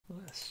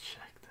Let's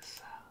check this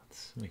out.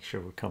 Let's make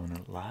sure we're coming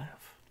out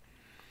live.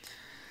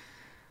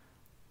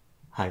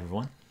 Hi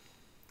everyone.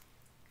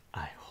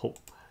 I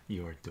hope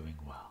you are doing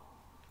well.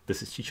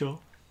 This is Chycho.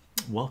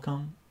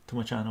 Welcome to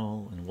my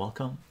channel and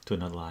welcome to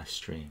another live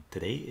stream.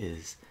 Today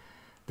is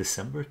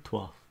December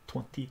 12th,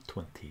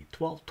 2020,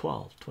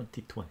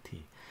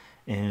 12/12/2020,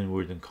 and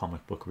we're doing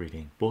comic book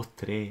reading both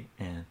today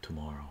and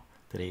tomorrow.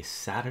 Today is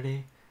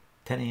Saturday,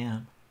 10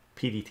 a.m.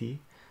 PDT,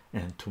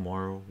 and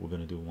tomorrow we're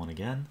going to do one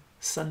again,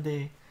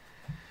 Sunday,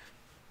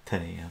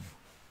 10 a.m.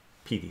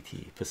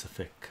 PDT,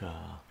 Pacific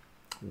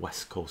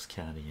West Coast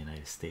Canada,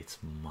 United States,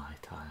 my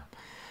time.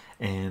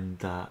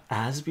 And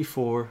as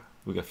before,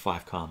 we got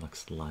 5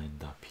 comics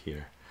lined up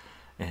here,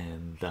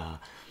 and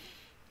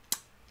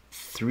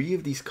 3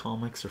 of these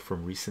comics are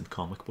from recent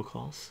comic book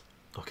hauls.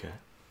 Okay,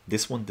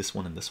 this one,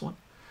 and this one,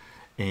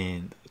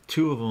 and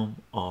 2 of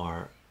them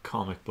are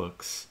comic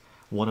books.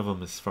 One of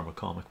them is from a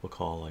comic book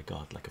haul I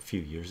got like a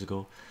few years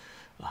ago.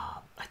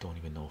 I don't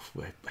even know if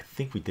I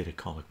think we did a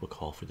comic book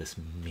haul for this,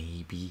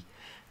 maybe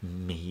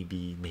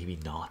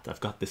not.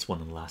 I've got this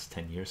one in the last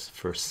 10 years,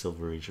 first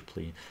Silver Age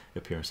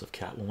appearance of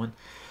Catwoman.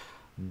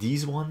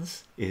 These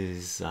ones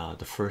is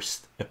the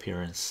first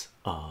appearance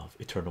of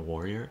Eternal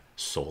Warrior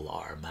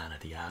Solar Man of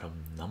the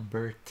Atom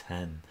number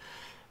 10,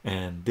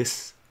 and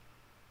this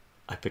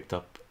I picked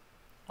up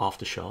off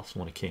the shelves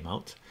when it came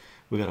out.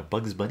 We got a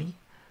Bugs Bunny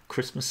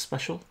Christmas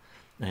special,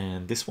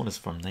 and this one is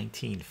from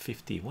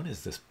 1950. When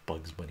is this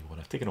Bugs Bunny one?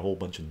 I've taken a whole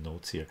bunch of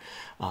notes here.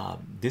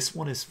 This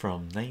one is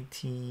from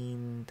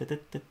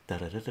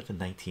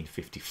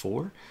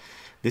 1954.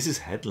 This is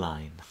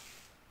Headline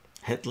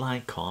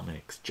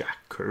Comics, Jack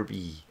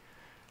Kirby,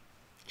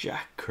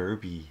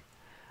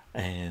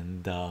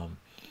 and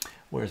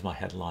where's my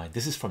headline?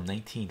 This is from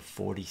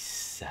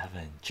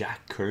 1947,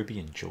 Jack Kirby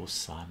and Joe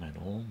Simon.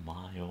 Oh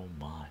my,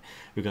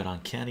 we got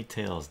Uncanny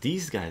Tales.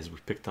 These guys we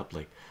picked up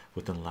like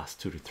within the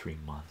last 2 to 3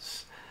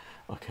 months.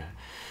 Okay,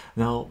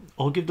 now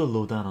I'll give the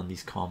lowdown on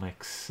these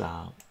comics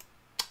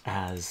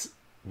as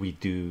we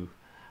do,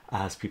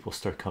 as people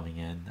start coming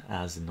in,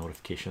 as the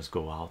notifications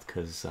go out,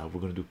 because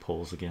we're going to do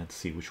polls again to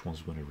see which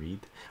ones we're going to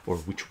read, or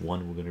which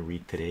one we're going to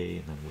read today,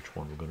 and then which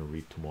one we're going to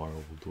read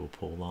tomorrow. We'll do a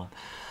poll on.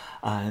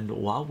 And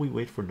while we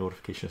wait for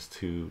notifications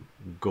to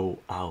go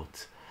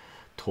out,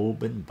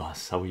 Tobin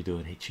Bus, how are you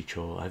doing? Hey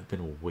Chycho, I've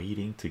been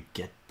waiting to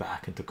get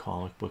back into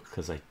comic books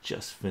because I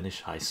just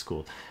finished high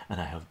school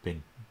and I have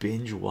been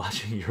binge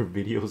watching your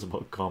videos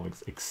about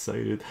comics.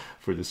 Excited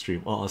for the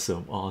stream.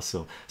 Awesome.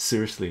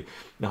 Seriously,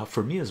 now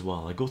for me as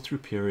well, I go through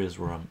periods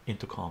where I'm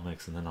into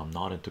comics and then I'm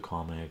not into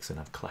comics, and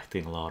I'm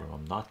collecting a lot or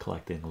I'm not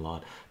collecting a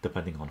lot,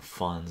 depending on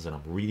funds, and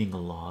I'm reading a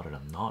lot and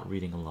I'm not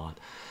reading a lot.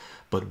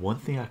 But one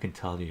thing I can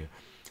tell you,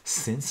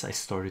 since I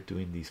started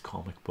doing these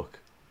comic book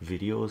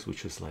videos,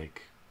 which was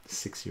like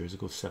 6 years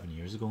ago, 7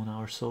 years ago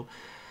now or so,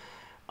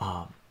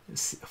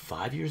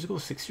 5 years ago,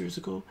 6 years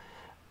ago,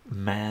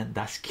 man,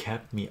 that's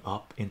kept me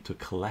up into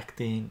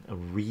collecting,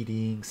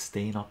 reading,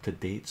 staying up to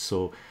date.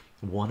 So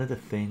one of the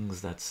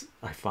things that's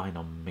I find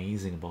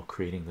amazing about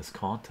creating this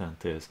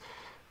content is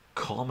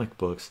comic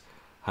books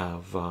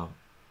have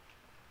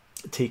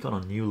taken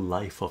on a new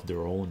life of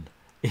their own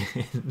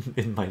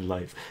in my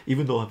life,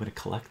 even though I've been a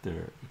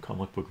collector,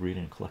 comic book reader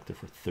and collector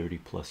for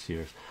 30+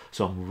 years.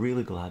 So I'm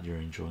really glad you're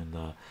enjoying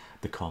the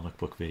comic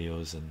book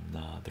videos and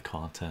the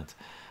content.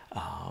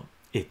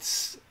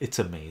 It's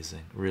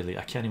amazing, really.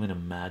 I can't even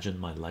imagine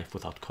my life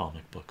without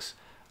comic books.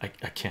 I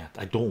can't.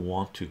 I don't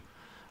want to.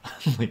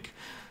 Like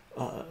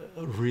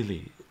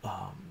really,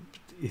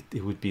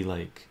 it would be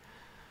like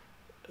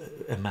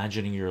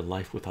imagining your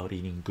life without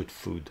eating good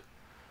food.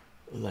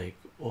 Like,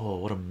 oh,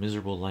 what a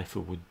miserable life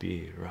it would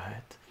be,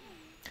 right?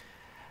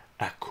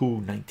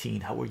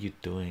 Aku19, how are you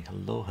doing?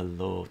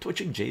 Hello.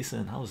 Twitching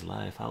Jason, how's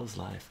life?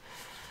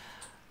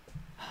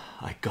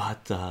 I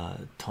got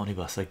Tony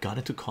Bus, I got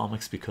into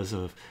comics because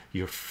of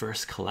your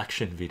first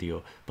collection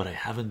video, but I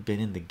haven't been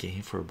in the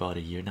game for about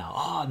a year now.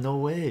 Ah, no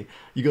way,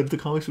 you got into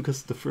comics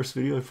because of the first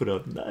video I put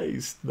out.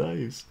 Nice.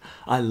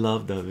 I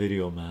love that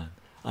video, man.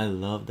 I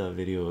love that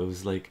video. It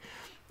was like,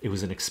 it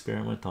was an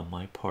experiment on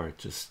my part,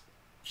 just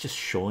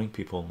showing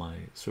people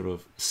my sort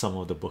of some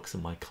of the books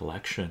in my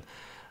collection,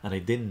 and I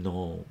didn't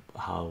know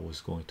how it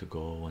was going to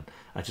go, and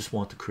I just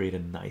want to create a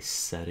nice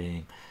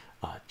setting,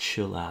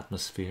 chill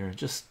atmosphere, and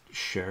just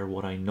share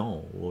what I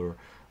know, or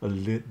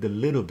the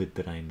little bit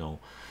that I know,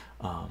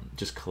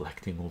 just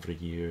collecting over the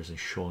years and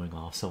showing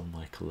off some of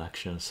my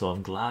collection. So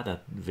I'm glad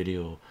that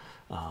video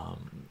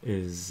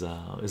is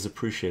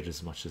appreciated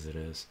as much as it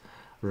is.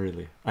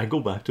 Really, I go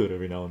back to it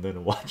every now and then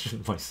and watch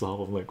it myself.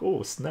 I'm like,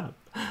 oh snap,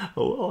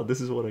 oh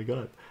this is what I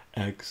got.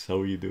 X,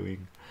 how are you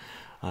doing?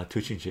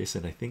 Twitching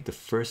Jason, I think the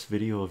first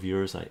video of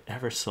yours I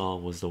ever saw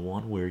was the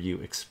one where you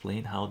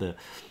explain how to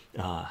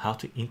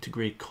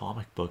integrate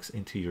comic books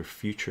into your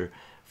future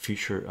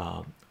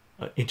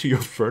into your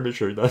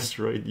furniture. That's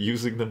right,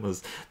 using them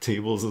as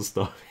tables and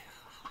stuff.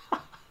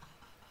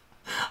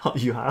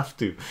 You have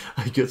to.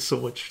 I get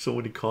so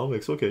many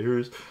comics. Okay,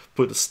 here's,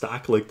 put a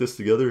stack like this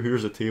together,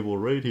 here's a table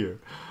right here.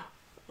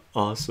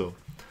 Awesome.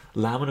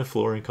 Laminate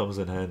flooring comes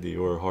in handy,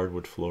 or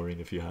hardwood flooring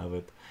if you have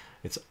it.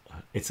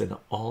 It's an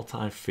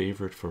all-time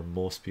favorite for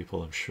most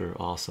people, I'm sure.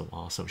 Awesome,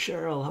 awesome.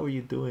 Cheryl, how are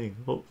you doing?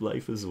 Hope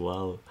life is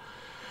well,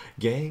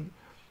 gang.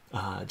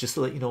 Just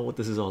to let you know what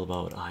this is all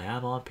about, I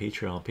am on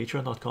Patreon,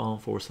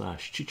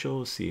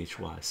 patreon.com/chycho,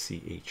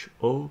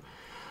 chycho.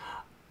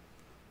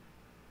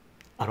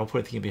 I don't put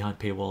anything behind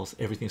paywalls.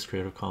 Everything's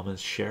Creative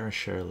Commons. Share and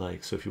share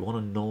alike. So if you want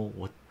to know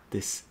what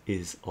this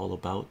is all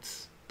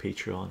about,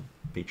 Patreon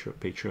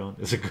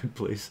is a good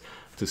place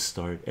to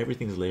start.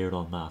 Everything's layered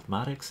on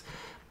mathematics,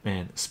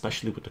 and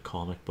especially with the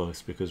comic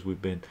books, because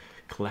we've been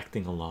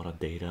collecting a lot of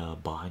data,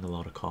 buying a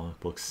lot of comic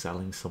books,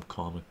 selling some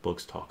comic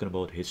books, talking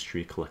about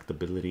history,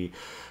 collectability,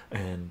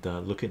 and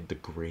looking at the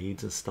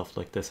grades and stuff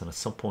like this. And at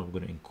some point, we're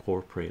going to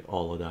incorporate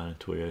all of that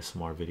into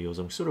ASMR videos.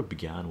 And we sort of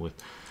began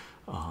with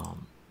a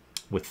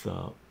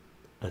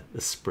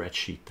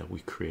spreadsheet that we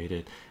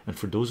created. And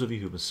for those of you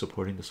who've been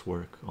supporting this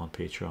work on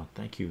Patreon,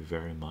 thank you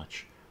very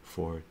much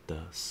for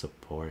the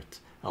support.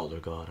 Elder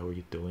God, how are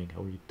you doing?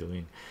 How are you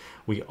doing?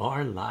 We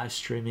are live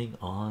streaming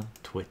on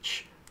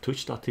Twitch,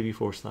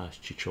 twitch.tv/chycho live,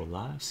 chycho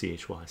live.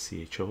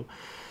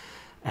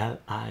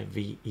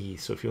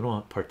 So if you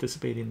want to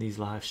participate in these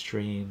live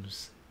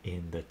streams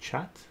in the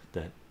chat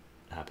that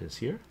happens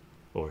here,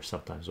 or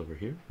sometimes over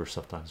here, or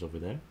sometimes over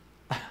there,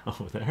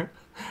 over there,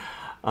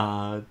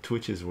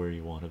 Twitch is where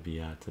you want to be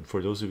at. And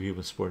for those of you who've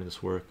been supporting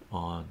this work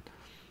on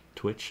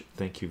Twitch,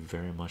 thank you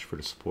very much for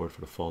the support,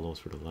 for the follows,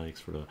 for the likes,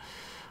 for the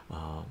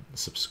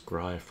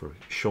subscribe, for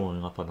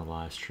showing up on the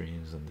live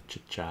streams and the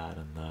chit chat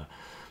and the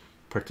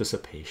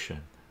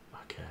participation.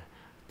 Okay,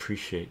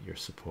 appreciate your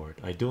support.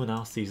 I do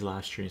announce these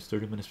live streams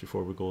 30 minutes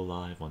before we go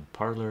live on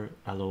Parlor,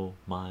 Elo,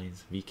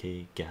 Minds,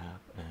 VK, Gab,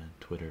 and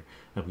Twitter,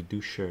 and we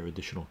do share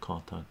additional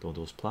content on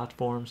those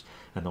platforms,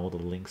 and all the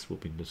links will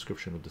be in the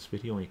description of this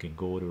video. And you can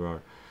go to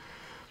our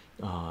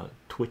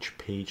Twitch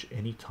page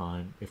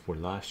anytime if we're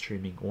live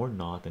streaming or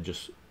not, and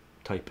just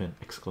type in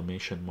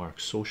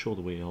 !social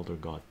the way Elder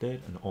God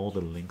did, and all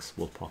the links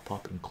will pop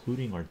up,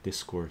 including our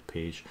Discord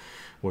page,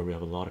 where we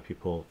have a lot of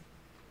people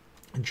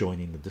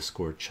joining the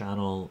Discord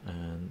channel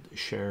and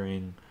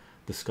sharing,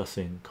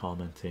 discussing,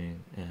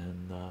 commenting,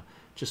 and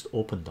just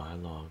open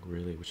dialogue,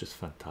 really, which is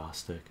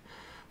fantastic.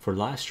 For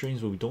live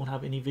streams where we don't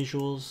have any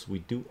visuals, we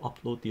do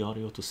upload the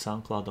audio to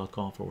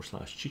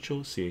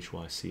soundcloud.com/chycho,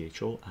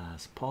 chycho,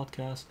 as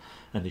podcast,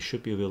 and they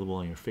should be available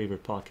on your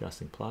favorite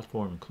podcasting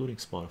platform, including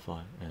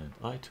Spotify and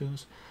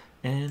iTunes.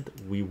 And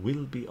we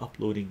will be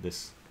uploading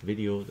this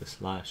video, this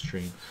live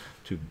stream,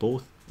 to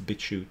both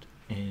BitChute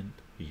and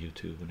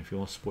YouTube. And if you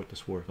want to support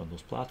this work on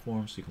those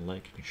platforms, you can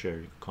like, you can share,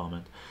 you can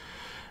comment.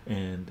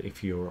 And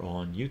if you're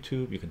on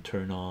YouTube, you can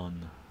turn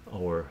on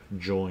or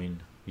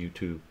join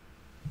YouTube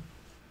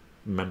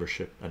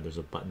membership, and there's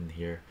a button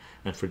here.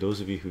 And for those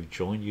of you who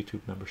joined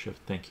YouTube membership,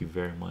 thank you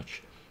very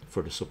much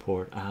for the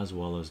support, as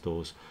well as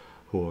those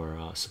who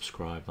are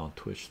subscribed on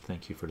Twitch.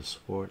 Thank you for the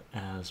support,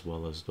 as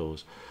well as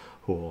those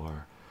who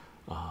are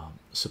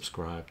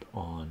subscribed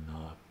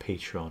on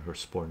Patreon, who are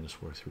supporting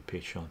this work through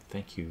Patreon.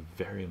 Thank you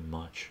very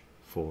much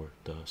for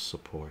the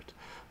support.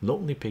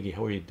 Lonely Piggy,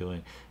 how are you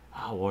doing?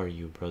 How are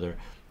you, brother?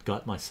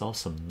 Got myself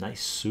some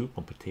nice soup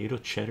on potato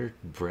cheddar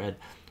bread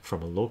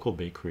from a local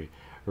bakery.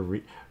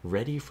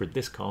 Ready for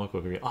this comic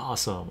book.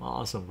 Awesome,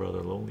 awesome,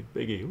 brother. Lonely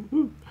Piggy.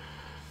 Woo-hoo.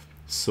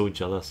 So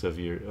jealous of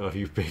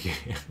you, Piggy.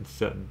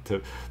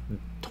 And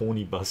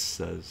Tony Bus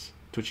says,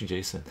 Twitching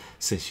Jason,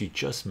 since you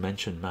just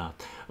mentioned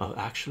math, I'll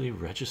actually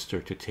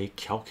register to take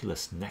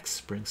calculus next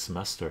spring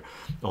semester,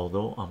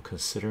 although I'm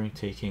considering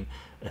taking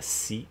a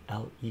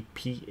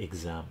CLEP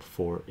exam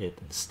for it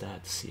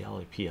instead.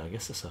 CLEP, I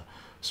guess it's a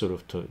sort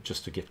of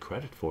just to get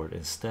credit for it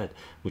instead,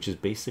 which is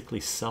basically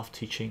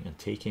self-teaching and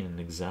taking an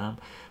exam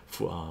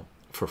for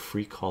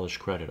free college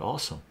credit.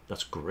 Awesome,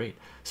 that's great.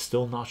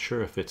 Still not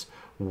sure if it's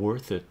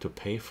worth it to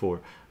pay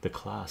for the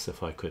class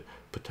if I could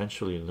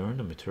potentially learn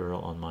the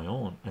material on my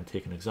own and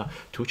take an exam.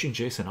 Twitching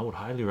Jason, I would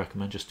highly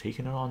recommend just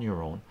taking it on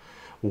your own.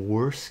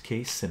 Worst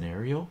case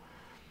scenario,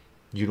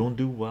 you don't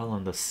do well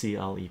on the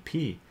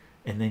CLEP,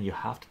 and then you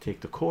have to take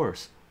the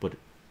course. But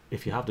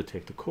if you have to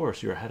take the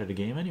course, you're ahead of the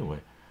game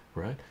anyway,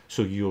 right?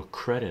 So your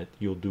credit,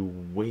 you'll do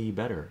way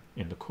better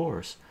in the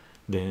course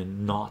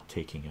than not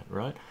taking it,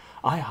 right?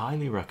 I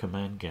highly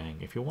recommend, gang,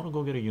 if you want to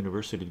go get a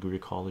university degree,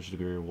 college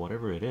degree, or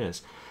whatever it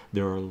is,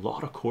 there are a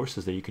lot of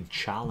courses that you can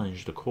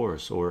challenge the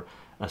course, or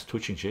as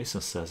Twitching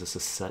Jason says, it's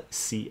a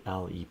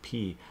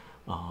CLEP,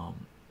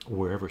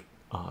 wherever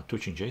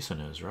Twitching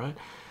Jason is, right?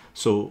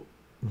 So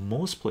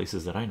most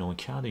places that I know in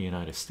Canada,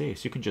 United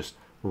States, you can just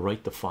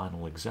write the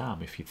final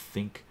exam if you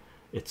think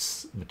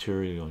it's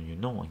material you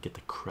know, and get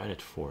the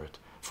credit for it,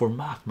 for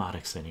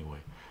mathematics anyway.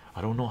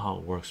 I don't know how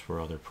it works for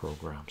other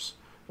programs.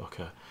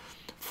 Okay,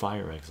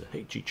 Fire Exit,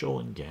 hey Chicho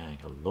and gang,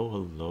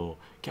 hello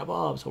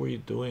Kebabs, how are you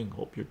doing?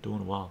 Hope you're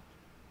doing well.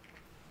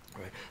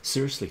 Right,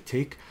 seriously,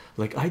 take,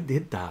 like I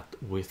did that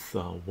with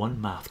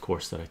one math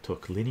course that I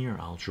took, linear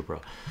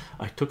algebra.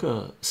 I took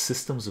a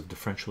systems of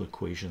differential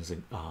equations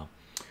and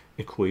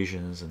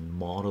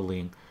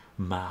modeling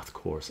math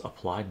course,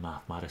 applied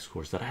mathematics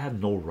course that I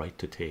had no right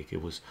to take.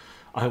 It was,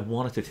 I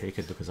wanted to take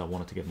it because I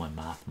wanted to get my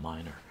math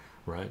minor,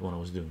 right, when I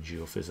was doing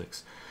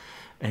geophysics.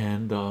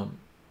 And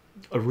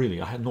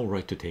really, I had no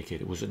right to take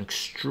it. It was an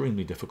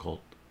extremely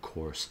difficult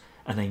course,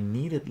 and I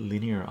needed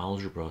linear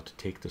algebra to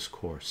take this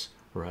course,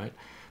 right?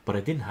 But I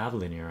didn't have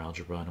linear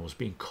algebra, and I was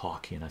being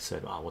cocky, and I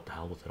said, "Oh, what the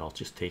hell with it? I'll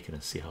just take it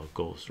and see how it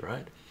goes,"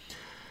 right?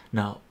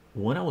 Now,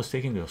 when I was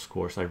taking this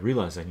course, I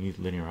realized I needed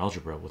linear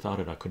algebra. Without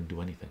it, I couldn't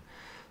do anything.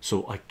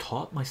 So I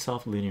taught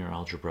myself linear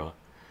algebra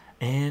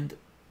and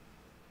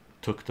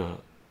took the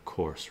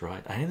course,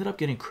 right? I ended up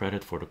getting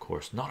credit for the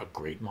course, not a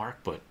great mark,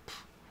 but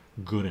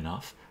good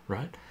enough,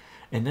 right?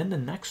 And then the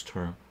next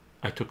term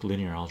I took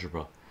linear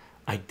algebra.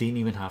 I didn't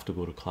even have to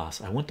go to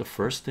class. I went the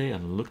first day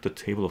and looked at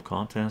the table of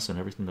contents and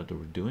everything that they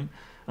were doing,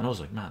 and I was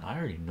like, man, I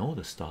already know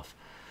this stuff.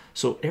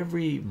 So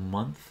every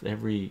month,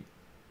 every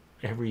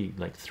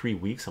like 3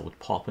 weeks, I would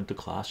pop into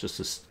class just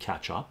to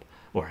catch up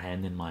or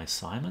hand in my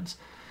assignments,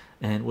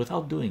 and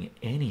without doing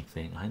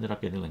anything, I ended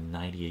up getting like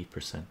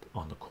 98%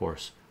 on the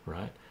course,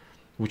 right?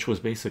 Which was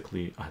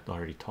basically I'd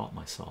already taught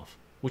myself,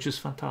 which is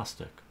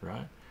fantastic,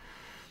 right?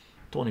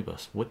 Tony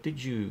Bus, what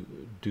did you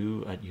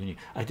do at uni?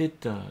 I did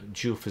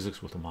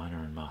geophysics with a minor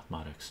in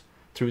mathematics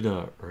through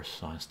the earth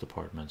science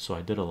department. So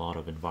I did a lot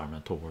of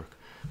environmental work,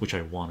 which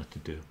I wanted to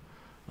do,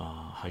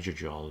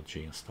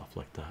 hydrogeology and stuff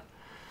like that.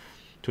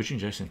 Twitching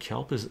Jason,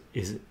 kelp is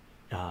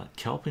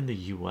kelp in the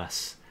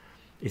US.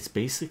 It's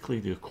basically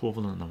the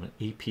equivalent of an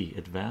AP,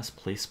 advanced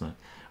placement,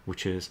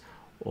 which is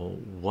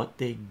what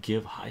they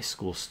give high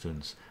school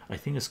students. I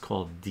think it's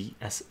called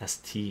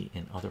DSST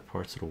in other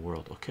parts of the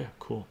world. Okay,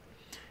 cool.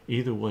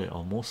 Either way,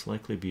 I'll most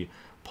likely be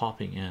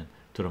popping in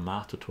to the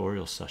math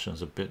tutorial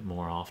sessions a bit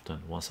more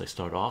often once I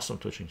start. Awesome,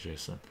 Twitching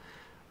Jason.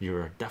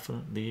 You're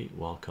definitely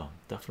welcome.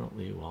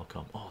 Definitely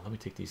welcome. Oh, let me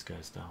take these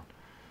guys down.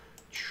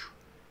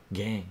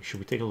 Gang, should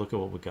we take a look at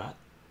what we got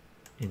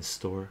in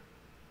store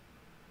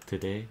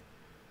today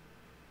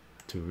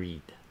to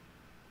read?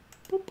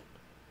 Boop.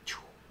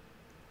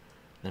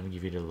 Let me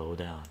give you the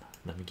lowdown.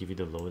 Let me give you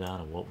the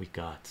lowdown of what we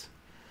got,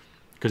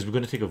 because we're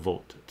going to take a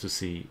vote to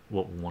see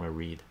what we want to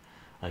read.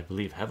 I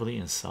believe heavily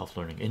in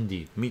self-learning.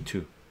 Indeed, me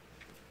too.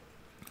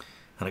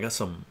 And I got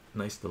some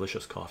nice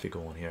delicious coffee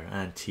going here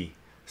and tea.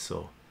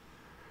 So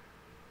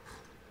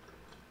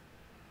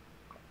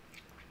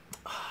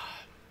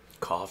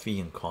coffee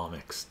and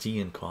comics, tea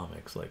and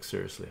comics, like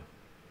seriously,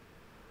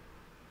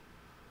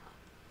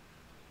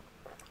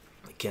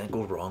 I can't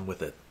go wrong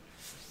with it.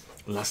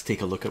 Let's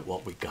take a look at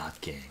what we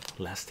got, gang.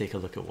 Let's take a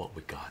look at what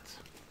we got.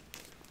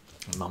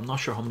 I'm not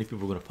sure how many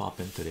people are going to pop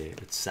in today.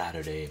 It's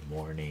Saturday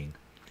morning.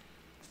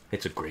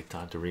 It's a great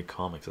time to read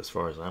comics as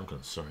far as I'm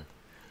concerned.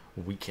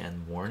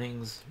 Weekend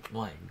mornings,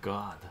 my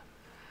god,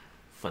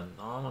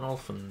 phenomenal,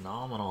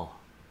 phenomenal.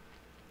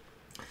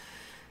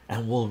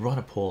 And we'll run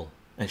a poll.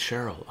 And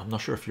Cheryl, I'm not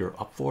sure if you're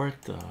up for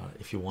it.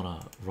 If you want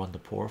to run the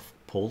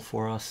poll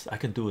for us, I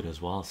can do it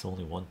as well. It's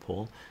only one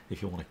poll.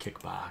 If you want to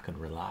kick back and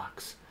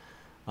relax,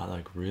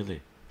 like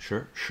really,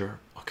 sure,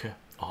 okay,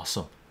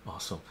 awesome,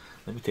 awesome.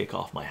 Let me take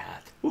off my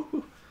hat.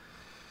 Woohoo.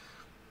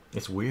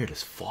 It's weird.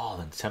 It's fall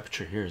and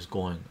temperature here is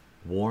going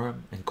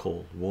warm and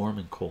cold, warm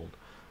and cold.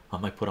 I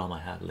might put on my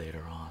hat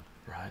later on,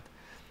 right?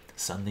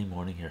 Sunday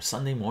morning here,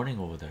 Sunday morning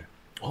over there.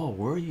 Oh,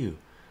 where are you?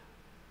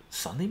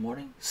 Sunday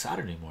morning,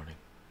 Saturday morning.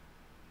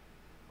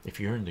 If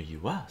you're in the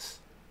US,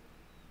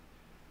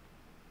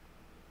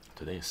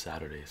 today is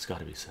Saturday. It's got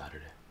to be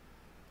Saturday.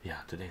 Yeah,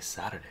 today's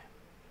Saturday.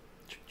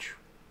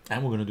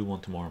 And we're gonna do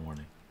one tomorrow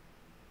morning.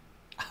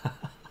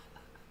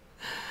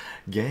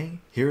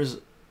 Gang, here's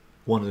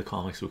one of the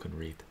comics we can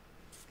read.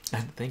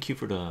 And thank you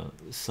for the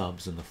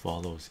subs and the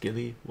follows.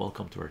 Gilly,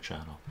 welcome to our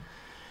channel.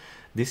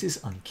 This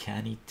is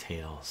Uncanny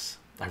Tales.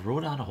 I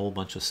wrote down a whole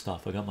bunch of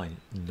stuff. I got my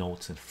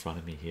notes in front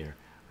of me here,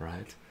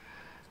 right?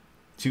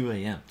 2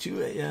 a.m.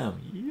 2 a.m.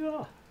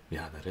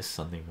 Yeah, that is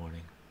Sunday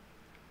morning.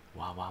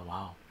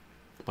 Wow.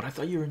 But I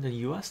thought you were in the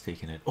US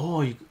taking it.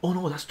 Oh, oh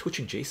no, that's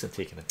Twitching Jason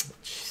taking it.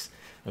 Jeez,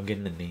 I'm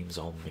getting the names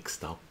all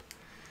mixed up.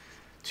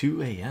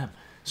 2 a.m.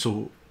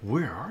 So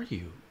where are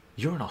you?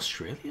 You're in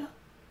Australia?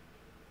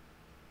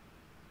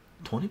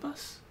 Tony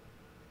Bus?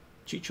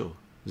 Chycho,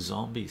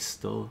 zombie's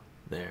still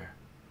there.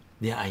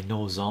 Yeah, I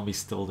know, zombie's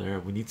still there.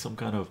 We need some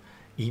kind of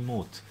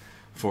emote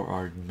for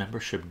our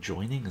membership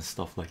joining and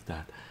stuff like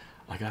that.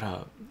 I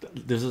gotta,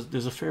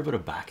 there's a fair bit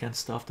of back end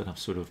stuff that I'm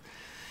sort of,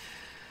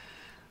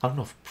 I don't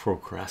know if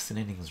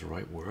procrastinating is the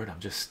right word. I'm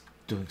just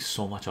doing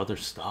so much other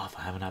stuff.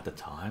 I haven't had the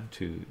time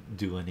to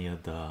do any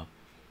of the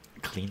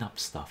cleanup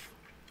stuff.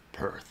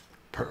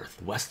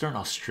 Perth, Western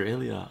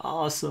Australia.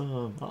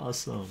 Awesome.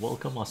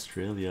 Welcome,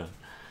 Australia.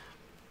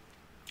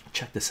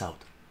 Check this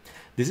out.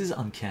 This is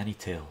Uncanny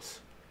Tales,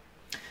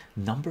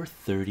 number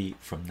 30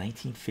 from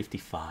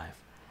 1955,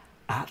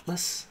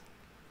 Atlas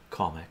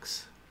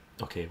Comics,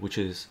 okay, which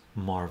is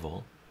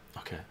Marvel.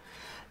 Okay,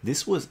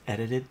 this was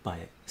edited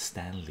by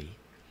Stan Lee.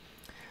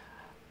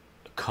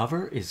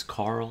 Cover is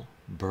Carl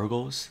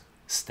Burgos,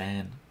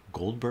 Stan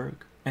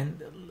Goldberg,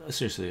 and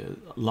seriously,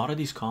 a lot of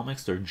these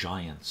comics, they're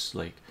giants,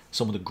 like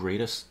some of the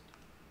greatest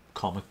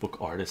comic book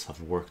artists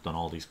have worked on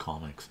all these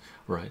comics,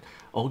 right?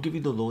 I'll give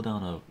you the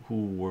lowdown of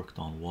who worked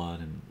on what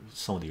and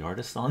some of the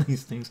artists on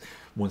these things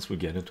once we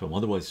get into them.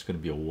 Otherwise, it's going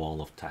to be a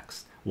wall of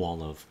text,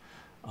 wall of,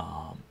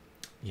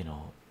 you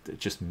know,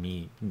 just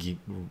me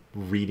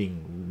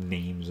reading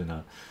names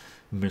and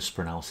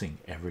mispronouncing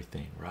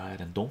everything, right?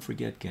 And don't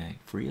forget, gang,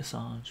 free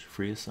Assange,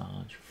 free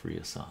Assange, free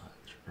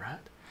Assange, right?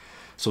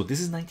 So this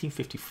is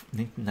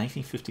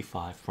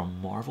 1955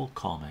 from Marvel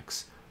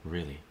Comics,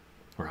 really,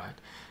 right?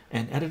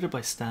 And edited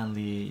by Stan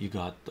Lee. You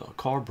got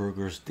Carl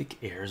Burgers, Dick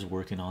Ayers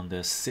working on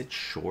this, Sid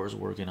Shore's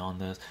working on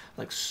this,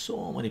 like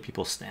so many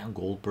people, Stan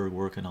Goldberg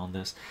working on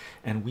this.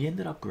 And we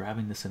ended up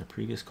grabbing this in a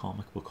previous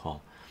comic book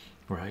haul,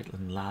 right,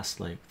 in the last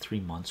like 3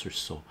 months or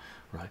so,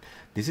 right?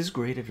 This is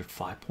graded at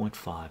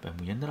 5.5,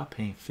 and we ended up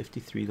paying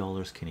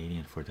 $53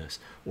 Canadian for this,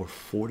 or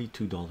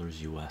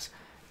 $42 US.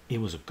 It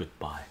was a good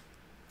buy.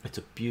 It's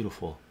a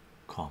beautiful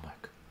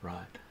comic,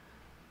 right?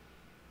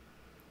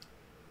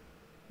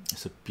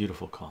 It's a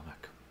beautiful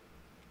comic.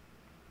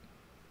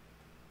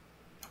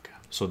 Okay,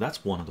 so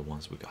that's one of the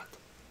ones we got.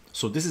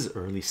 So this is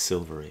early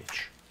Silver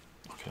Age.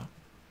 Okay,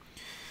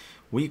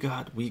 we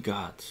got a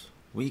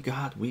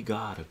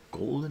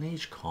Golden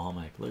Age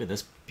comic. Look at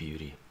this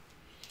beauty.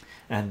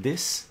 And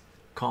this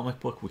comic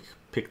book we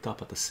picked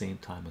up at the same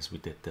time as we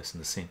did this in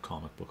the same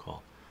comic book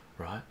haul,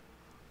 right?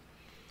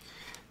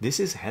 This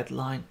is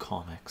Headline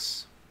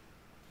Comics.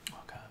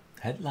 Okay,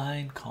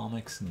 Headline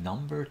Comics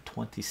number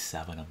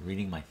 27. I'm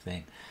reading my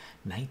thing.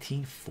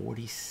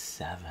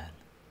 1947.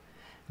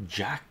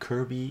 Jack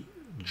Kirby,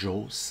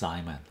 Joe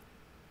Simon.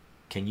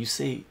 Can you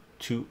say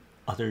two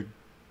other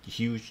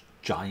huge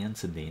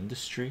giants in the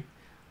industry,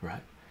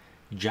 right?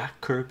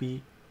 Jack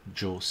Kirby,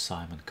 Joe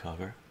Simon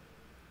cover.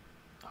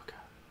 Okay,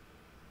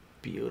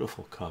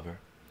 beautiful cover.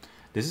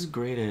 This is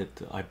graded,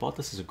 I bought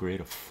this as a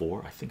grade of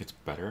 4. I think it's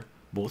better.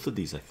 Both of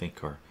these I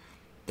think are,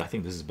 I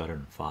think this is better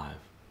than 5,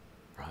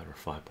 right, or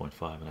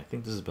 5.5, and I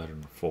think this is better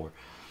than 4.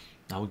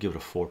 I would give it a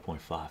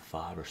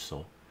 4.55 or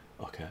so.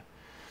 Okay,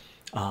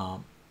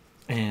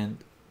 and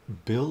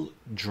Bill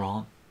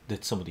Drawn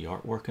did some of the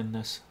artwork in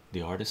this,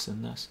 the artists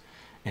in this,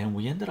 and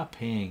we ended up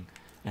paying,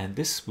 and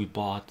this we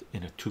bought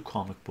in a 2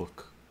 comic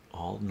book,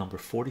 all number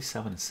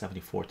 47 and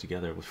 74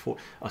 together with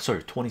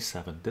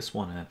 27, this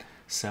one and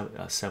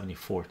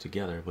 74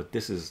 together, but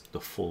this is the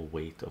full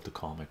weight of the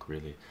comic,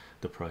 really,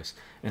 the price.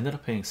 Ended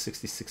up paying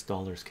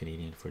 $66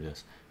 Canadian for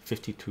this,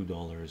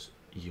 $52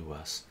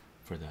 US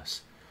for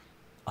this.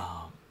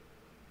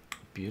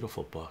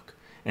 Beautiful book.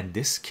 And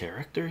this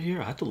character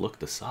here, I had to look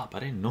this up.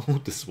 I didn't know who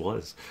this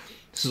was,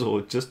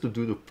 so just to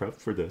do the prep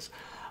for this,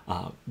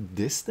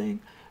 this thing,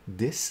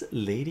 this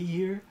lady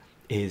here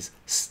is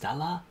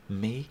Stella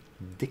Mae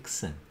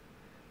Dixon.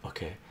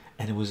 Okay,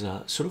 and it was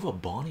a sort of a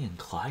Bonnie and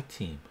Clyde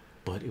team,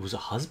 but it was a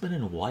husband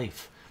and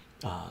wife,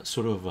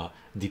 sort of a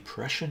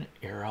Depression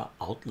era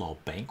outlaw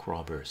bank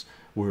robbers,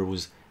 where it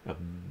was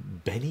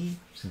Benny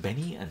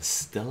and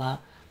Stella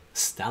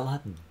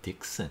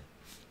Dixon.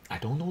 I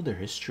don't know their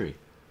history,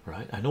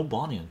 right? I know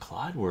Bonnie and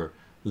Clyde were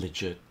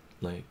legit,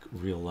 like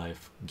real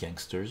life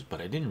gangsters,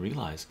 but I didn't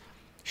realize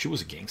she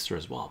was a gangster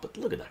as well. But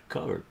look at that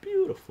cover,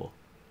 beautiful.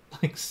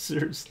 Like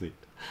seriously,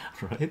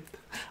 right?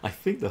 I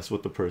think that's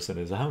what the person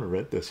is. I haven't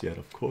read this yet,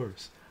 of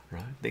course,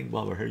 right? Ding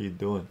Bobber, how you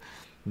doing?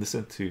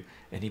 Listen to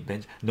any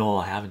bench? No,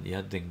 I haven't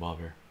yet, Ding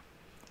Bobber.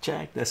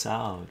 Check this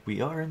out. We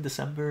are in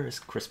December, it's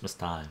Christmas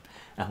time,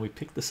 and we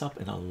picked this up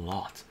in a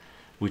lot,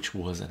 which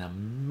was an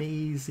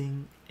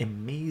amazing,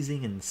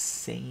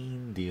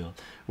 insane deal,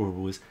 where it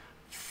was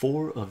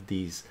 4 of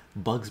these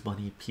Bugs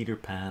Bunny, Peter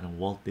Pan, and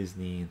Walt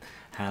Disney, and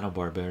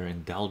Hanna-Barbera,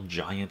 and Dell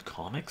Giant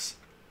comics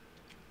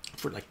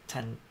for like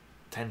 10,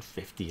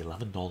 50,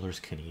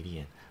 $11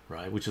 Canadian,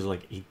 right? Which is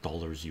like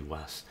 $8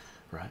 US,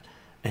 right?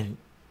 And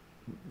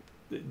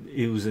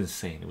it was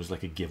insane. It was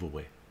like a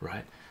giveaway,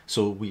 right?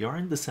 So we are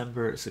in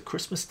December, it's a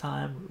Christmas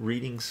time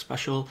reading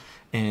special,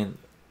 and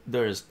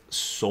there's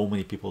so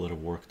many people that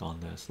have worked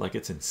on this, like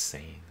it's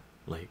insane.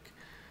 Like,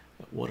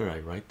 what did I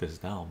write this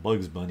down?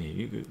 Bugs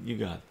Bunny, you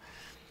got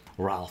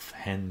Ralph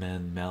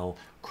Henman, Mel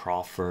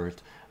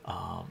Crawford.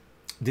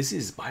 This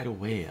is, by the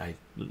way,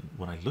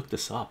 when I looked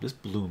this up, this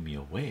blew me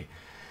away.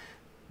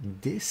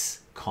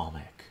 This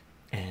comic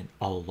and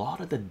a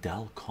lot of the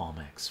Dell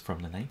comics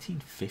from the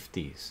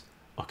 1950s,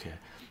 okay,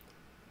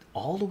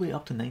 all the way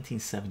up to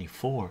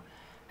 1974,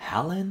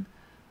 Helen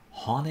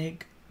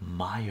Honig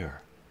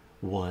Meyer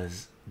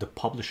was the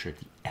publisher,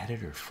 the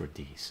editor for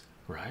these,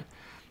 right?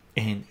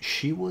 And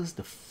she was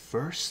the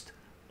first,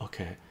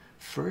 okay,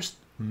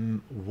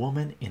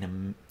 woman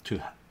in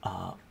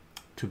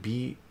to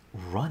be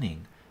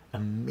running a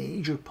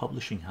major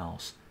publishing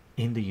house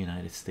in the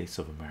United States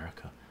of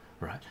America,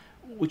 right?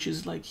 Which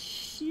is like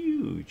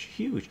huge.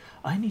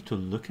 I need to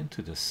look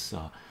into this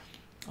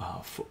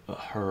for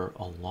her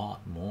a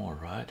lot more,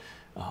 right?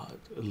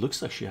 It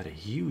looks like she had a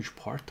huge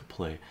part to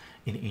play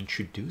in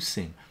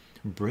introducing,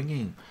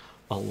 bringing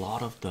a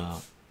lot of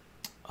the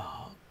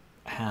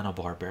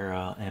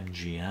Hanna-Barbera,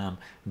 MGM,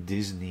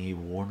 Disney,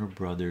 Warner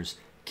Brothers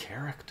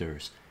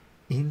characters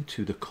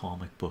into the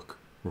comic book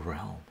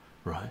realm,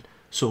 right?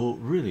 So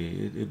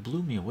really, it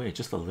blew me away.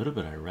 Just a little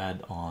bit I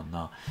read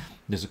on.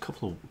 There's a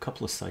couple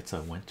of sites I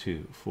went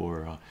to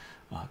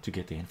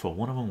get the info.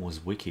 One of them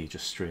was Wiki,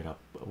 just straight up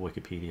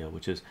Wikipedia,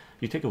 which is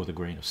you take it with a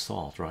grain of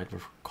salt, right?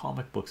 For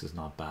comic books is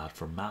not bad.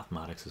 For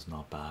mathematics is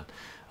not bad.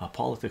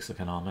 Politics,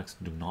 economics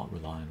do not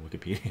rely on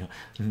Wikipedia,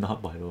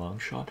 not by a long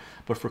shot.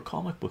 But for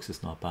comic books,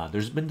 it's not bad.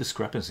 There's been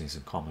discrepancies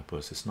in comic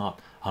books. It's not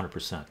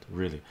 100%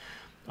 really,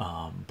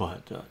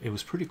 but it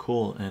was pretty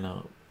cool.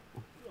 And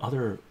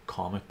other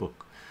comic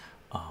book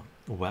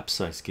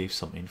websites gave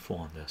some info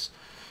on this.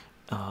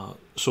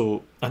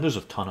 So and there's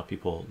a ton of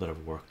people that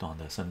have worked on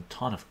this, and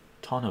ton of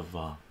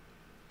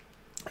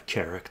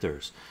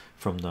characters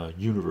from the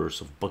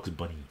universe of Bugs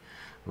Bunny,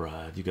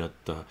 right? You got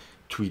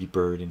Tweety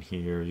Bird in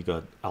here, you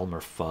got Elmer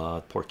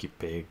Fudd, Porky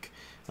Pig,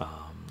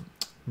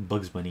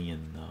 Bugs Bunny,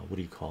 and what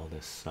do you call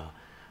this?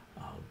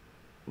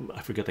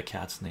 I forget the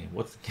cat's name.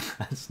 What's the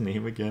cat's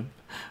name again?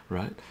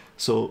 Right?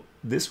 So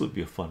this would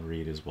be a fun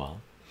read as well.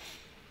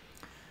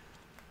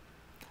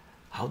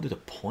 How do the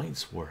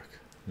points work?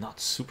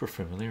 Not super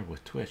familiar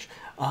with Twitch.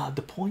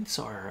 The points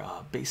are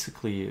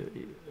basically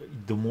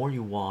the more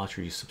you watch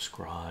or you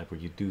subscribe or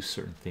you do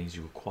certain things,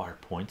 you acquire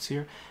points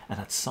here. And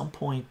at some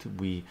point,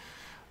 we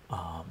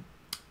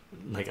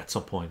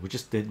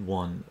just did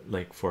one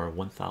like for our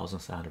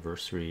 1000th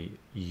anniversary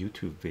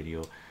YouTube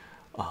video.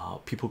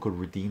 People could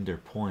redeem their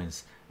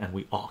points, and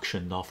we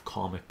auctioned off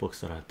comic books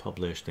that I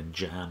published and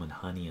Jam and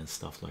Honey and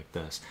stuff like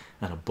this,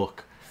 and a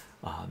book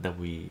that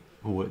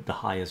the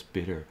highest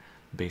bidder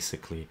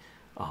basically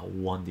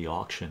won the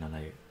auction, and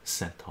I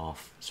sent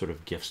off sort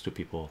of gifts to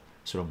people,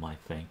 sort of my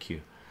thank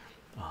you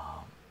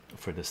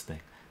for this thing.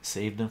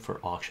 Save them for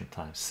auction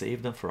time.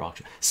 Save them for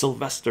auction.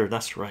 Sylvester,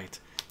 that's right.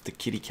 The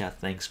kitty cat.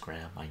 Thanks,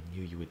 Graham. I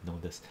knew you would know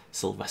this.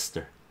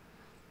 Sylvester,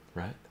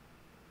 right?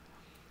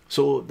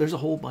 So there's a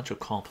whole bunch of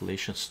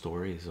compilation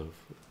stories of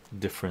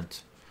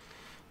different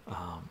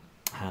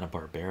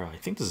Hanna-Barbera. I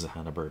think this is a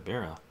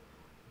Hanna-Barbera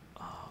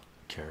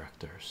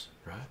characters,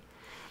 right?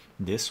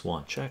 This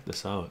one, check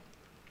this out.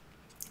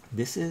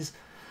 This is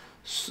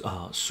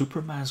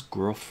Superman's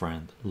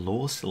girlfriend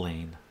Lois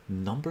Lane,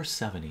 number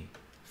 70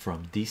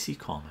 from DC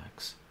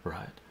Comics,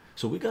 right?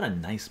 So we got a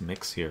nice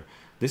mix here.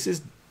 This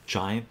is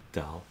Giant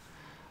Dell.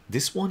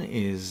 This one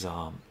is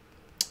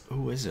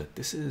who is it?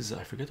 This is,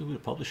 I forget who they're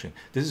publishing.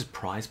 This is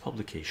Prize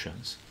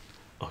Publications.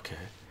 Okay,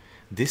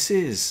 this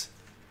is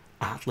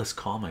Atlas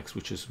Comics,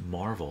 which is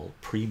Marvel,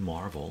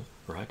 pre-Marvel,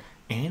 right?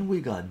 And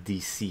we got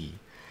DC.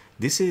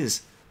 This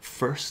is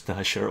first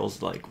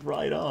Cheryl's like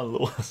right on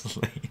Lois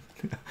Lane,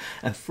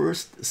 and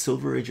first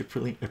Silver Age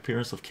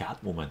appearance of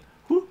Catwoman.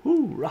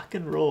 Woohoo! Rock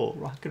and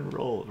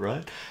roll,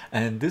 right?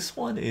 And this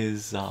one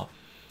is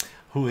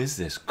who is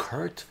this?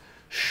 Kurt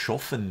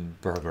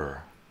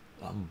Schaffenberger.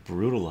 I'm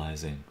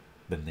brutalizing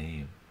the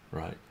name,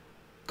 right?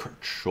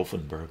 Kurt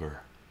Schaffenberger.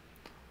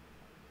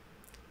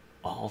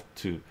 All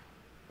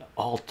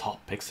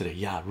top picks today.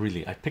 Yeah,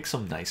 really, I picked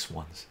some nice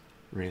ones,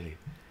 really,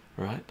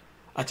 right?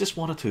 I just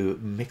wanted to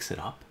mix it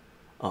up.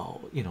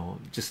 You know,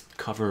 just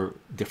cover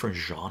different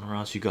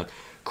genres. You got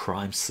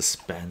crime,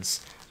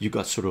 suspense, you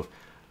got sort of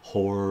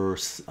horror,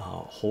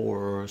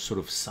 sort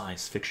of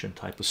science fiction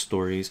type of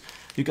stories.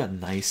 You got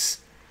nice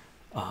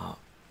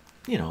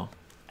you know,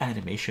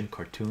 animation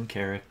cartoon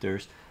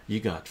characters. You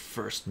got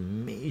first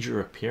major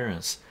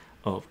appearance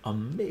of a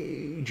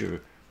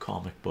major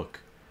comic book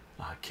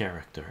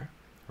character,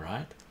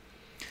 right?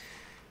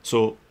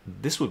 So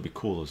this would be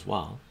cool as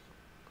well.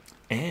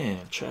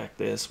 And check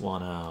this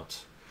one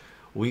out.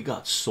 We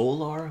got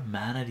Solar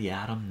Man of the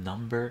Atom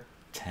number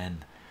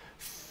 10,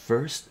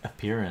 first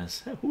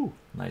appearance. Ooh,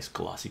 nice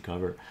glossy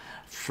cover.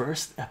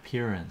 First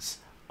appearance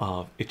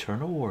of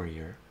Eternal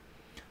Warrior,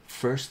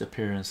 first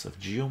appearance of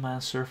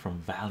Geomancer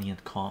from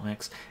Valiant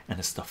Comics, and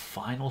it's the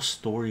final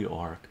story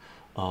arc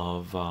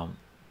of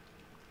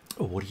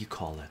what do you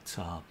call it?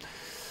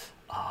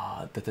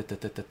 I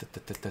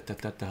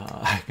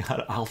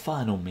got Alpha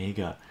and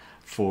Omega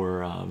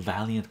for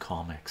Valiant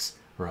Comics,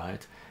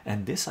 right?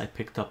 And this I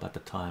picked up at the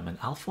time. And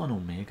Alpha and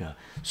Omega,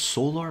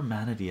 Solar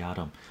Man of the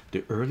Atom,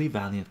 the early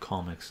Valiant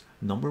Comics,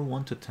 number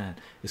 1 to 10,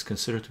 is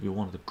considered to be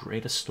one of the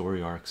greatest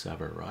story arcs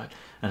ever, right?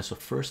 And it's the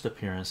first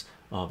appearance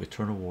of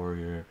Eternal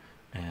Warrior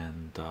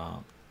and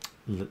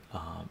the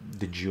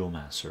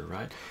Geomancer,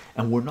 right?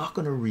 And we're not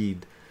going to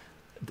read.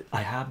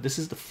 This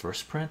is the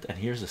first print, and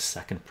here's the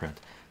second print.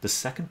 The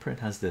second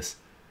print has this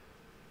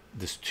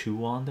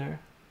 2 on there,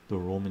 the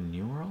Roman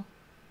numeral.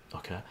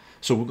 Okay,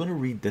 so we're going to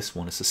read this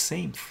one. It's the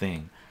same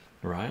thing,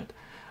 right?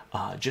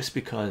 Just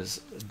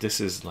because this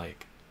is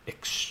like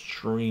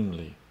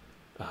extremely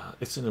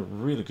it's in a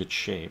really good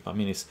shape. I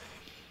mean, it's,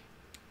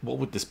 what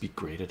would this be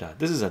graded at?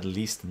 This is at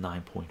least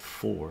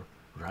 9.4,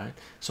 right?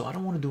 So I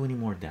don't want to do any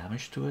more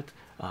damage to it.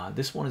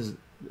 This one is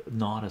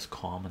not as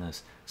common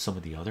as some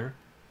of the other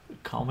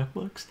comic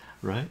books,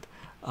 right?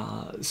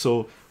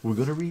 So we're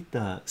going to read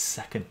the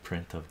second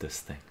print of this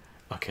thing,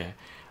 okay?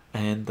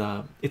 And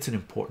it's an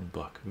important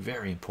book,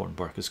 very important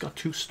book. It's got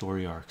 2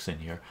 story arcs in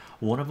here.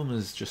 One of them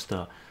is just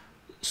a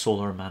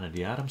Solar Man of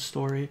the Atom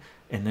story,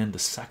 and then the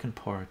second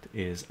part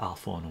is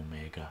alpha and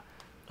omega.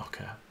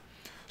 Okay,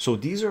 so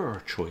these are our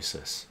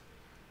choices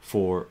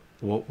for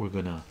what we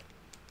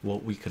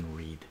can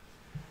read,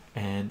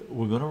 and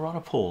we're gonna run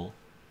a poll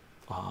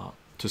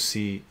to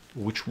see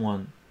which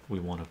one we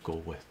want to go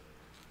with.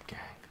 Gang,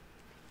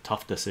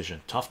 tough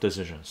decision, tough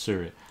decision.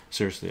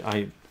 Seriously,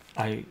 I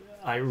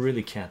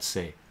really can't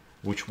say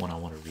which one I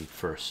want to read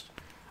first.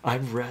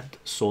 I've read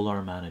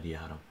Solar Man of the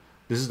Atom.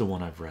 This is the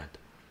one I've read.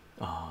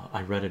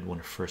 I read it when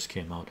it first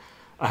came out.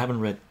 I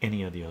haven't read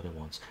any of the other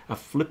ones. I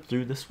flipped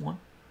through this one,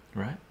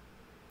 right?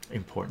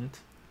 Important.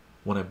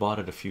 When I bought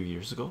it a few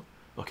years ago,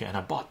 okay, and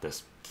I bought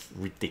this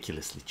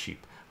ridiculously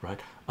cheap, right?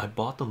 I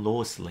bought the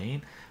Lois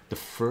Lane, the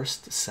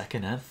first,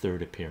 second, and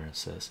third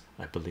appearances,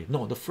 I believe.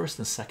 No, the first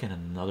and second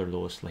and another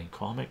Lois Lane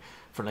comic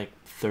for like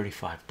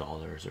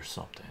 $35 or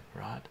something,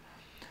 right?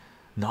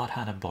 Not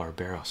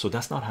Hanna-Barbera, so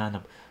that's not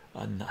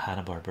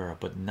Hanna-Barbera,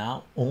 but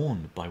now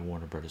owned by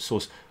Warner Brothers. So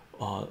it's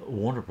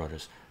Warner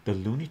Brothers. The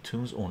Looney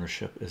Tunes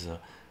ownership is a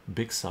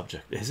big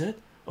subject, is it?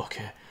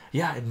 Okay,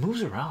 yeah, it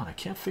moves around. I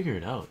can't figure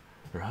it out,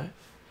 right?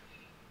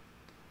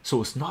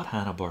 So it's not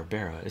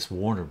Hanna-Barbera, it's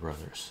Warner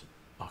Brothers.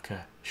 Okay,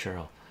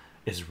 Cheryl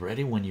is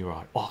ready when you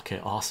are. Okay,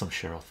 awesome,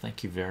 Cheryl.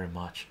 Thank you very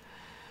much.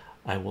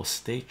 I will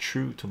stay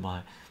true to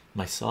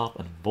myself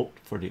and vote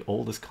for the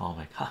oldest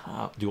comic.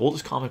 Haha, the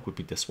oldest comic would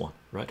be this one,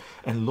 right?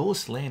 And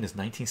Lois Lane is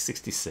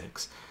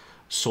 1966.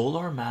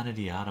 Solar Man of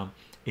the Atom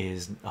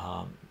is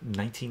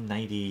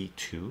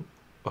 1992.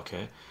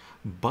 Okay,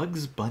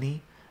 Bugs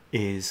Bunny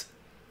is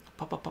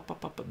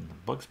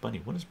Bugs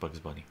Bunny. What is Bugs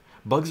Bunny?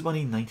 Bugs Bunny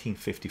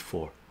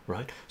 1954,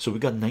 right? So we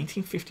got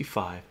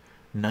 1955,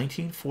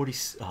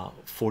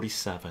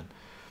 1947,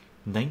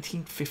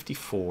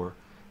 1954,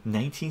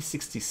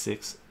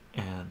 1966,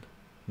 and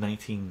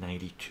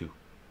 1992.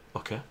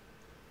 Okay,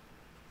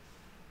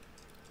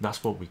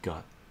 that's what we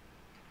got.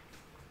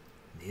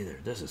 Neither.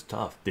 This is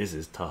tough. This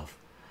is tough.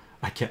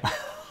 I can't.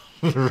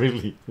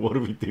 Really, what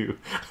do we do?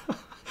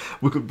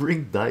 We could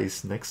bring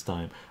dice next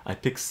time. I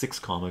pick 6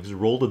 comics,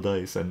 roll the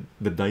dice, and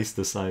the dice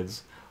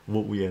decides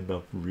what we end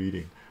up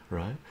reading,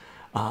 right?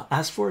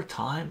 As for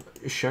time,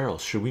 Cheryl,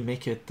 should we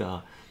make it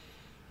 5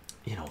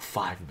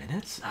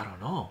 minutes? I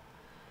don't know.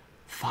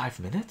 5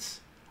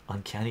 minutes.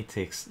 Uncanny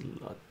Tales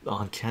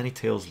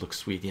looks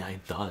sweet. Yeah,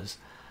 it does.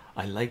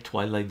 I like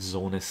Twilight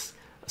Zonus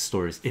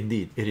stories.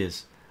 Indeed, it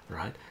is,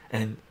 right?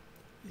 And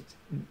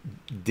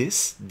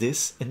this,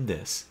 and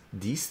this,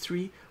 these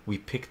 3 we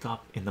picked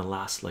up in the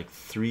last like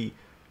 3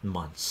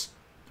 months,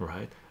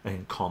 right?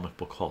 And comic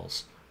book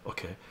hauls.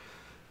 Okay,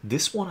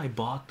 this one I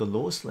bought, the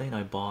Lois Lane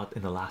I bought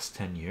in the last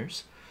 10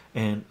 years,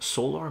 and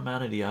Solar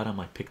Man of the Atom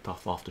I picked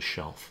off the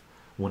shelf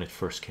when it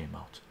first came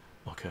out.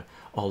 Okay,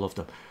 all of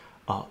them.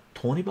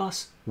 Tony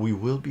Boss, we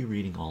will be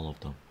reading all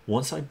of them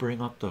once I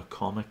bring up the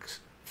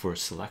comics for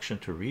selection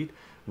to read.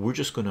 We're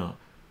just gonna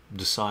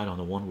decide on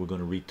the one we're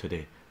gonna read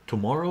today.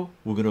 Tomorrow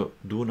we're gonna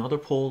do another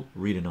poll,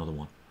 read another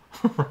one.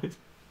 Right,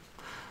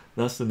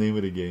 that's the name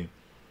of the game.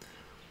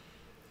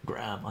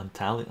 Graham,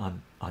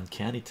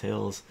 Uncanny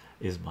Tales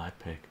is my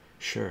pick.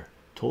 Sure,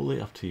 totally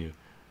up to you.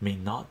 May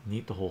not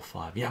need the whole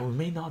 5. Yeah, we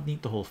may not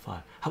need the whole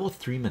 5. How about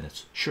 3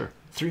 minutes? Sure,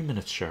 3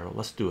 minutes, Cheryl,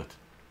 let's do it.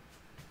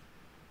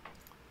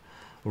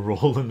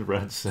 Roland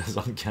Red says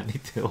Uncanny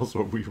Tales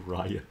or we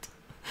riot.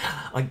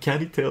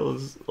 Uncanny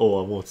Tales, oh,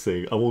 I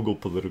won't go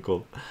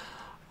political.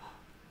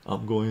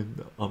 I'm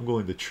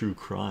going to true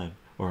crime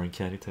or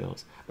Uncanny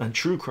Tales. And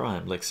true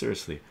crime, like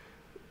seriously,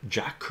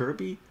 Jack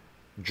Kirby,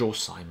 Joe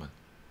Simon,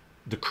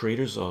 the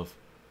creators of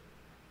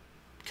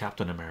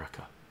Captain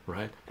America,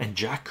 right? And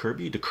Jack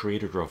Kirby, the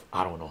creator of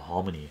I don't know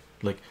how many,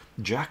 like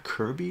Jack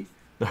Kirby,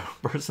 the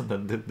person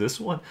that did this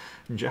one,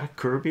 Jack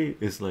Kirby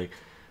is like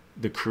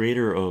the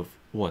creator of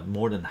what,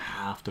 more than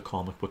half the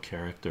comic book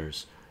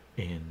characters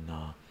in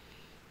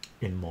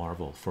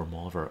Marvel, for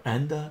Marvel.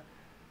 And the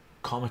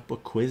comic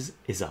book quiz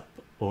is up,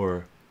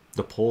 or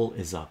the poll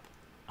is up.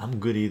 I'm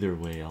good either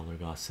way,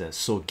 Eldergoss says.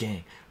 So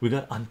gang, we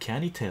got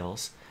Uncanny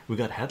Tales, we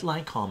got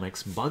Headline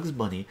Comics, Bugs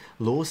Bunny,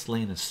 Lois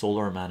Lane, and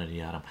Solar Man of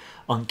the Atom.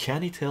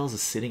 Uncanny Tales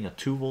is sitting at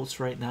 2 votes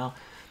right now.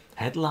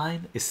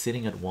 Headline is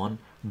sitting at 1.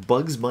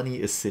 Bugs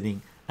Bunny is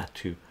sitting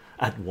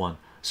at 1.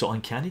 So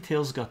Uncanny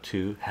Tales got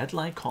 2.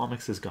 Headline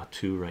Comics has got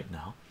 2 right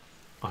now.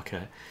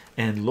 Okay,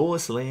 and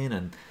Lois Lane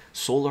and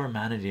Solar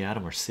Man of the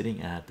Atom are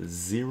sitting at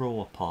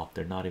 0 a pop.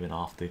 They're not even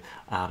out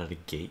of the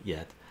gate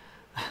yet.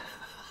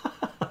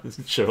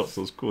 Cheryl's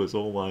so cool as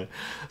oh my.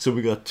 So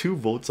we got 2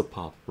 votes a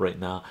pop right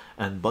now,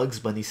 and Bugs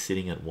Bunny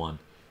sitting at 1.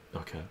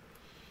 Okay,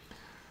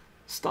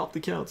 stop the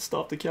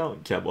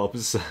count, Cab Up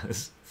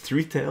says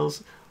 3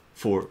 tails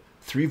for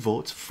 3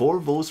 votes, 4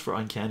 votes for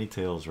Uncanny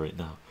Tales right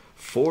now.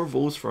 4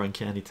 votes for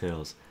Uncanny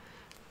Tales,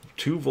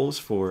 2 votes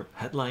for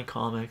Headline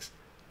Comics,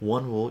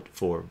 1 vote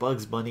for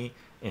Bugs Bunny,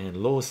 and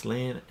Lois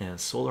Lane and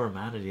Solar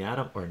Man of the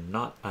Atom are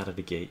not out of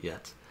the gate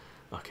yet.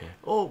 Okay,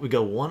 oh, we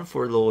got 1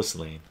 for Lois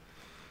Lane,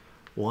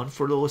 1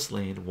 for Lois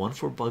Lane, 1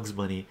 for Bugs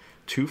Bunny,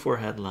 2 for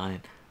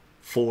Headline,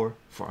 4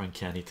 for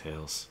Uncanny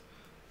Tales.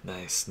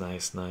 Nice.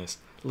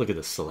 Look at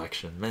the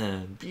selection,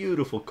 man.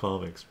 Beautiful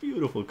comics,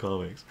 beautiful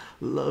comics.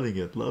 Loving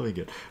it, loving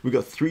it. We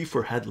got 3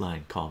 for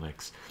headline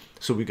comics.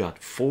 So we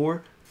got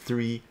 4,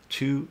 3,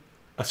 2,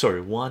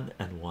 sorry, 1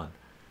 and 1.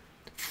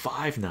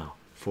 5 now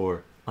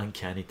for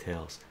Uncanny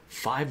Tales.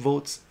 5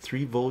 votes,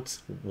 3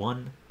 votes,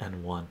 1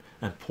 and 1.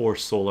 And poor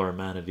Solar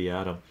Man of the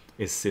Atom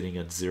is sitting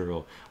at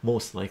 0,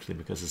 most likely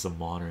because it's a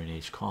modern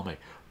age comic.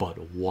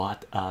 But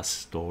what a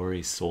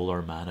story,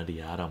 Solar Man of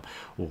the Atom.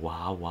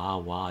 Wow, wow,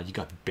 wow. You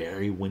got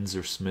Barry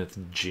Windsor Smith,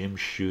 Jim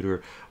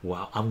Shooter.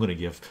 Wow, I'm gonna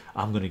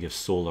give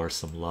Solar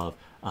some love.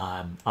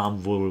 I'm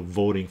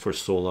voting for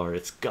Solar.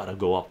 It's gotta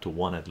go up to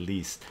 1 at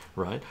least,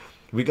 right?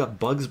 We got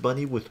Bugs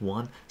Bunny with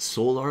 1,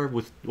 Solar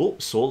with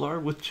Solar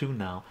with 2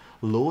 now.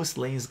 Lois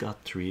Lane's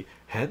got 3.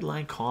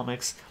 Headline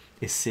Comics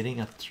is sitting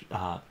at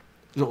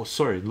no,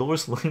 sorry,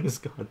 Lois Lane has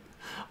got,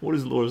 what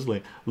is Lois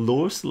Lane?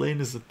 Lois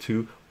Lane is a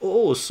 2.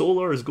 Oh,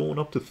 Solar is going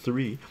up to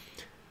 3,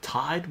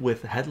 tied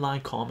with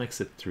Headline Comics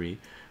at 3.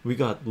 We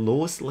got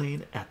Lois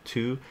Lane at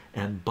 2,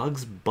 and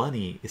Bugs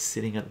Bunny is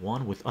sitting at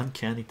 1, with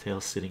Uncanny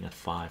Tales sitting at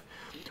 5.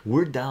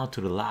 We're down to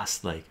the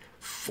last like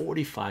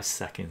 45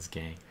 seconds,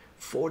 gang.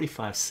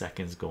 45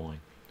 seconds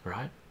going,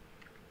 right?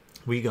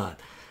 We got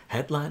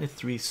Headline at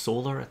 3,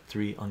 Solar at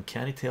 3,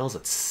 Uncanny Tales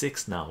at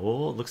 6 now.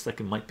 Oh, it looks like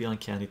it might be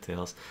Uncanny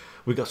Tales.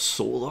 We got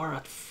Solar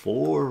at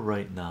 4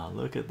 right now.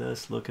 Look at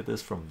this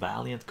from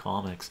Valiant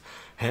Comics.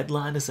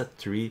 Headline is at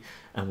 3,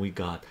 and we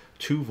got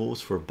 2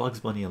 votes for Bugs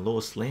Bunny and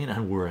Lois Lane,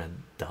 and we're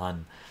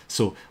done.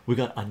 So we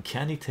got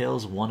Uncanny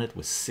Tales won it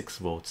with 6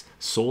 votes.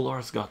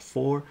 Solar's got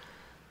 4.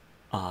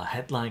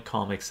 Headline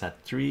Comics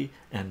had 3,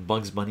 and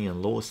Bugs Bunny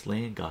and Lois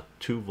Lane got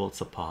 2 votes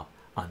a pop.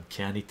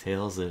 Uncanny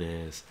Tales it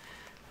is.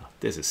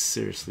 This is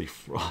seriously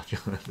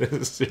fraudulent. This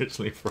is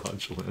seriously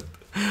fraudulent.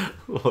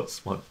 Oh,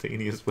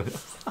 spontaneous, but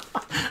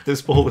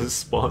this poll is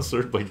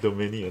sponsored by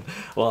Dominion.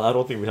 Well, I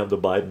don't think we have the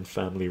Biden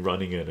family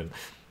running it and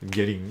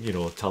getting, you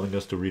know, telling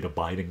us to read a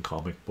Biden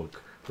comic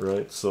book,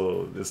 right?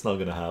 So it's not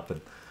gonna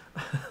happen.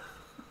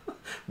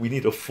 We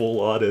need a full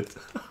audit.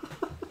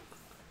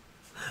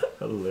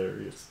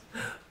 Hilarious,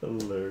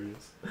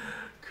 hilarious,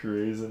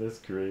 craziness,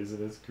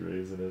 craziness,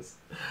 craziness.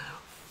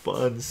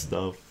 Fun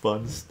stuff,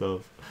 fun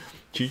stuff.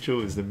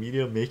 Chycho, is the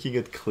media making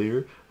it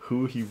clear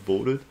who he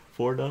voted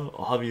for now?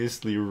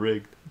 Obviously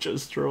rigged.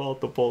 Just throw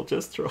out the poll.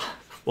 Just throw out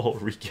the poll.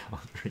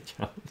 Recount,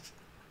 recount.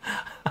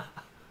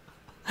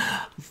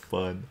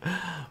 Fun,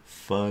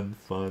 fun,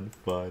 fun,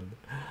 fun.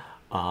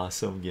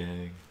 Awesome,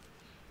 gang.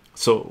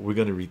 So we're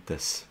gonna read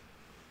this.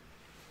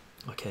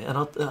 Okay, and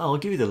I'll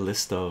give you the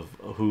list of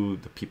who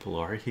the people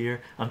are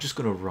here. I'm just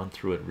gonna run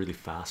through it really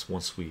fast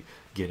once we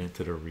get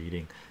into the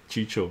reading.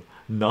 Chycho,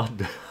 not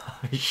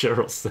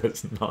Cheryl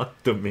says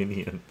not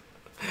Dominion.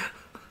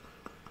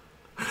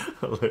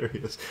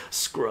 Hilarious.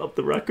 Scrub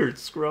the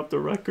records, scrub the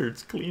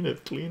records, clean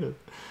it, clean it.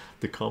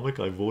 The comic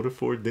I voted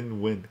for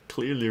didn't win.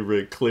 Clearly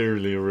rigged,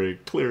 clearly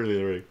rigged,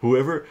 clearly rigged.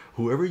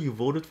 Whoever you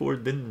voted for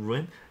didn't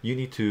win. You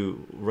need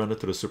to run it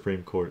to the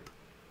Supreme Court.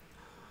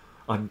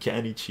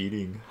 Uncanny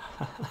cheating.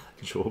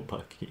 Joe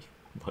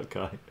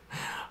Buckeye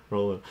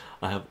Roland,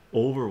 I have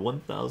over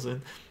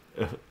 1,000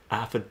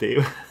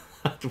 affidavit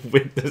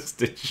witness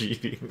to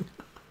cheating.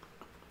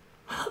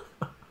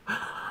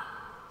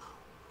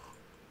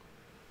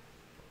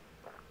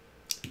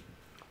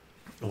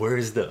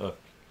 Where's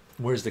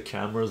the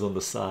cameras on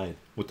the side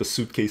with the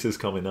suitcases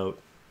coming out,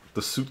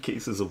 the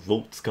suitcases of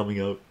votes coming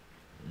out?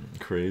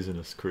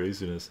 Craziness,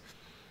 craziness.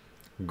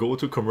 Go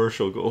to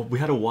commercial. Go. We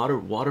had a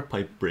water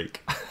pipe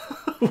break.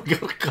 We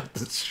gotta cut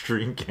the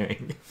string,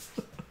 gang.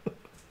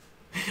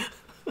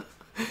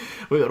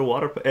 We got a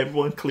water.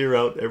 Everyone clear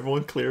out.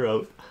 Everyone clear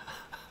out.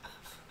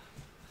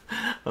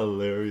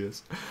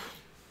 Hilarious.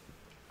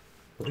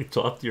 Like,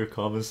 talk to your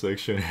comment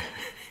section.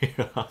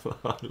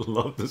 I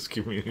love this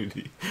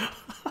community.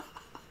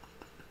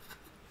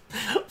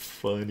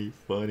 Funny,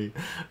 funny.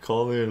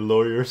 Calling a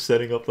lawyer,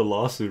 setting up the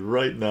lawsuit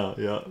right now.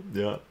 Yeah,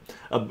 yeah.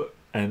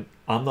 And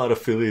I'm not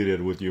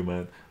affiliated with you,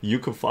 man. You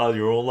can file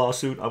your own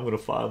lawsuit. I'm gonna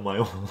file my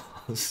own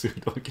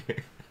lawsuit.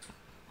 Okay.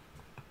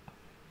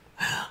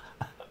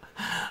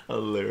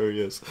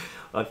 Hilarious.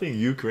 I think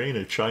Ukraine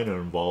and China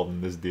are involved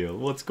in this deal.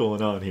 What's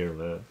going on here,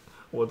 man?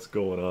 What's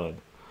going on?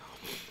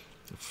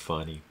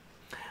 Funny.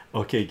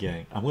 Okay,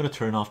 gang, I'm gonna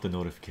turn off the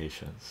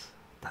notifications.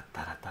 Da,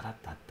 da, da, da,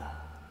 da, da.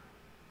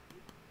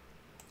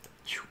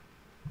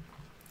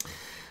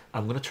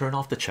 I'm gonna turn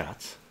off the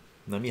chat.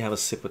 Let me have a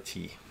sip of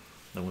tea.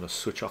 I'm gonna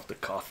switch off the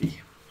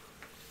coffee.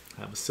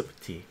 Have a sip of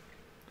tea.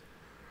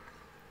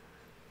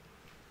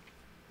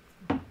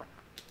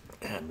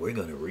 And we're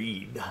gonna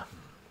read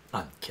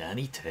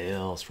Uncanny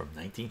Tales from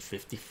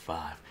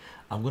 1955.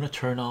 I'm gonna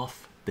turn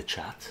off the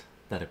chat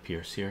that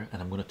appears here, and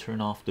I'm gonna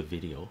turn off the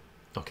video.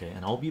 Okay,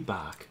 and I'll be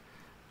back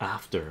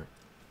after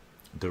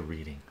the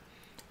reading,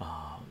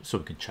 so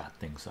we can chat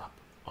things up.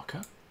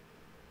 Okay,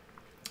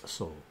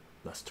 so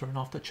let's turn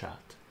off the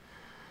chat.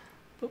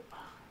 Boop.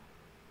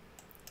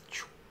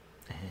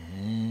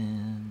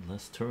 And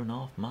let's turn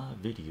off my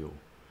video.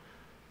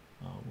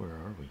 Where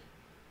are we?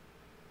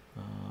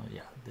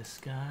 Yeah, this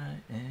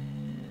guy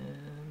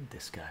and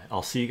this guy.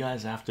 I'll see you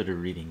guys after the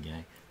reading,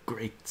 gang.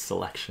 Great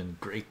selection,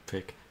 great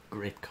pick,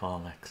 great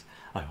comics.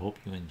 I hope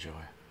you enjoy.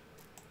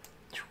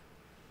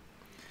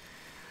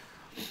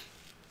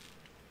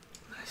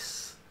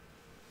 Nice.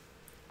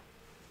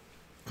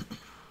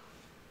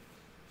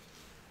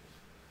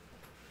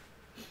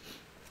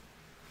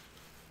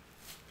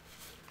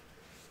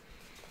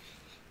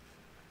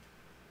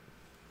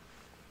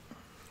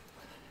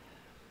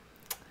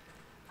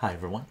 Hi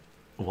everyone,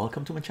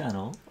 welcome to my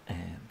channel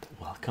and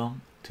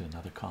welcome to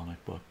another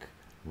comic book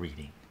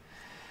reading.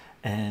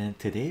 And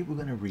today we're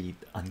going to read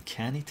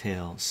Uncanny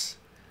Tales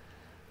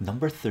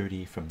number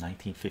 30 from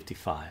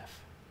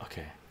 1955.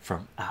 Okay,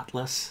 from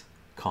Atlas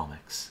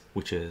Comics,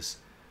 which is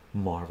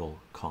Marvel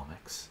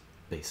Comics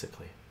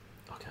basically.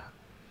 Okay,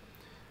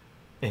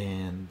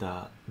 and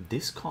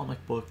this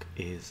comic book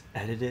is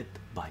edited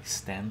by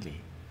Stan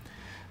Lee.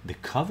 The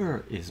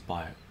cover is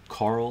by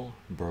Carl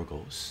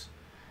Burgos.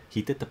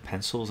 He did the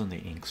pencils and the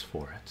inks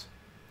for it.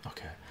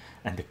 Okay,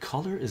 and the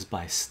color is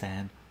by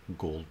Stan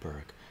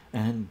Goldberg.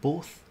 And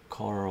both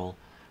Carl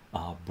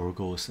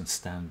Burgos and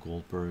Stan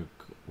Goldberg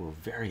were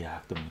very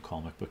active in the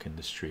comic book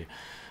industry.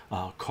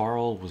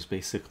 Carl was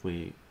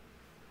basically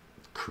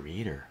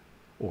creator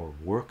or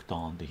worked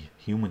on the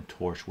Human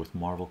Torch with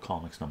Marvel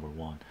Comics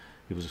 #1.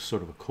 He was a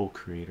sort of a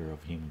co-creator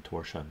of Human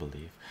Torch, I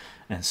believe.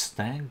 And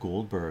Stan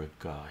Goldberg,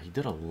 he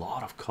did a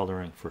lot of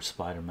coloring for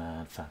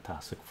Spider-Man,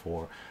 Fantastic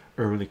Four,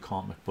 early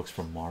comic books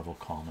from Marvel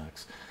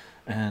Comics,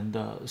 and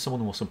some of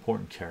the most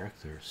important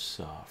characters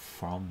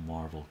from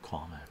Marvel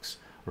Comics,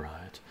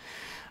 right?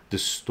 The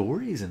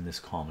stories in this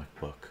comic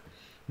book,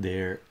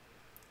 the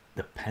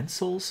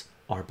pencils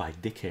are by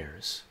Dick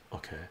Ayers.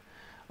 Okay,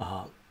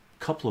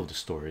 couple of the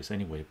stories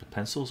anyway. The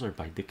pencils are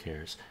by Dick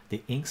Ayers,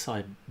 the inks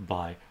are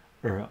by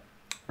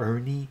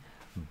Ernie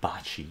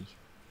Bacci.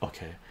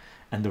 Okay,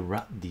 and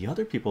the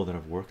other people that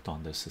have worked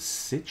on this is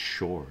Sid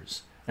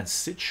Shores. And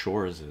Sid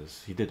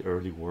Shores he did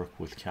early work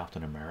with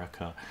Captain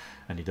America,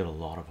 and he did a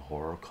lot of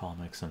horror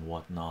comics and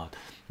whatnot.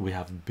 We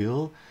have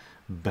Bill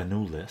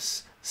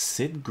Banulis,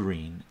 Sid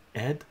Green,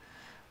 Ed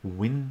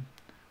Wimierke,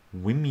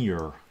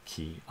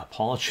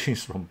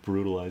 apologies for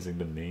brutalizing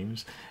the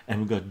names,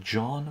 and we got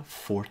John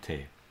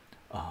Forte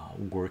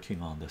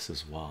working on this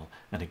as well.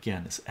 And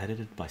again, it's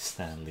edited by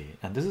Stan Lee,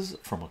 and this is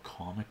from a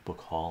comic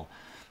book haul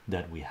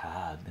that we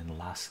had in the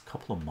last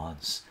couple of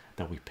months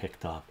that we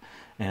picked up.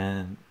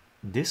 And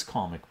this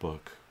comic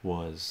book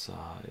was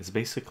is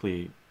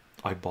basically,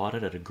 I bought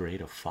it at a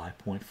grade of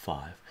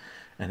 5.5,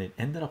 and it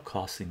ended up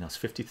costing us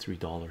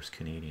 $53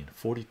 Canadian,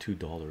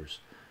 $42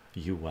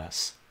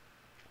 US,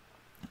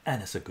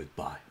 and it's a good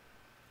buy.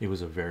 It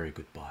was a very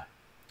good buy.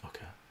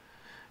 Okay,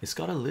 it's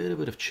got a little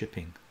bit of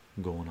chipping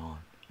going on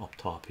up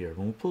top here.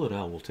 When we pull it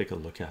out, we'll take a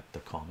look at the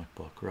comic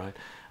book, right?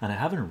 And I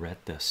haven't read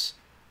this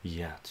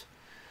yet.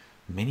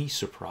 Many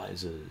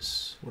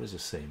surprises, what does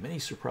it say? Many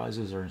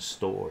surprises are in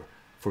store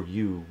for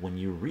you when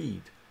you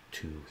read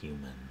Too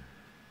Human.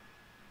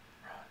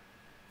 Right,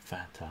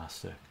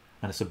 fantastic.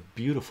 And it's a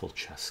beautiful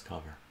chest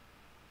cover,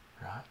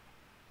 right?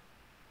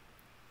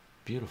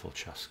 Beautiful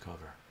chest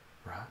cover,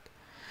 right?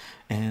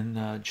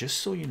 And just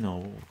so you know,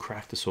 we'll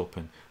crack this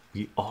open.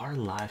 We are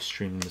live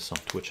streaming this on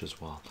Twitch as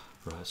well,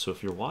 right? So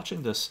if you're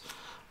watching this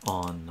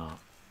on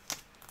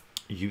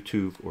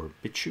YouTube or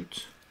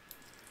BitChute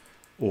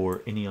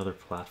or any other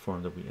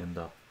platform that we end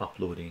up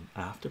uploading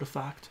after the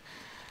fact,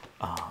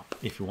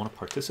 if you want to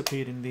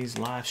participate in these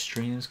live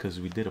streams, because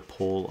we did a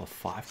poll of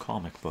 5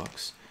 comic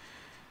books,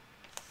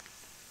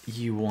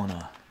 you want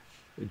to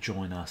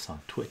join us on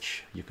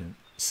Twitch, you can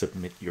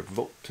submit your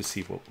vote to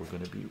see what we're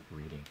going to be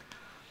reading.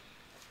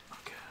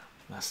 Okay,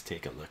 let's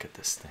take a look at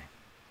this thing.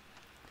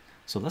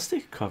 So let's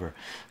take a cover.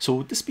 So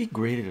would this be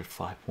graded at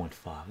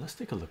 5.5? Let's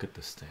take a look at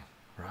this thing,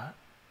 right?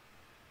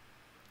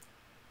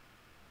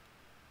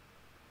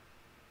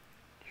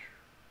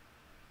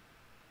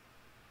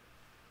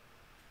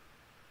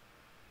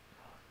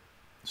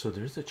 So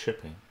there's the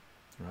chipping,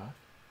 right?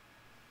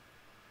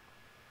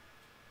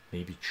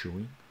 Maybe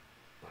chewing,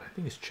 but I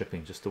think it's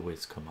chipping just the way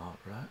it's come out,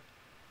 right?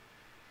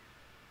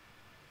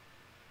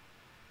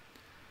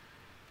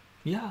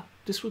 Yeah,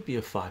 this would be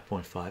a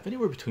 5.5,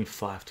 anywhere between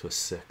 5 to a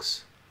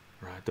 6,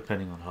 right?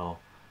 Depending on how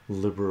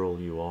liberal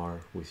you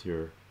are with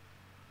your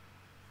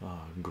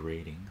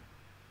grading.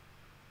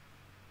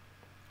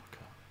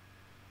 Okay,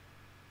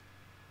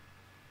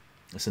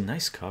 it's a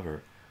nice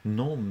cover,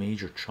 no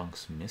major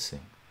chunks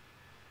missing.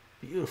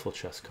 Beautiful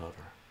chest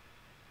cover,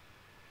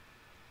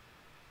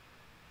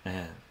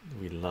 and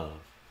we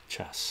love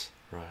chess,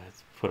 right?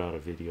 Put out a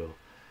video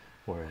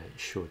where I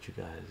showed you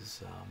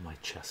guys my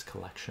chess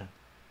collection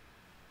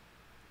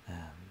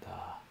and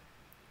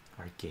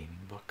our gaming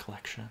book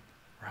collection,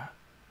 right?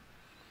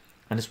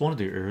 And it's one of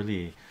the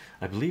early,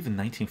 I believe in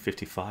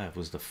 1955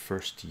 was the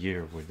first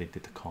year where they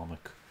did the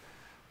comic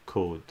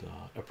code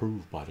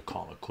approved by the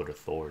Comic Code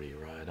Authority,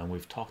 right? And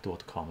we've talked about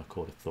the Comic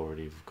Code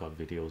Authority. We've got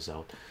videos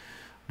out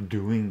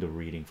doing the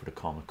reading for the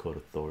Comic Code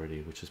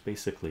Authority, which is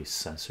basically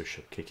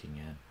censorship kicking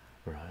in,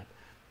 right?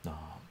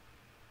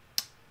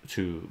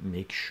 to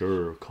make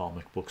sure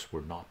comic books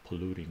were not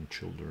polluting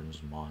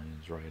children's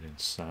minds, right?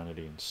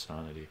 Insanity,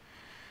 insanity.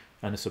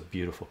 And it's a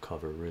beautiful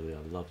cover, really. I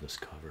love this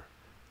cover.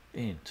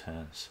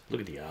 Intense.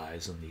 Look at the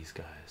eyes on these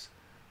guys.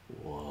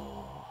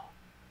 Whoa,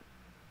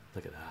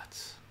 look at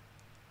that,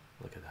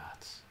 look at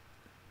that.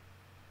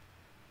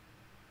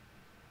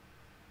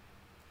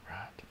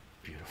 Right,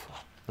 beautiful.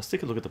 Let's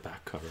take a look at the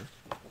back cover.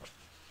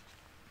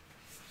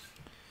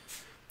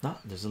 Now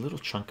there's a little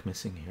chunk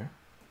missing here.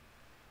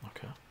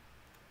 Okay.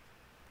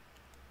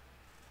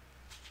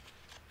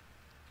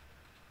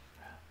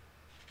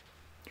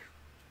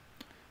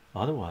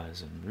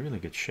 Otherwise in really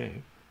good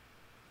shape.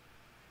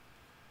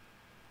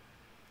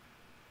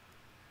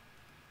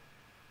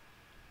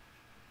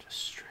 Just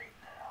straighten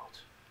it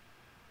out.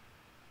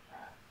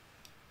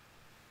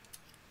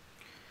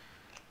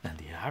 And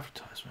the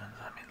advertisement,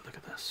 I mean, look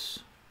at this.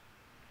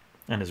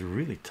 And it's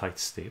really tight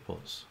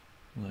staples,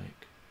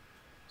 like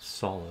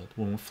solid.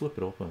 When we flip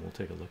it open, we'll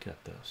take a look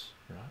at this,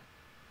 right?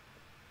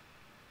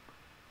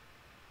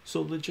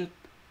 So legit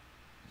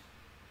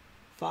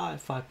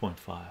 5.5.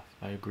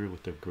 I agree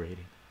with their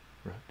grading,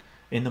 right?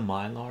 In the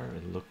Mylar,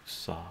 it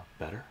looks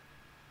better.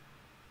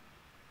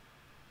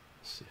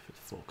 Let's see if it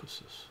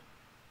focuses.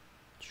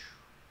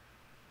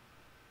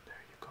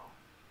 There you go.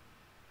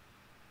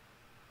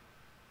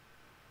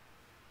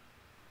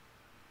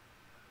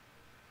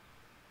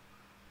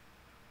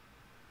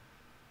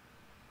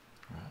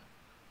 Right.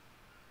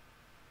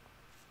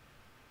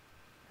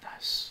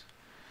 Nice.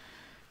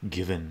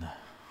 Given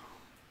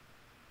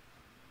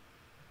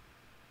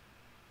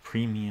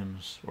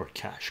premiums or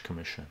cash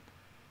commission,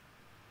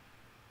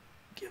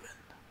 given,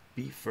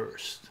 be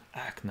first,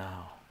 act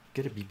now,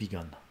 get a BB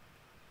gun,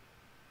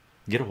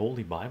 get a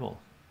holy Bible,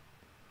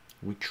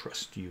 we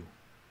trust you,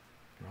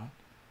 right?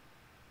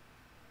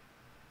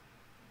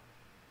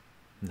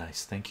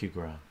 Nice, thank you,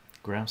 Graham.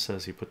 Graham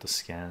says he put the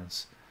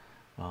scans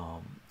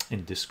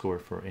in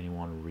Discord for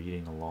anyone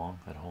reading along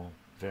at home.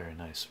 Very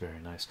nice, very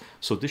nice.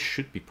 So this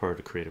should be part of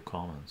the Creative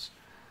Commons.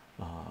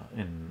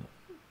 In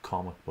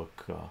comic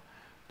book,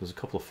 there's a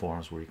couple of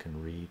forums where you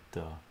can read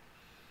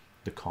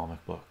the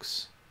comic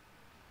books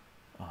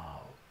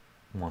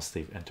once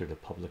they've entered the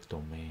public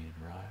domain,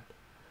 right?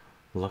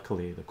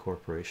 Luckily, the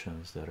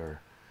corporations that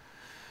are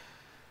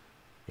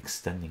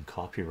extending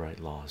copyright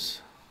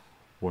laws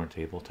weren't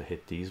able to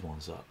hit these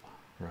ones up,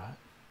 right?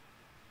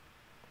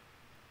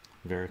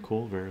 Very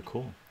cool, very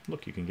cool.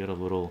 Look, you can get a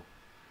little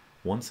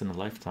once in a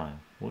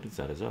lifetime. What is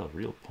that? Is that a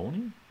real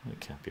pony? It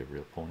can't be a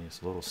real pony,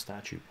 it's a little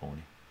statue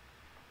pony,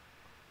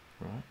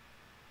 right?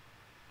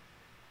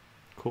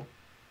 Cool.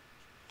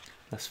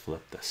 Let's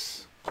flip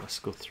this. Let's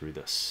go through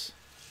this.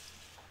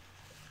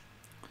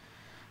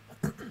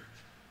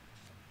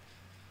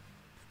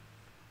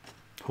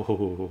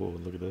 Oh,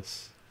 look at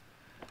this.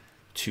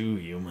 Too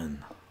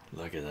human.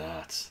 Look at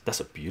that. That's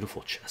a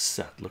beautiful chess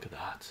set. Look at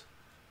that.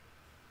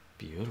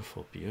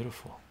 Beautiful,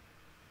 beautiful.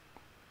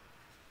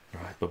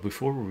 All right, but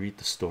before we read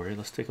the story,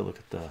 let's take a look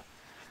at the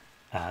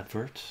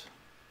advert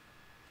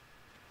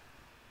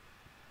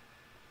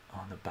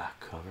on the back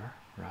cover,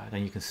 right?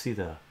 And you can see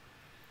the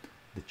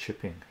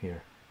chipping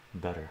here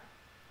better,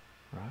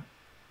 right?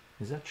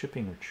 Is that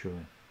chipping or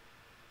chewing?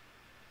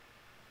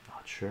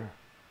 Not sure.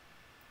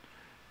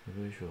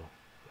 Visual.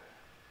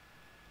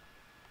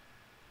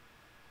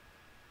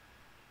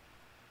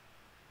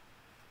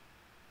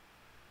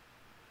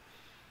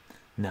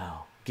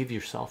 Now give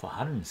yourself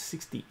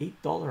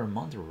 $168 a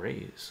month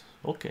raise.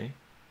 Okay,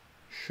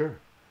 sure,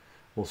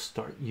 we'll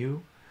start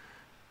you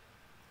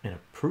in a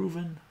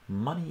proven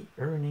money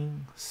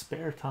earning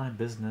spare time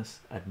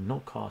business at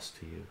no cost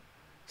to you.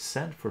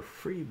 Send for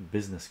free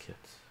business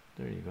kits.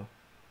 There you go.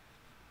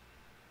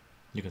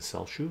 You can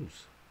sell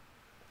shoes.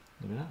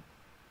 Look at that.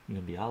 You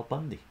can be Al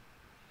Bundy.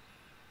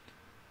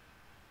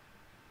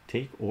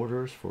 Take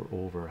orders for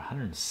over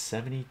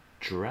 170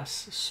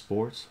 dress,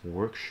 sports,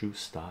 work shoe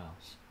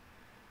styles.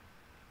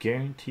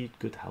 Guaranteed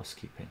good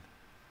housekeeping.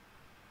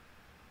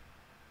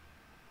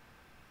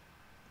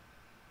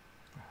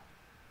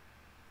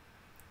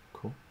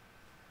 Cool.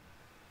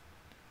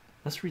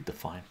 Let's read the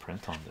fine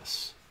print on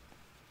this.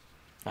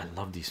 I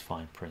love these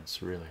fine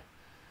prints, really.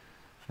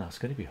 Now it's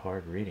going to be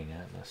hard reading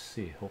it. Let's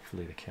see.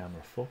 Hopefully the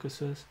camera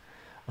focuses.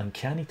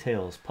 Uncanny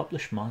Tales,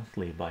 published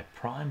monthly by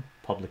Prime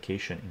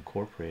Publication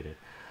Incorporated.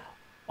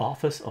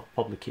 Office of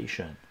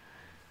Publication,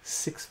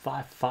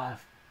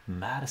 655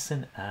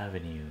 Madison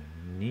Avenue,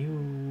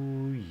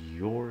 New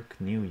York,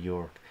 New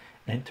York.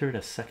 Entered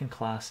a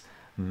second-class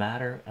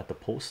matter at the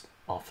post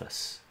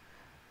office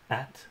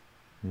at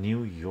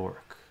New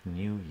York,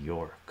 New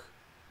York.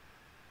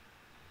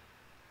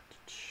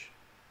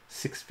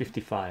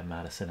 655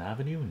 Madison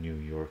Avenue, New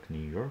York, New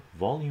York.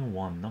 Volume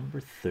 1, number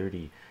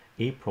 30,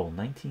 April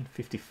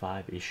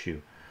 1955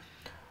 issue.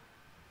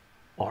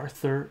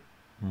 Arthur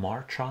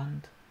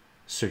Marchand,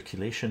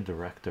 circulation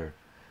director.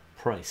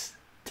 Price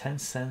 10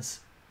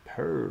 cents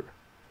per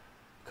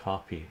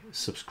copy.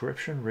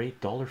 Subscription rate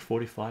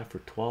 $1.45 for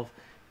 12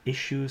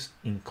 issues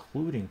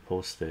including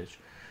postage.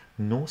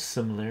 No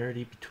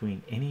similarity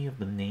between any of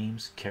the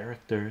names,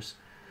 characters,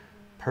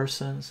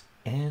 persons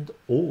and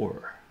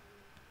or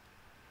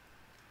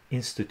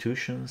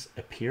institutions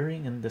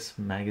appearing in this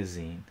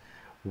magazine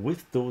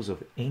with those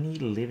of any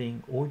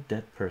living or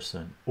dead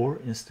person or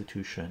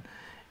institution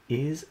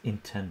is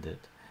intended,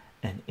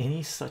 and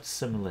any such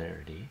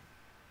similarity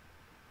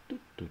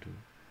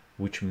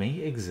which may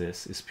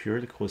exist is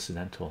purely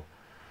coincidental.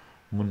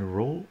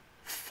 Monroe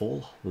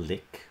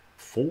Froelich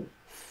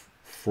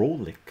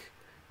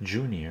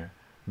Jr.,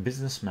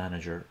 business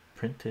manager,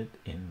 printed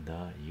in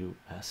the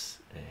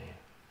USA.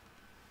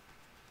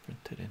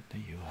 Printed in the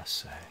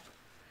USA.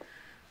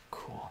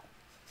 Cool.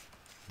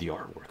 The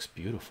artwork's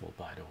beautiful,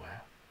 by the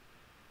way.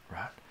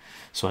 Right.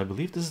 So I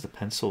believe this is the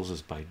pencils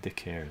is by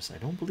Dick Ayers. I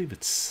don't believe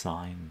it's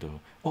signed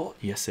though. Oh,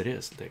 yes, it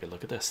is. Take a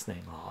look at this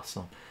thing.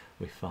 Awesome.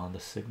 We found the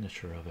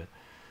signature of it.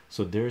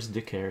 So there's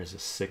Dick Ayers'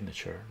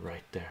 signature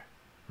right there,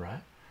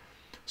 right?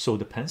 So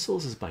the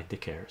pencils is by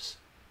Dick Ayers,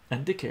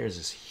 and Dick Ayers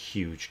is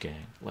huge,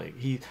 gang. Like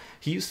he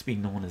used to be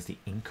known as the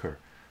inker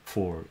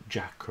for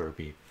Jack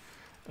Kirby,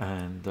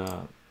 and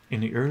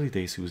in the early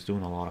days he was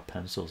doing a lot of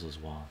pencils as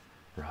well,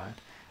 right?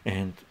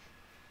 And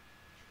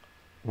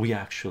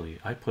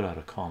I put out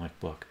a comic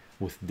book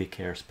with Dick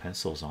Ayers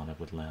pencils on it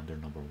with Lander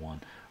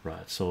 #1,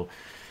 right? So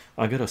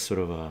I got a sort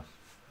of a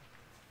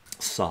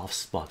soft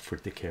spot for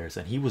Dick Ayers,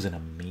 and he was an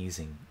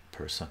amazing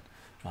person.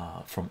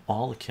 From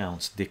all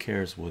accounts, Dick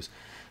Ayers was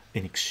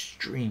an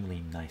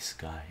extremely nice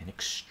guy,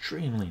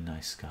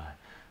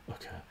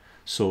 Okay,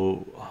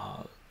 so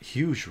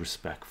huge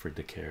respect for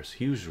Dick Ayers,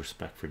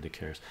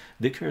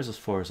 Dick Ayers, as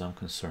far as I'm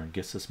concerned,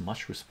 gets as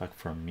much respect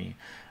from me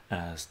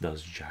as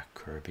does Jack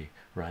Kirby,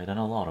 right? And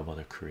a lot of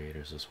other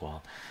creators as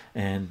well.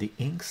 And the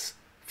inks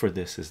for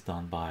this is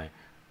done by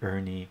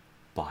Ernie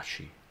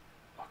Bocci.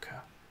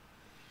 Okay,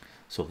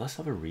 so let's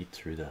have a read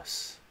through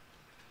this.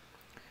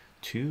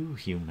 Too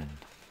human.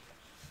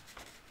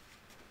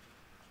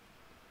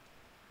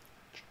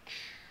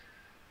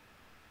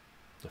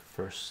 The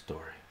first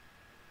story.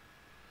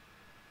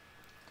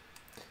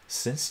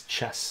 Since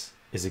chess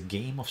is a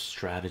game of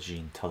strategy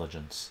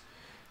intelligence,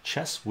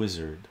 chess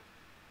wizard,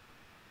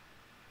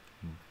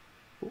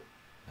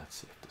 let's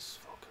see if this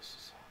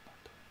focuses on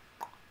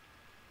it.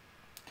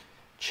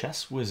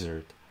 Chess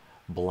wizard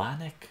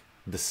Blanek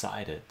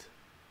decided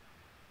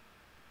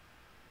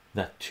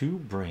that two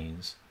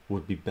brains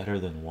would be better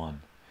than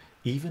one,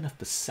 even if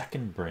the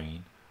second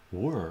brain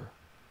were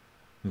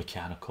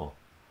mechanical.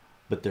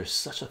 But there's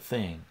such a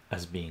thing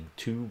as being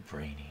too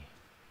brainy.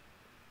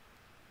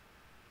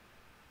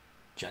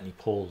 Jenny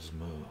Pole's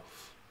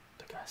move,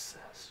 the guy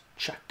says.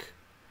 Check.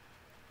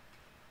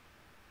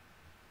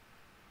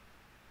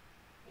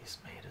 He's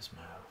made his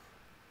move.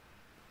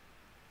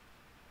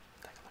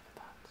 Take a look at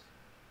that.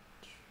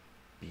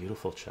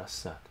 Beautiful chess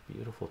set.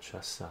 Beautiful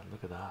chess set.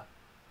 Look at that.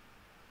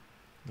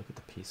 Look at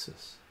the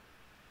pieces.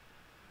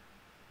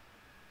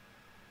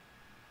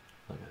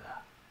 Look at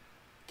that.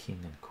 King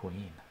and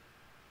queen.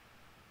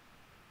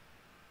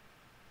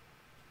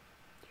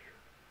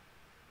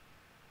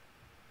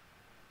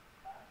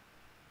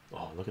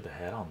 Oh, look at the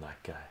head on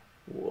that guy.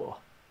 Whoa.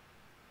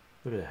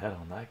 Look at the head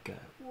on that guy.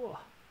 Whoa.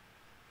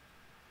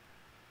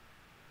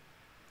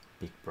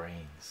 Big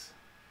brains.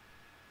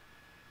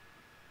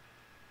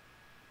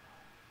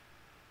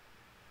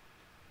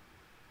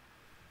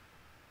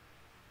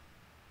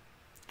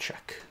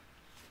 Check.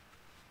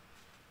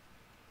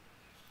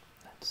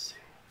 Let's see.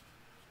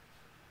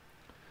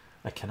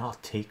 I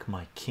cannot take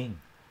my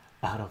king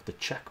out of the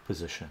check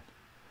position.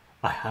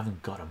 I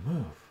haven't got a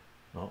move.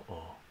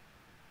 Uh-oh.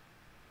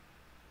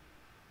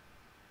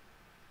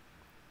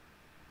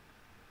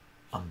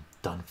 I'm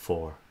done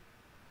for.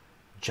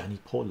 Gianni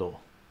Polo,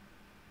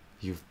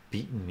 you've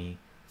beaten me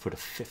for the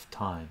 5th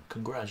time.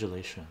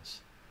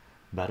 Congratulations.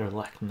 Better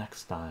luck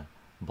next time,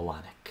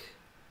 Blanek.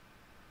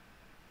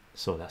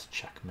 So that's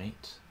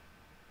checkmate.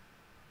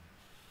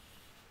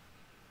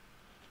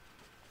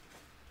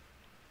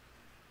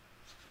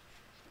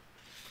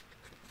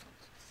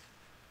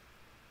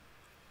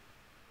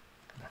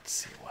 Let's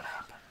see what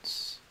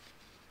happens.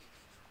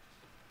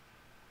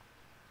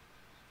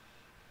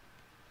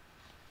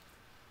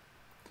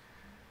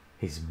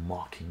 He's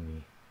mocking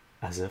me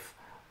as if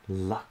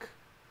luck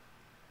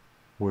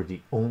were the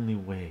only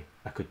way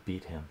I could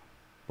beat him,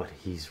 but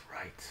he's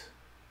right.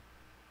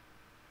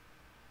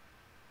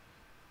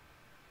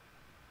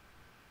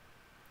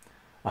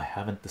 I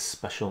haven't the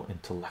special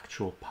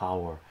intellectual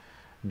power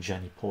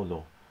Gianni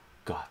Polo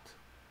got.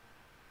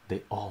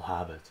 They all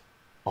have it,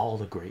 all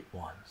the great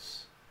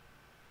ones.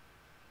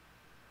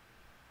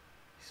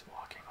 He's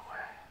walking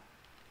away.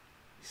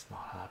 He's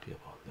not happy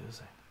about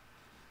losing.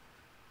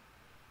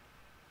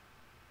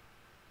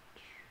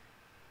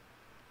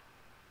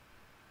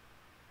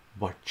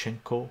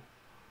 Barchenko,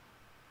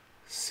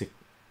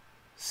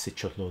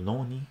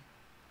 Ciccioloni,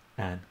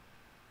 and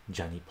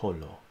Gianni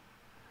Polo.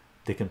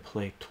 They can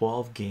play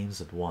 12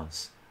 games at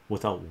once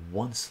without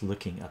once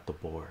looking at the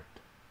board.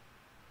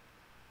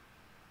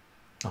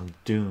 I'm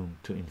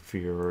doomed to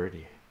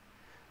inferiority.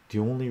 The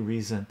only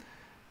reason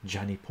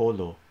Gianni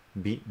Polo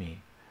beat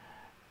me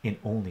in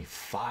only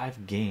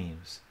 5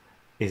 games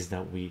is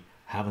that we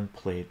haven't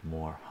played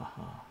more,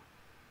 haha.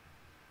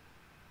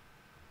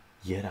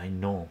 Yet I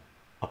know,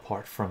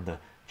 apart from the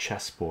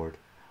chessboard,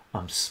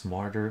 I'm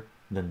smarter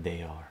than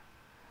they are.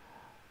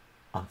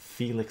 I'm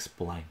Felix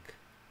Blank,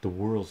 the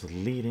world's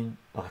leading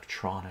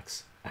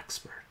electronics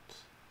expert.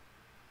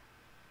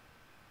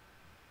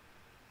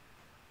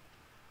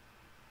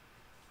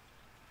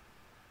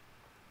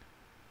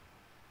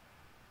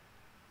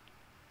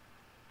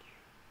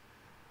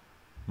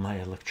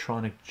 My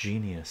electronic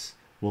genius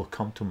will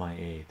come to my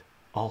aid.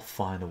 I'll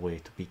find a way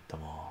to beat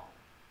them all,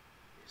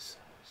 he says.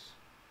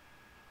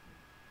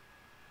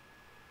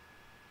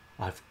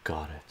 I've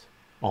got it.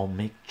 I'll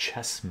make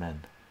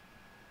chessmen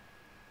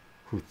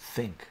who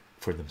think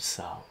for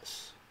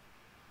themselves.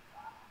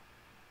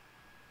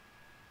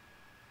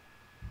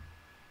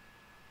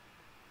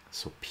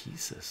 So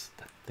pieces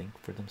that think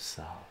for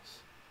themselves.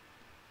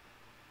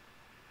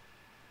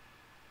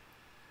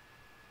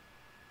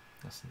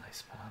 That's a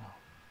nice panel.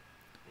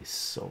 He's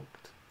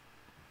soaked.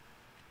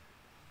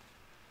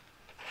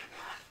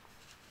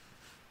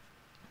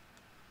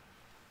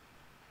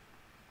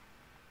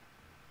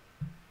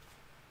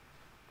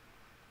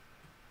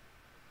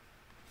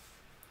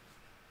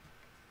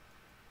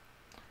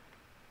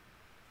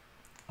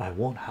 I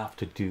won't have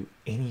to do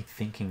any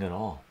thinking at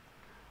all.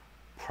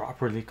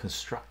 Properly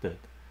constructed,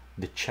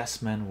 the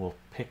chessmen will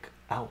pick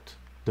out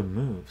the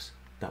moves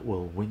that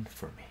will win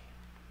for me.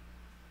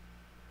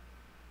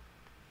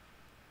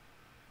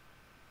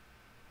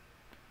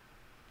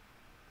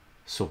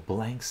 So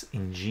Blank's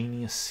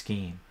ingenious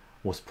scheme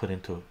was put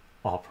into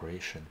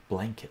operation.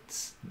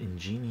 Blanket's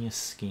ingenious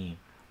scheme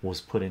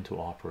was put into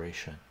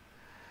operation.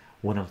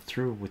 When I'm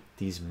through with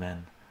these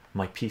men,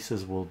 my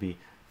pieces will be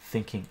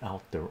thinking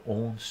out their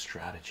own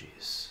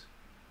strategies.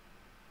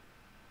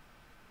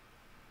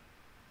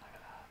 Look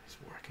at that, he's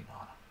working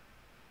on them.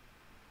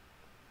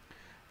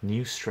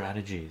 New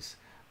strategies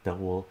that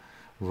will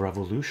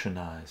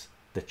revolutionize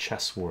the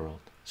chess world,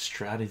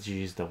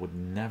 strategies that would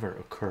never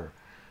occur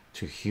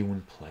to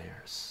human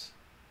players.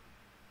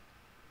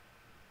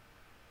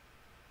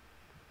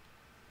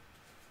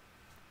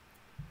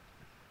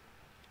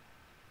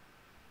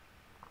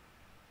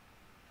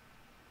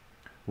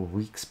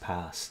 Weeks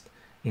passed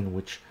in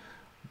which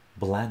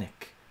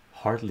Blanek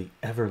hardly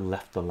ever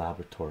left the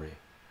laboratory.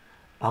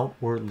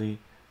 Outwardly,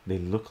 they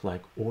look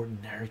like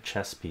ordinary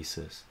chess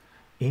pieces.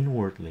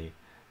 Inwardly,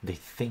 they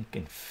think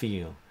and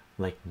feel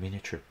like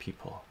miniature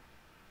people.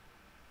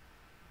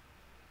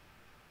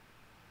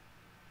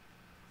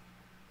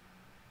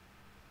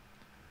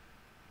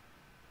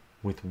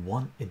 With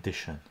one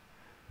addition,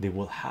 they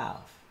will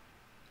have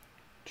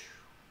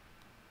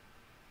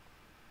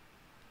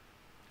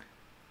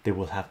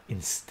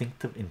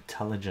instinctive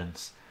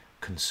intelligence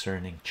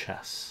concerning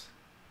chess.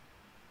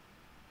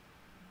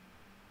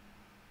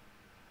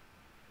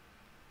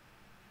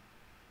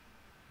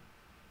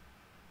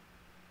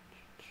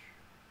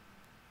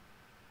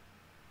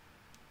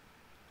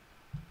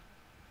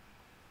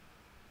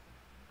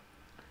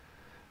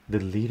 The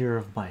leader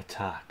of my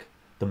attack,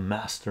 the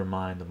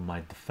mastermind of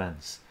my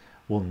defense,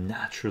 will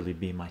naturally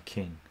be my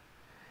king.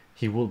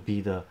 He will be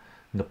the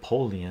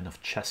Napoleon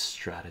of chess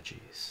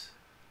strategists.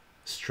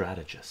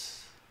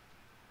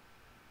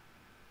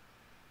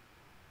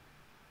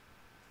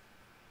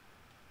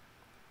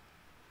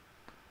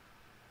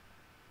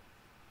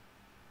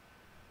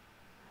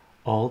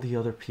 All the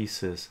other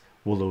pieces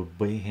will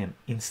obey him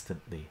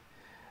instantly.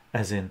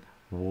 As in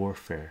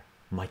warfare,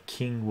 my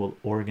king will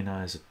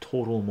organize a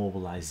total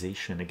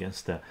mobilization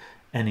against the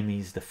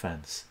enemy's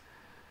defense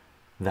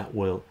that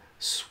will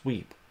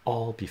sweep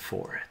all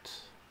before it.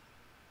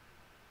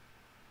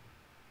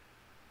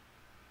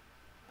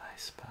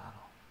 Nice panel.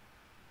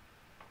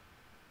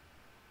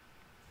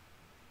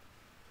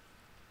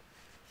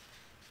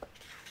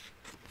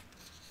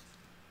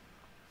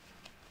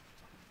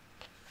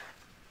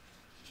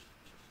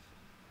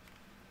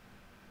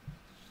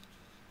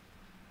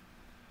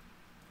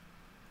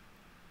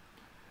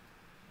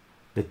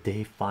 The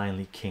day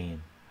finally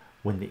came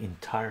when the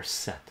entire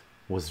set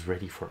was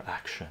ready for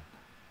action.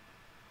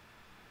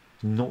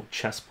 No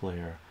chess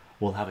player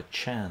will have a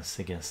chance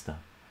against them,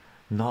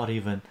 not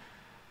even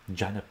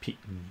Janipolo.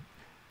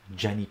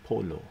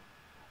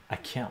 I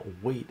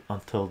can't wait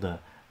until the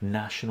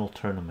national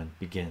tournament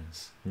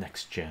begins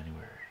next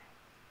January.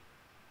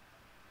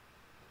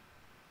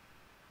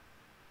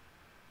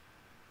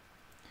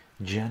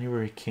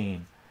 January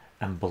came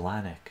and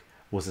Blanek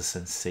was a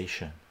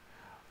sensation.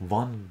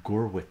 Von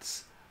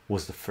Gurwitz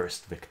was the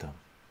first victim.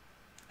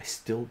 I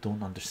still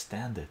don't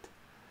understand it.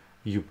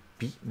 You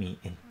beat me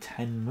in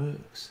 10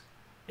 moves,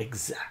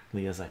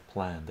 exactly as I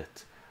planned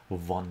it.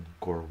 Von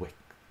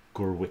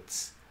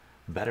Gurwitz.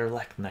 Better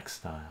luck next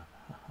time.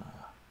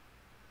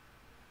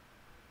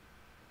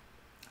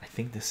 I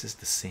think this is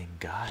the same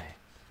guy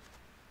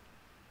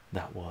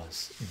that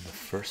was in the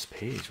first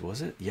page,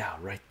 was it? Yeah,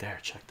 right there.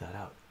 Check that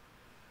out.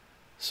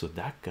 So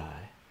that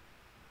guy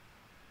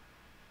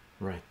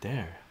right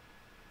there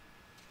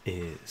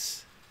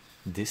is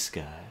this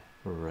guy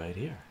right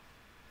here.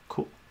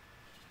 Cool.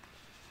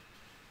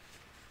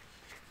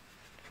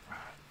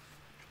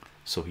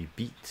 So he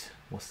beat,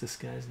 what's this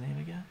guy's name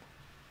again?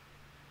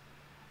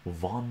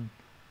 Von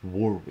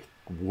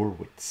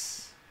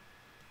Warwitz.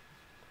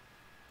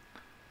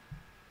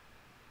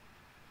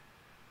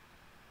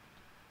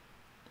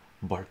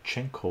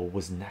 Barchenko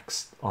was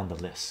next on the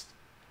list.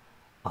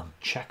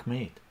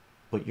 Checkmate,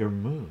 but your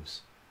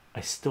moves,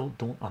 I still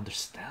don't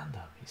understand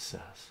them, he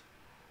says.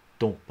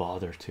 Don't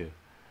bother to,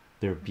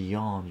 they're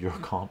beyond your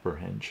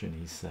comprehension,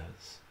 he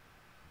says.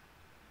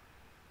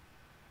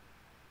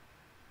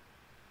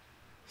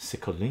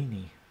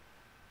 Ciccolini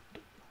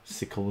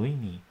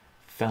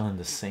fell in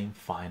the same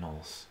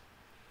finals.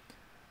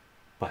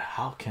 But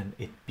how can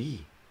it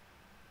be?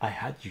 I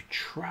had you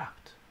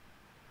trapped.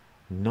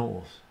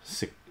 No,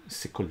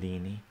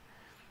 Ciccolini,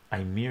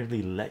 I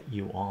merely let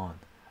you on.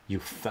 You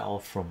fell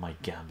from my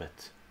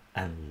gambit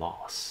and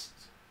lost.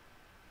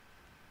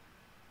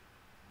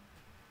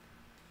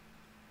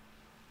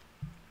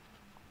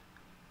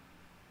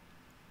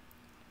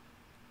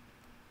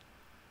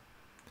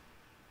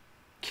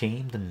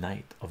 Came the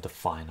night of the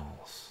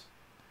finals.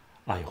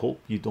 I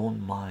hope you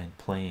don't mind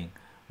playing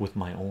with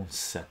my own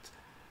set,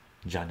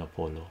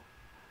 Gianopolo.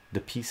 The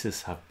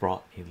pieces have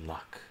brought me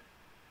luck.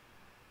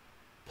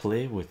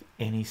 Play with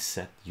any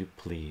set you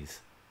please,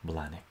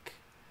 Blanik.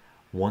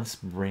 One's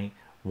brain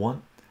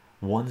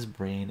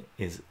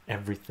is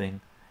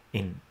everything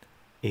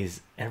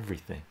is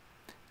everything.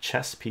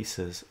 Chess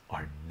pieces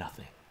are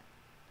nothing,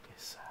 he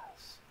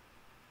says.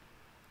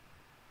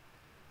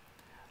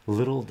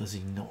 Little does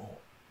he know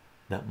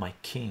that my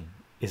king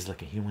is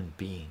like a human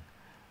being,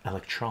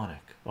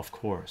 electronic, of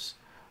course,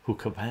 who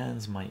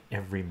commands my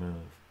every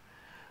move,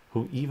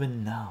 who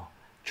even now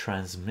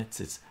transmits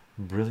its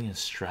brilliant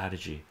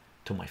strategy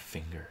to my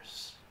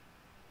fingers.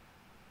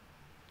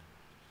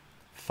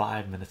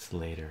 5 minutes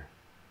later,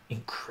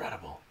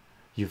 incredible.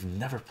 You've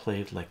never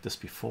played like this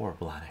before,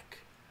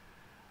 Blanik.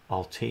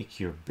 I'll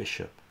take your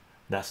bishop.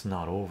 That's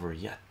not over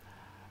yet,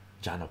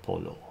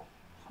 Gianopolo.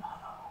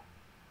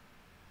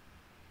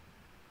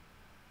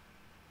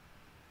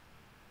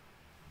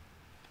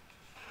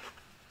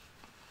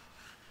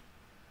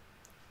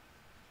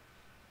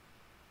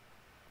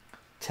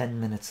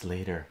 10 minutes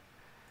later,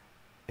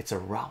 it's a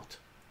rout.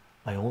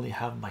 I only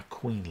have my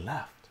queen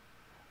left.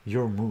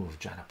 Your move,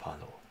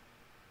 Gianopolo.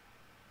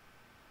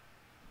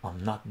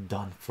 I'm not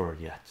done for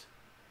yet.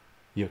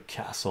 Your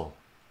castle,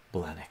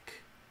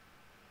 Blanik.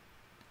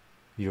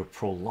 You're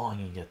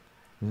prolonging it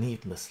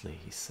needlessly,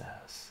 he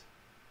says.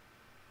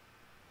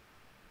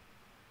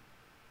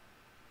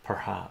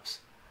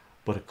 Perhaps,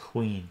 but a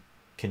queen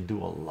can do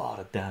a lot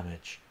of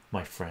damage,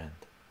 my friend.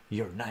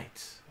 Your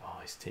knight. Oh,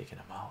 he's taking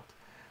him out.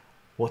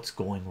 What's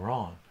going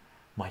wrong?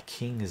 My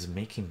king is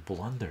making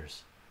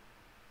blunders.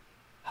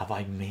 Have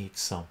I made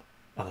some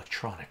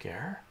electronic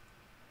error?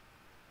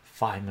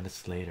 5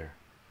 minutes later,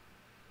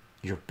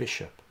 your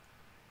bishop.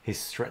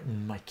 He's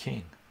threatened my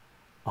king.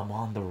 I'm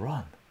on the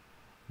run.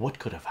 What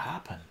could have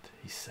happened?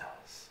 He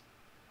says,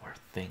 or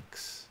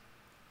thinks.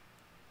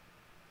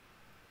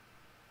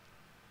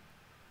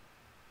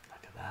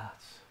 Look at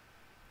that.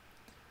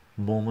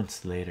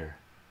 Moments later,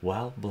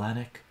 well,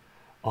 Blanik,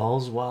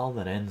 all's well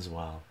that ends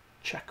well.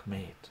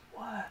 Checkmate.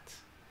 What?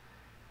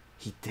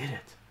 He did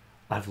it.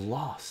 I've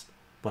lost,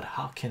 but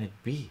how can it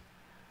be?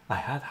 I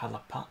had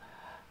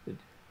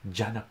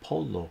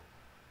Gianopolo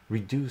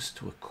reduced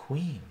to a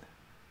queen.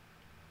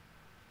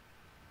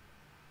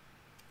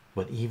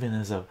 But even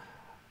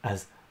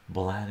as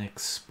Blanik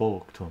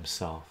spoke to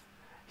himself,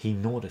 he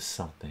noticed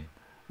something,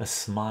 a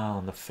smile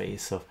on the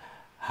face of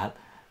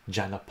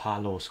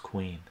Gianopolo's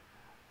queen,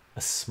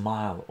 a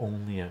smile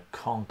only a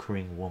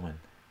conquering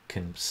woman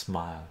can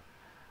smile.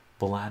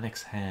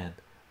 Blanik's hand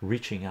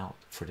reaching out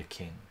for the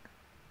king.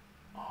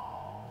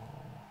 Oh.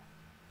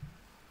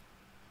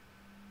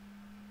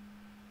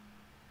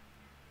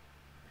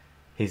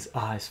 His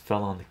eyes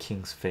fell on the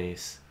king's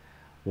face.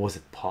 Was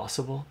it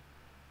possible?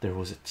 There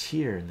was a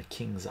tear in the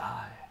king's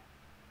eye.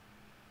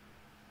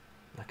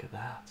 Look at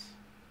that.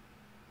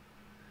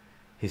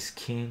 His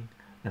king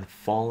had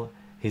fallen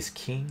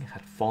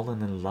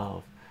in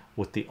love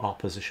with the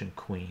opposition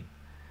queen.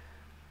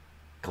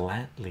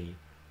 Gladly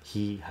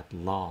he had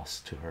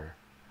lost to her.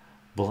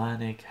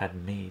 Blanik had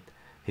made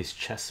his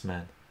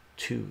chessman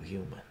too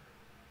human.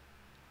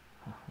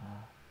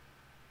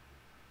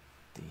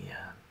 The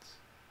end.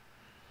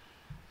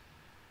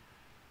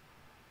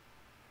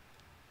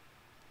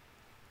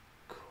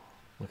 Cool.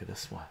 Look at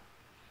this one.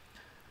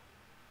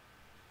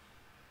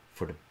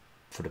 For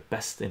the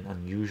best in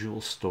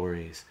unusual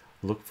stories,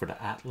 look for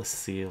the Atlas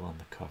seal on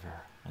the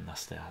cover, and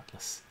that's the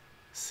Atlas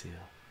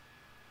seal.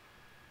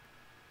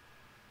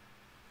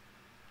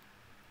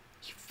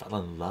 He fell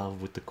in love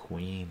with the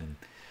queen and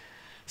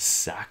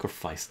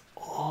sacrificed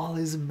all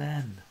his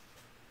men.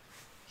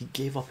 He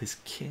gave up his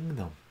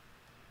kingdom.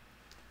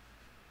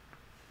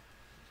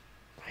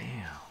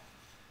 Wow,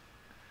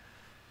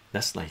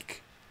 that's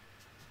like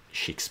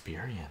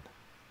Shakespearean,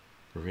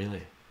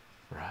 really,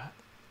 right?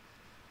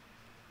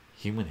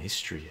 Human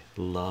history,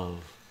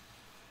 love.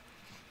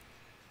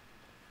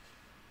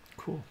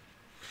 Cool,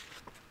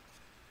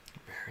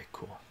 very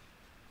cool.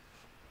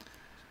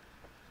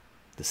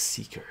 The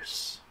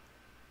Seekers.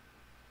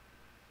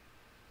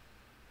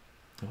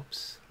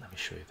 Oops, let me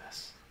show you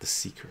this. The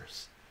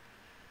Seekers.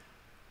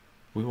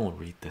 We won't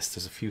read this.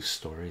 There's a few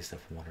stories that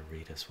we want to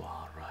read as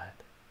well, right?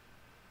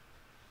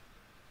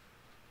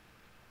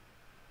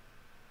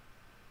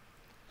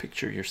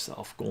 Picture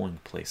yourself going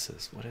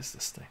places. What is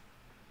this thing?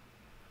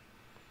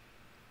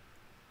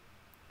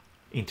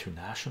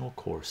 International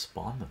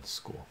Correspondence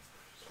School.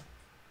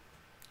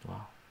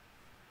 Wow.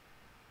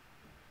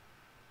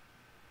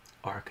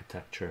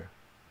 Architecture.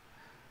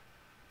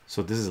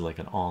 So this is like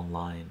an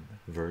online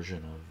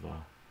version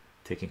of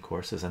taking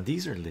courses, and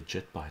these are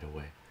legit, by the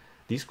way.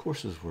 These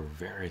courses were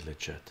very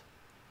legit.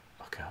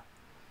 Okay.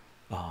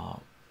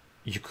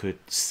 You could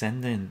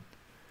send in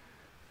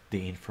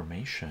the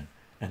information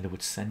and they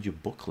would send you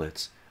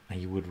booklets,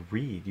 and you would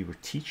read, you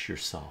would teach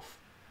yourself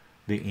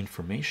the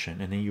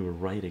information, and then you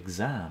would write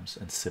exams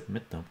and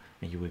submit them,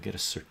 and you would get a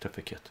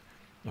certificate.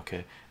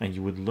 Okay, and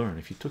you would learn.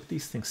 If you took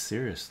these things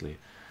seriously,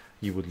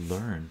 you would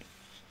learn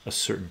a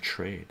certain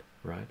trade,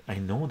 right? I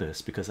know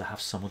this because I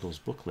have some of those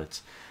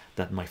booklets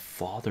that my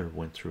father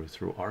went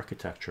through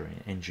architecture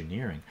and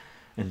engineering,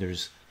 and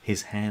there's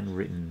his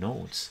handwritten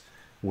notes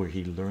where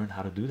he learned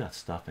how to do that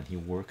stuff, and he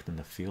worked in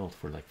the field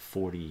for like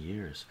 40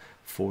 years,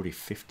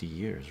 50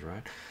 years,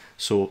 right?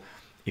 So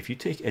if you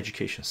take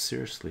education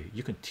seriously,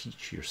 you can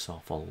teach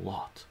yourself a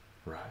lot,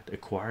 right?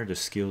 Acquire the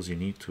skills you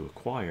need to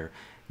acquire,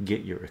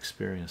 get your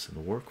experience in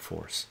the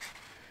workforce,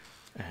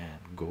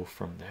 and go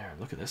from there.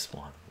 Look at this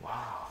one.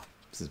 Wow,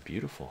 this is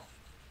beautiful.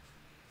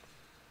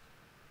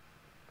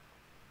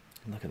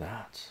 Look at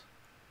that,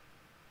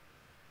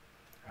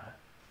 right?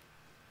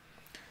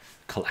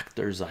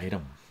 Collector's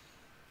item.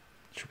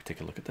 Should we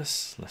take a look at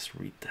this? Let's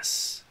read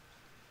this.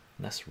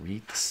 Let's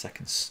read the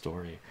second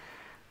story.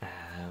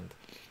 And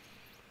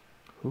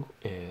who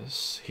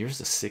is, here's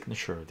the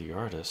signature of the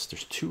artist.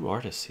 There's two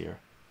artists here.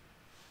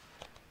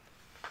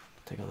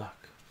 Take a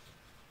look.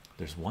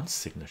 There's one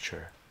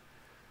signature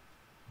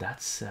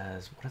that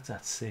says, what does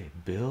that say?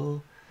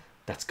 Bill.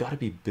 That's got to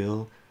be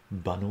Bill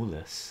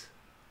Banulis.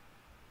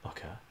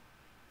 Okay,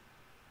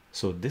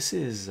 so this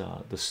is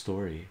the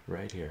story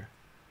right here.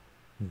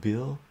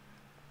 Bill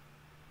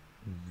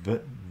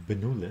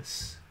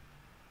Banulis,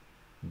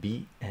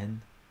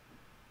 B-N-U-L-I-S,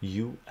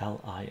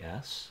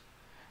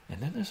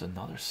 and then there's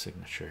another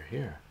signature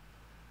here.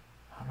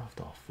 I don't know if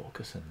they'll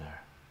focus in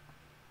there.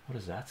 What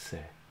does that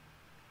say?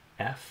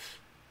 F-R-Z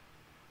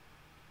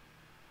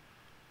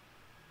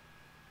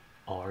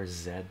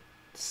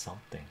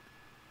something.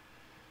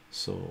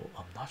 So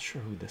I'm not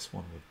sure who this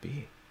one would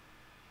be.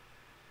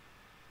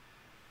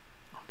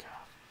 Okay,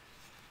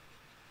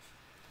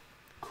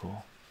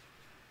 cool.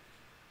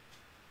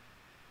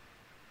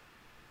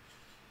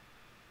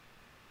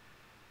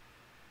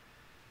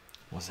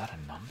 Was that a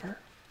number?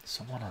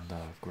 Someone on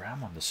the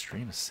gram on the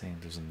stream is saying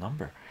there's a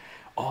number.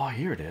 Oh,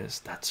 here it is.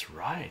 That's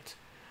right.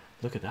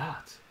 Look at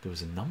that. There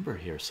was a number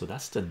here, so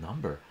that's the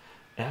number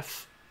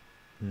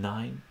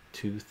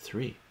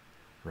F923,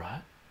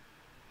 right?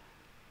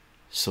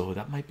 So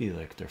that might be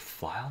like their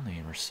file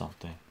name or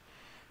something.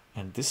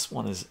 And this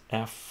one is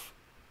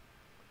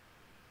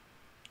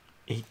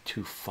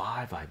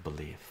F825, I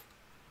believe.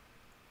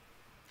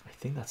 I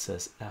think that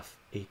says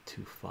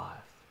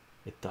F825.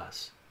 It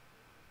does.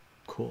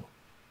 Cool.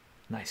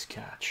 Nice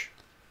catch.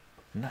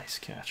 Nice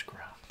catch,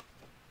 Graham.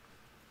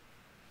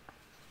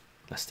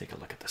 Let's take a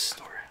look at this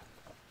story.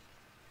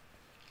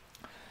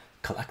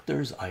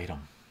 Collector's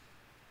item.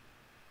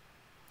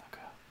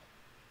 Okay.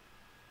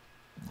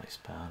 Nice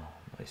panel.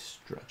 Nice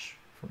stretch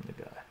from the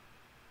guy.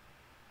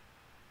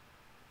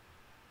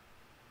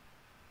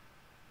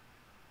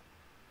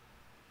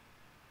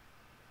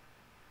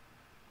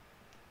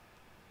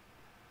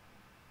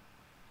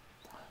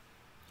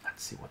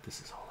 Let's see what this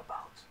is all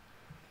about.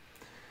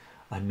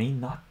 I may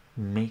not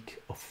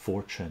make a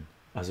fortune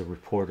as a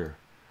reporter,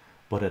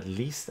 but at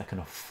least I can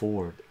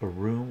afford a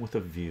room with a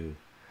view,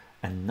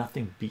 and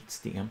nothing beats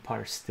the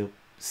Empire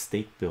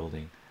State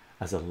Building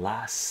as a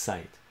last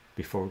sight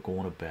before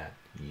going to bed.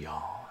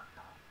 Yawn.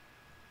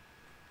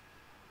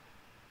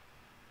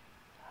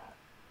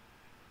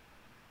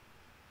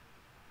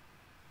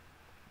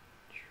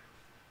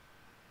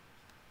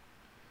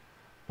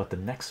 But the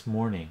next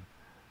morning,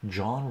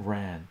 John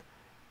Rand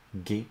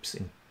gapes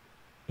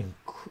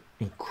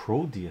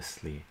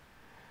incredulously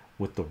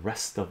with the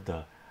rest of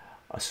the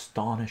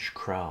astonished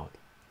crowd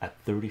at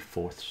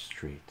 34th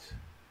Street.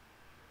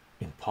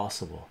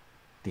 Impossible.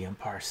 The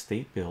Empire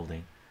State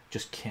Building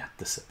just can't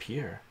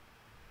disappear.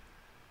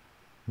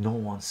 No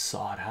one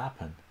saw it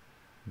happen.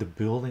 The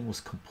building was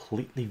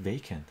completely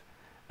vacant,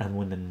 and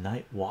when the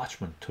night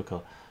watchman took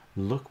a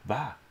look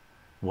back,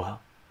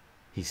 well,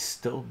 he's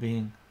still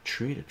being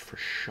treated for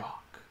shock.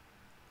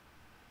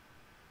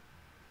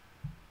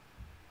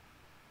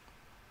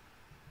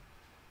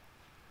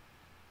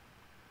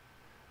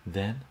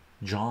 Then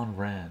John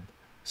Rand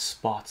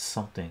spots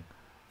something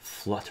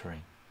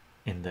fluttering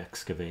in the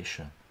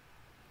excavation.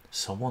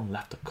 Someone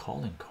left a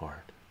calling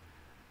card.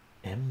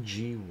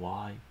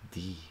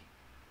 MGYD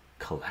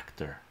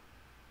collector.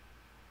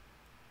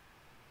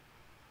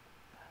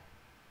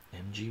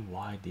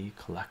 MGYD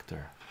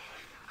collector.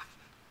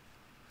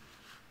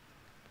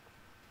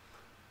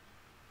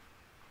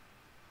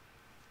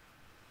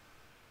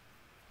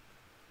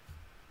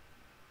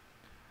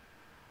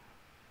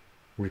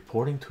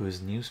 Reporting to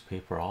his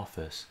newspaper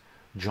office,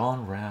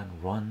 John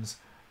Rand runs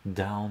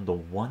down the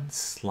one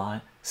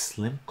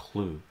slim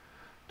clue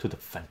to the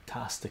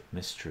fantastic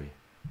mystery.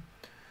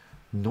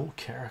 No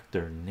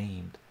character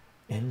named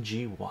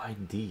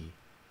MGYD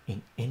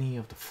in any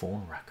of the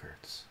phone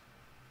records.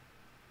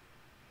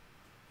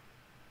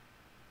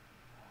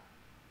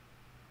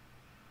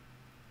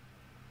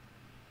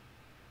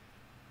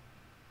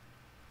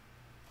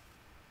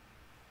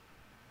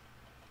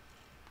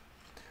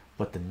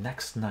 But the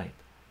next night,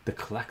 the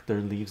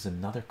collector leaves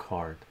another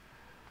card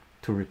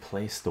to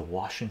replace the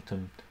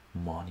Washington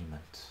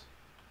monument.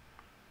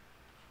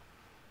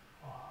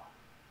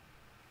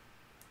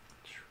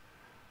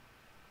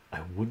 I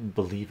wouldn't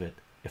believe it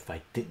if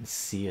I didn't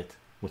see it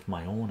with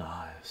my own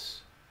eyes.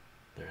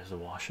 There's a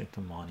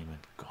Washington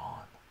monument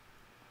gone.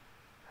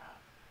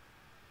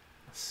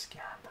 Let's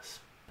scan this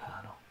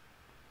panel.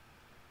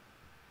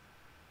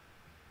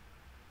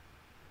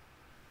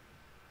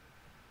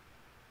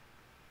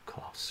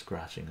 Cop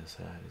scratching his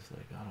head. He's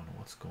like, I don't know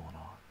what's going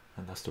on.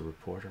 And that's the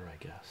reporter, I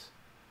guess,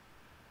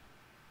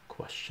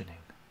 questioning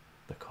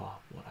the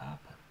cop. What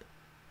happened?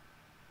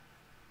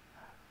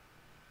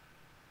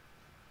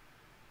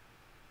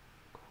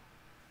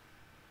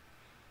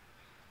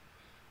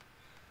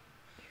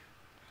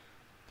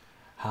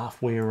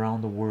 Halfway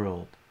around the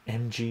world,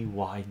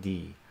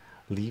 MGYD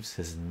leaves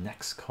his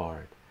next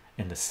card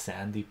in the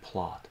sandy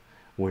plot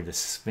where the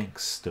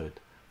Sphinx stood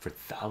for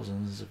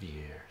thousands of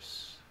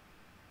years.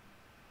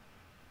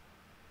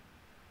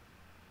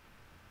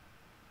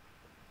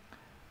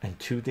 And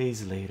 2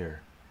 days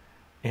later,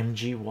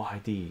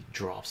 MGYD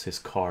drops his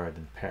card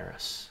in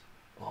Paris.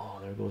 Oh,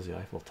 there goes the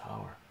Eiffel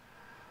Tower.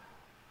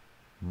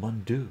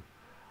 Mon Dieu,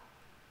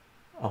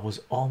 I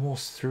was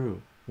almost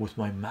through with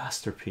my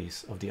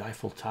masterpiece of the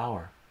Eiffel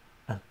Tower,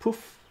 and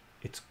poof,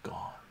 it's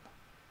gone.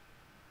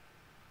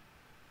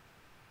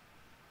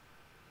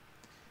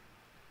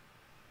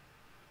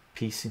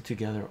 Piecing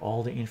together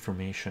all the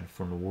information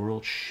from the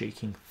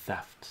world-shaking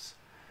thefts,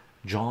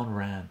 John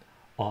Rand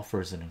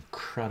offers an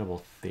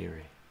incredible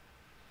theory.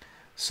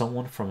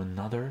 Someone from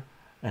another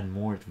and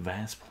more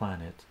advanced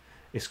planet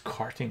is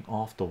carting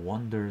off the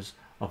wonders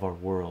of our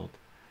world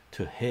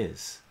to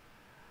his.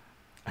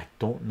 I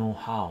don't know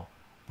how,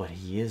 but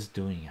he is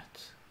doing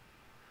it.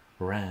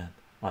 Rand,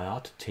 I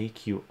ought to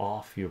take you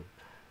off your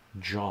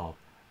job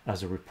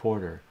as a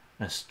reporter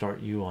and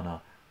start you on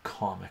a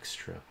comic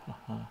strip.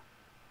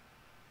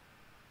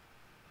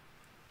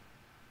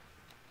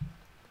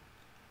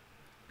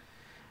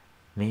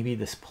 Maybe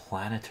this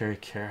planetary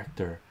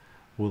character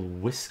will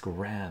whisk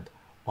Rand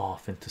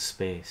off into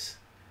space.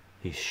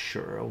 He's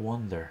sure a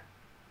wonder.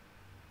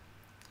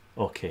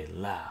 Okay,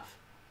 laugh,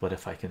 but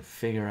if I can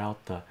figure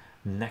out the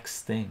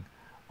next thing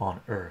on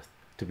Earth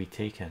to be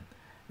taken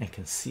and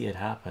can see it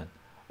happen,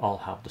 I'll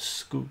have the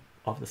scoop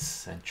of the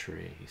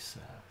century, he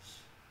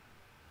says.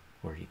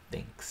 Or he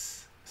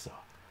thinks. So,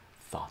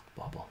 thought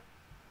bubble.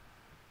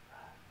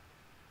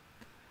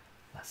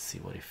 Let's see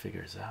what he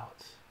figures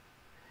out.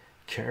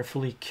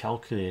 Carefully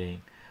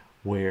calculating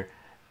where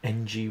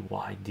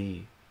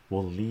NGYD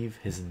will leave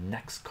his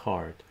next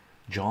card,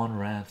 John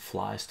Rand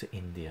flies to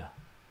India.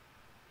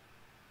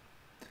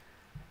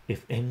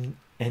 If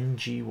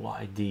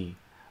NGYD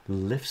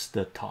lifts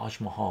the Taj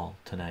Mahal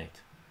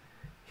tonight,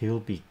 he'll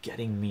be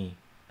getting me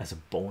as a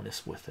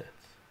bonus with it.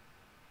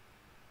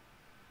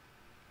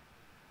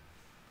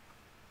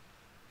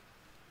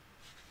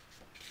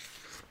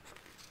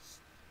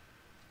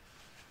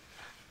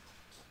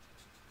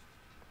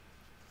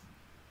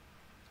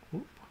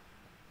 Oop.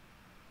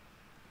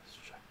 Let's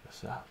check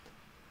this out.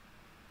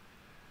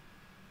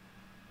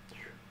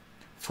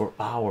 For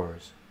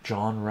hours,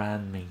 John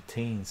Rand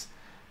maintains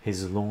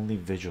his lonely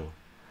vigil.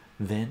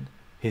 Then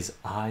his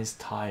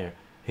tired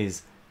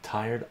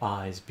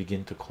eyes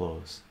begin to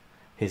close.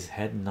 His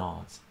head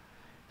nods.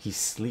 He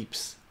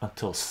sleeps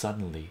until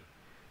suddenly,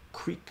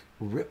 creak,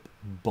 rip,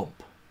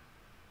 bump.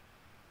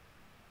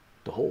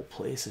 The whole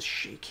place is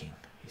shaking,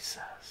 he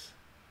says.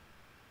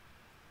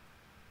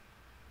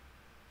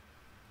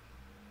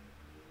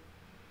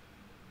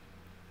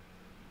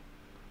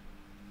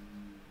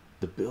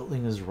 The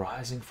building is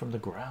rising from the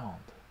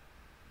ground.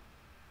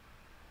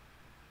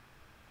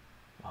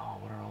 Oh,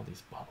 what are all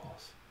these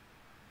bubbles?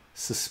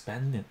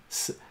 Suspended.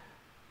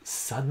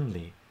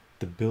 Suddenly,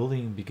 the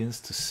building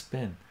begins to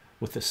spin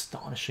with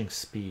astonishing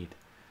speed.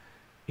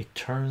 It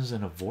turns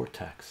in a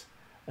vortex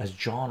as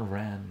John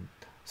Rand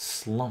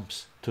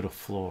slumps to the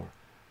floor,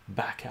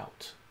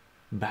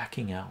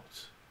 backing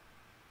out.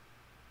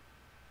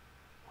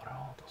 What are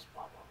all those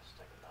bubbles?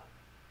 Take a look.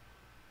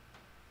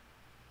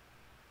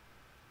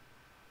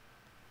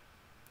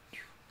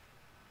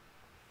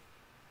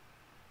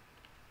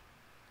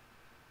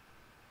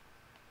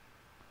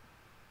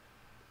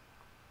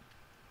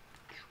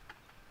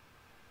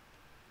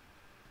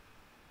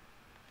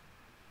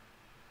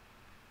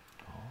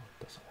 Oh,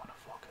 it doesn't want to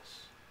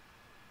focus.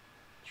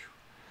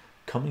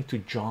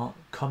 John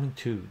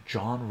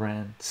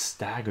Rand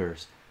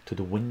staggers to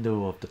the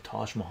window of the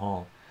Taj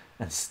Mahal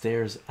and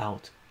stares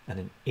out at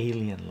an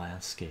alien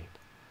landscape,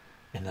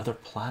 another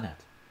planet,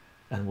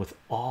 and with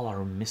all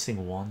our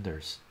missing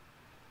wonders,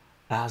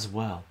 as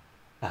well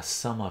as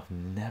some I've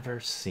never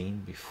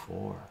seen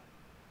before.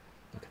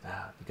 Look at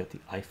that. You got the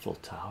Eiffel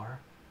Tower,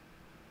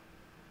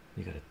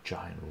 you got a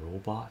giant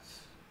robot,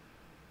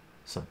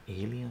 some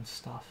alien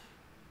stuff,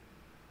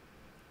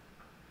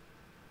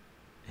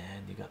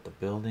 and you got the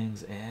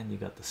buildings, and you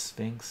got the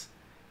Sphinx,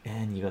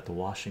 and you got the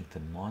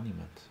Washington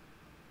Monument.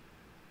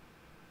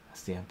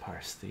 That's the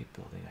Empire State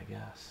Building, I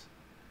guess.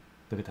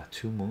 Look at that,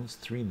 2 moons,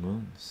 3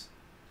 moons,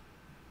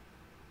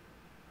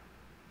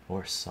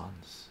 or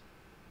suns.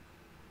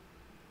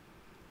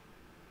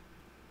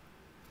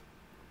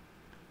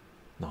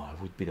 No,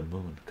 it would be the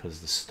moon because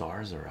the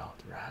stars are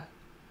out, right?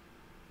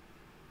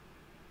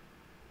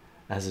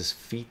 As his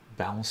feet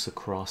bounce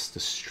across the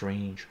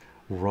strange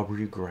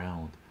rubbery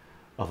ground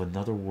of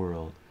another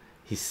world,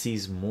 he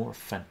sees more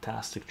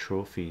fantastic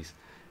trophies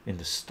in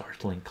the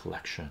startling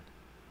collection.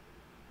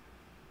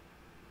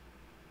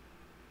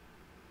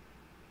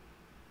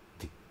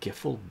 The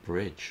Giffel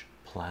Bridge,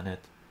 planet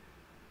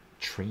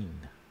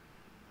Trine.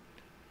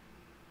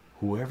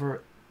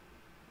 Whoever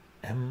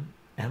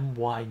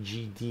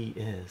MYGD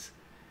is,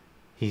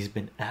 he's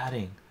been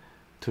adding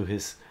to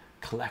his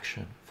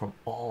collection from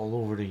all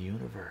over the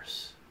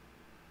universe.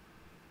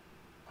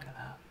 Look at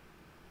that.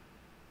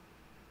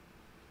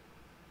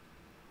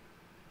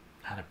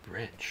 And a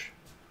bridge.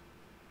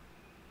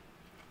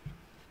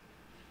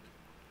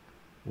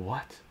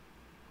 What?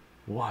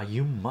 Wow,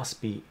 you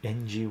must be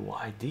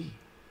NGYD.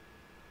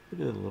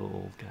 Look at the little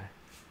old guy.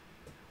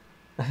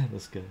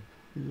 That's good.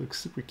 He looks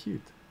super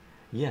cute.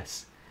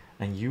 Yes,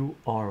 and you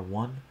are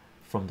one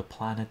from the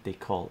planet they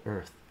call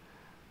Earth,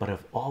 but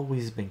I've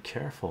always been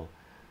careful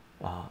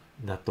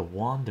that the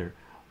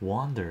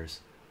wanders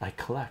I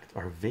collect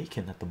are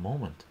vacant at the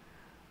moment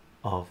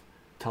of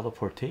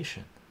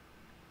teleportation.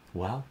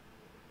 Well,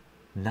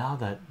 now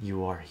that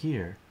you are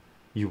here,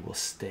 you will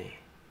stay.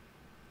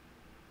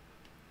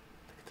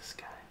 Look at this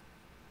guy.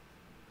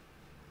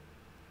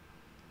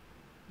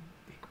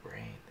 Big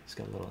brain. He's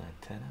got little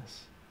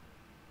antennas.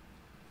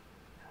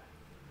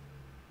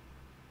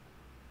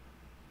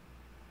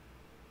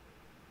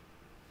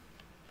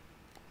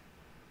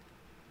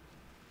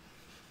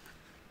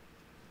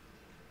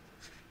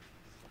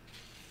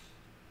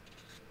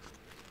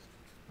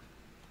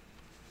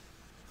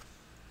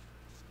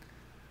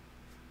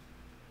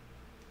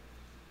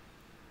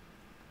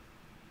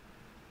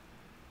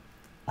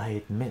 I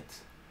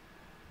admit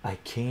I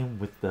came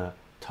with the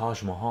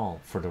Taj Mahal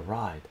for the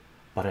ride,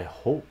 but I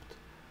hoped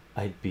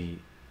it'd be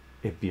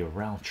a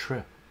round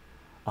trip.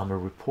 I'm a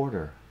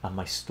reporter, and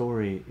my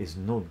story is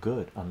no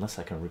good unless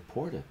I can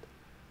report it,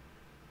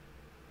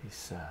 he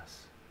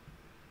says.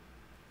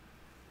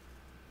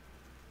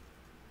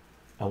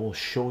 I will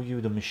show you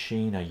the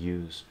machine I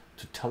use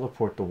to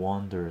teleport the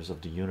wanderers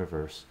of the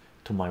universe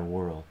to my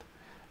world,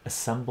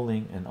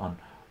 assembling an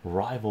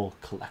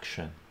unrivaled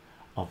collection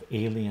of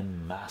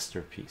alien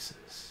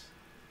masterpieces.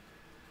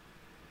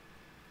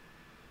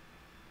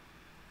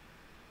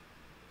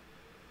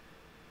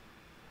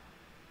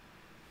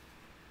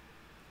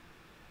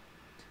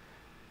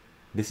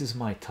 This is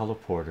my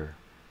teleporter.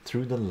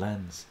 Through the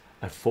lens,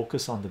 I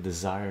focus on the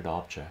desired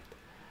object.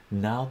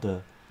 Now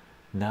the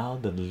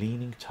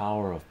leaning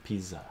tower of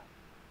Pisa.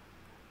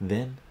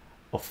 Then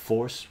a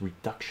force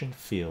reduction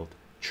field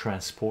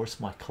transports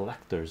my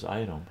collector's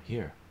item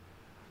here.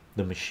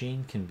 The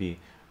machine can be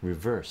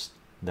reversed,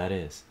 that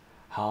is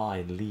how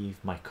I leave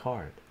my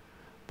card,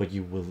 but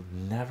you will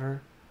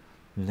never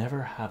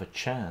have a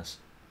chance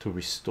to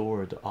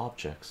restore the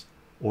objects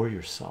or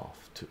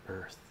yourself to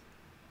Earth.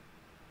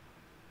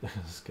 Look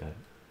at this guy.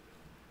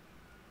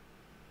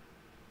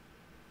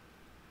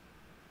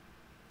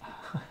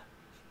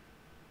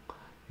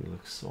 He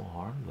looks so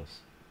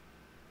harmless.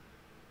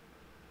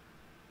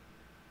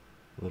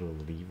 Little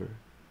lever.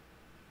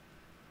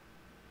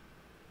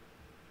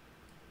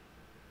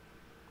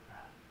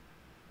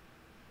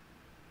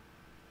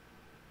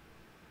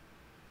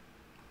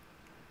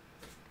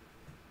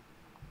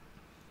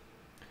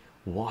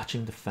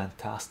 Watching the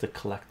fantastic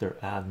collector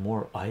add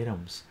more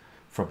items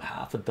from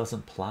half a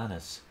dozen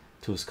planets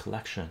to his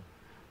collection,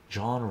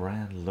 John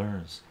Rand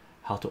learns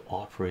how to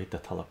operate the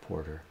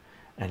teleporter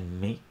and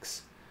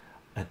makes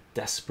a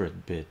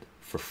desperate bid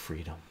for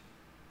freedom.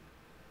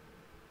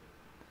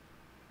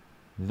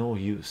 No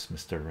use,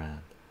 Mr.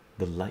 Rand.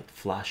 The light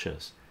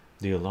flashes.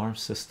 The alarm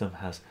system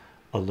has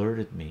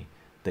alerted me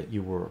that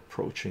you were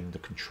approaching the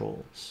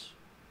controls.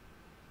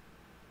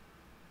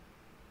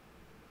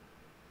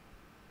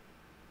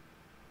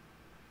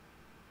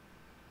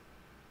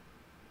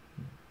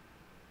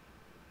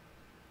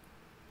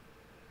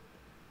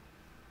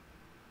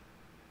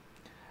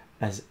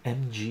 As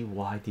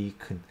MGYD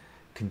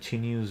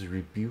continues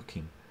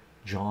rebuking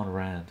John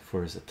Rand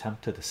for his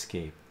attempted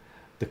escape,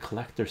 the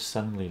collector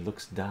suddenly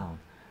looks down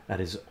at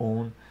his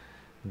own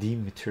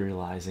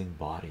dematerializing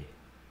body.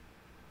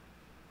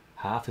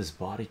 Half his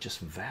body just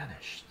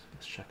vanished.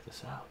 Let's check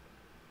this out.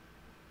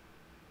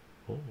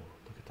 Oh,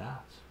 look at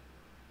that.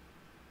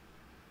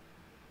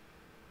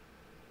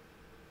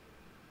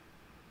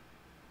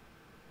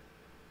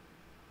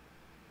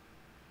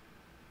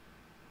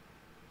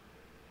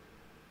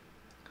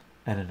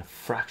 And in a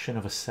fraction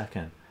of a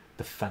second,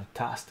 the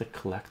fantastic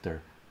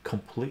collector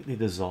completely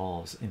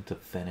dissolves into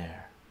thin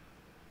air.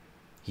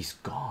 He's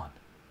gone.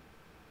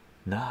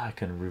 Now I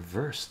can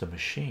reverse the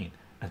machine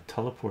and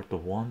teleport the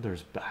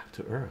wanderers back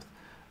to Earth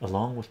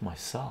along with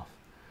myself.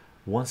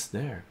 Once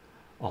there,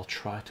 I'll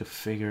try to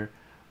figure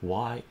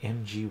why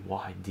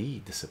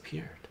MGYD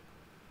disappeared.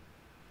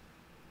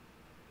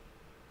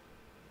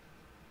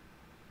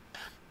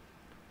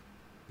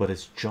 But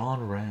as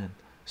John Rand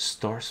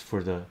starts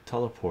for the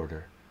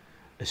teleporter,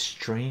 a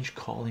strange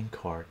calling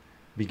card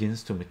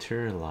begins to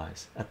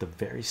materialize at the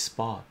very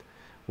spot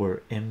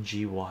where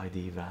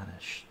MGYD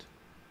vanished.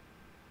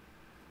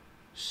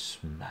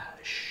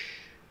 Smash.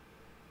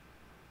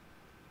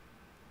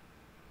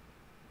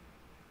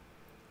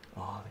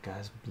 Oh, the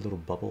guy's little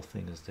bubble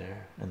thing is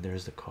there, and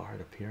there's the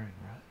card appearing,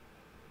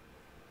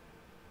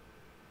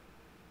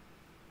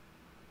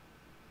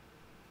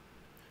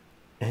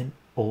 right?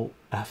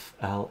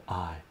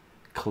 NOFLI,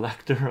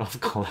 collector of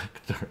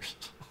collectors.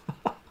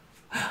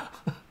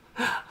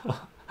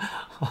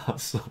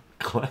 Awesome,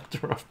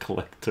 collector of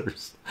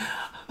collectors.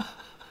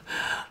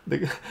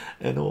 The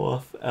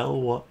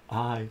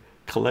NOFLI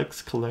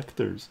collects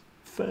collectors.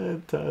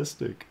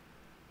 Fantastic.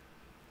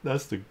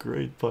 That's the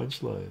great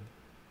punchline.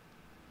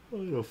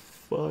 What a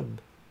fun.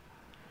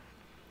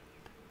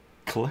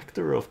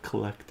 Collector of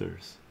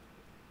collectors.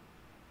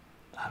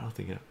 I don't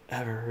think I've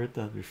ever heard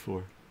that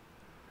before.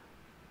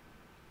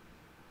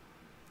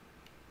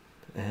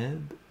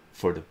 And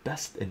for the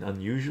best and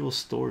unusual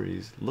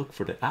stories, look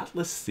for the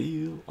Atlas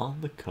seal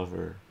on the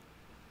cover.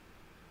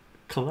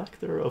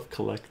 Collector of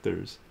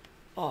collectors.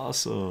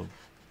 Awesome.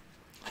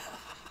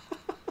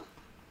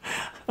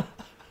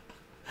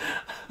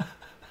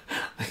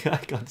 The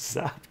guy got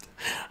zapped.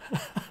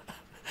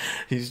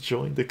 He's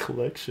joined the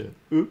collection.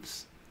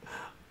 Oops.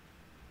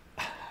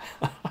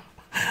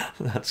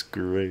 That's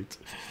great.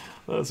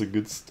 That's a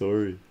good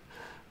story.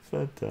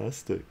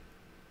 Fantastic.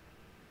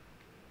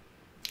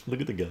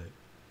 Look at the guy.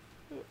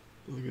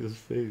 Look at his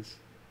face.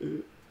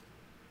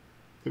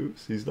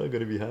 Oops, he's not going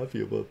to be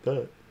happy about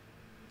that.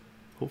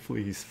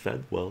 Hopefully he's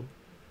fed well,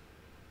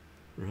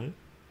 right?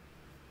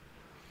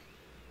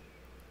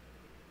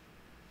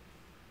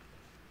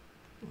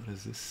 What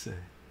does this say?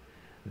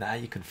 Now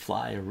you can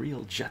fly a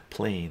real jet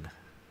plane.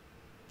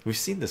 We've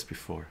seen this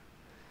before.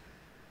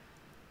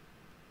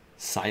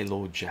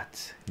 Silo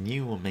jet,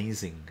 new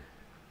amazing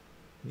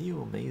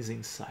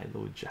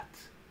silo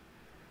jet.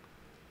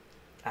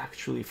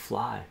 Actually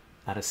fly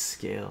at a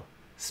scale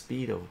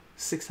speed of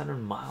 600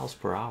 miles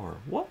per hour.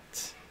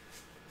 What?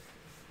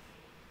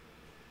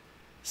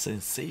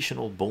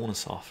 Sensational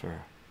bonus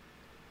offer.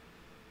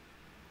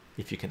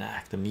 If you can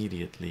act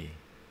immediately,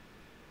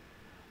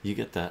 you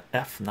get the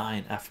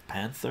F9F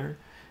Panther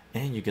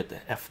and you get the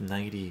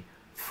F94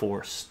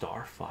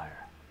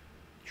 Starfire,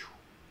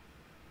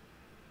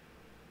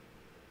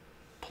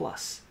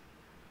 plus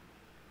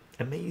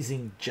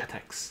amazing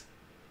JetX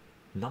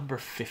number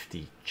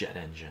 50 jet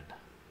engine,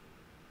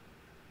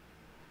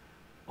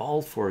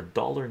 all for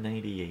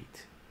 $1.98.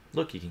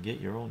 Look, you can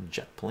get your own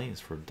jet planes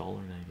for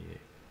 $1.98.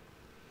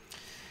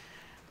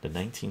 The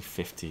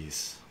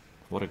 1950s,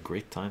 what a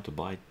great time to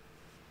buy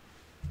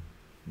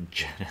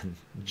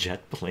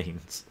jet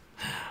planes.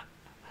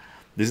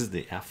 This is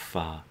the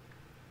F89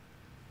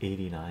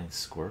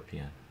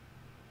 Scorpion.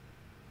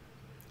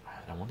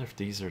 I wonder if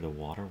these are the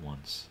water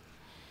ones.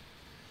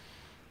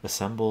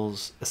 Assemble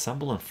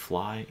and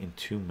fly in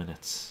 2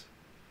 minutes.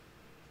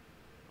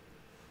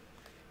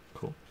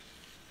 Cool.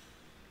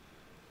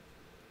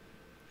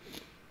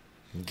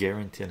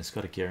 Guarantee, and it's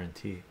got a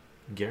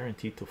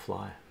guaranteed to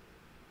fly.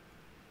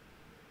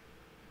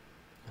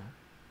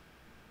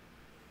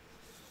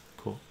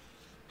 Cool.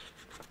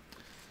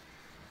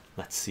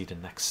 Let's see the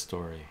next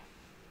story.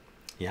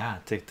 Yeah,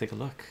 take a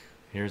look.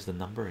 Here's the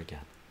number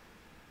again.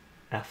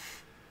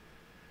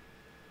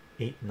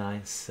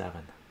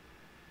 F897,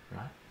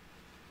 right?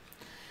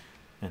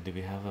 And do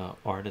we have an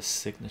artist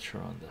signature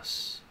on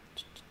this?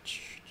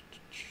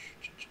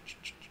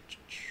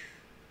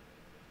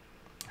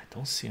 I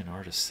don't see an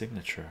artist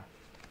signature,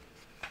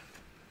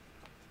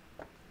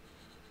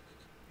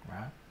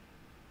 right?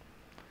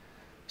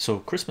 So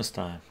Christmas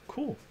time,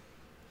 cool.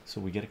 So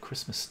we get a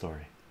Christmas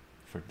story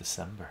for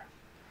December.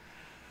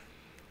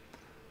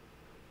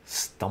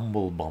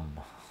 Stumblebum.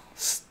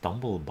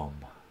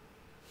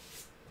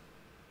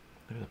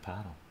 Look at the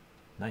panel.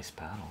 Nice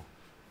panel.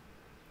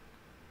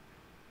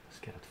 Let's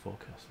get it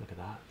focused. Look at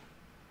that.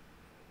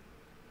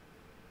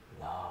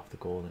 Love the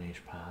golden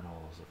age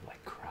panels of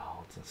like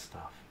crowds and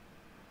stuff.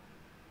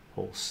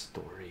 Whole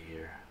story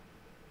here.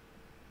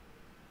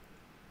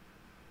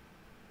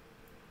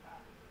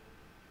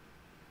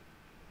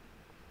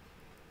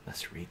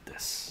 Let's read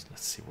this.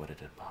 Let's see what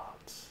it's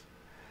about.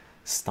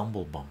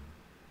 Stumblebum.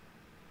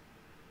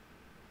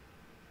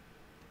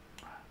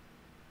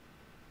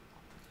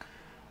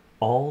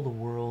 All the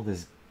world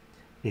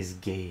is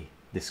gay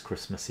this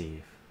Christmas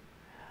Eve.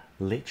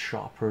 Late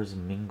shoppers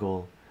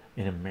mingle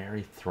in a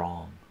merry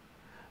throng.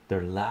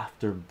 Their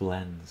laughter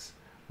blends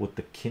with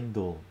the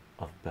kindle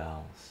of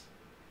bells.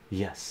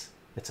 Yes,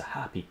 it's a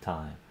happy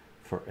time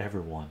for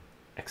everyone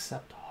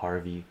except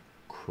Harvey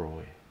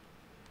Croy.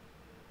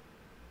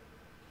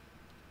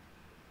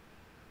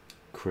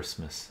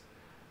 Christmas,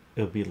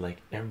 it'll be like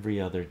every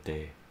other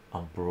day.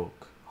 I'm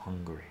broke,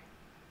 hungry.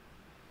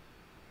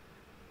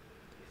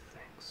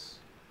 Thanks.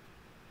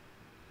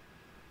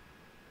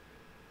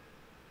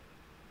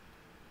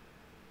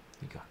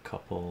 You got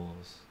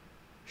couples,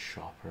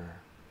 shopper,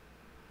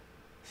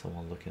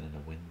 someone looking in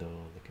a window,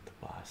 looking to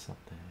buy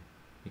something.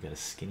 You got a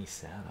skinny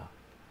Santa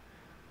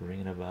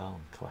ringing a bell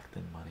and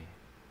collecting money.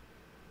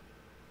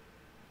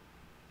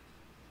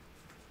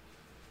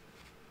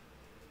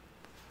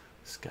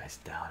 This guy's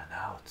down and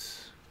out.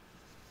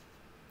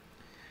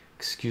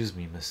 Excuse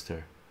me,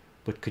 mister,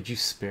 but could you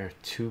spare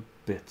 2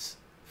 bits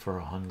for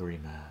a hungry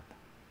man?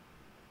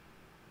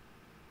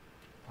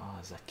 Oh,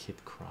 is that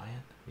kid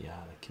crying? Yeah,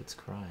 that kid's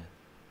crying.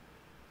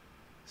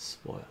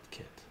 Spoiled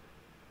kid,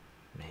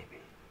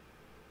 maybe.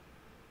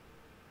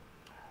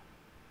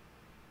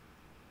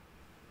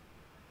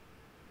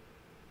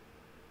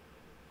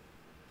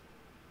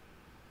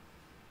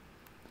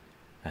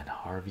 And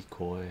Harvey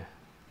Coy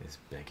is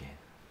begging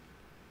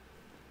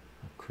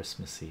on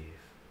Christmas Eve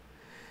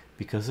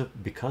because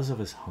of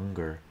his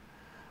hunger.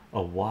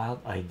 A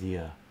wild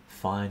idea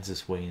finds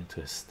its way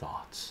into his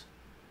thoughts.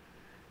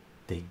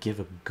 They give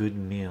a good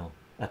meal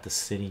at the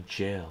city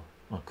jail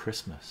on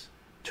Christmas,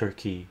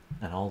 turkey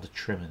and all the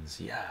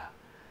trimmings. Yeah,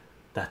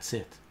 that's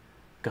it.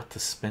 Got to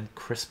spend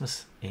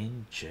Christmas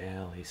in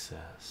jail, he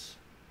says.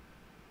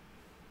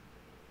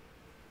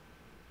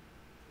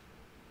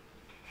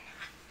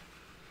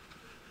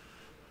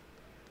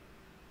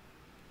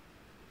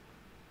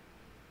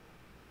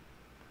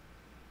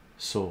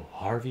 So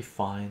Harvey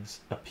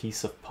finds a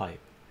piece of pipe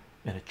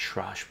in a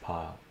trash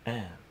pile,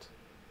 and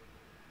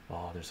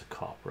oh, there's a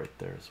cop right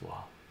there as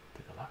well.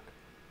 Take a look.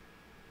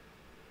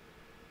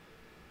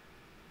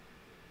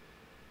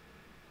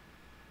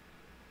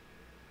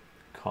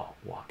 Cop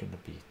walking the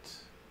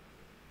beat.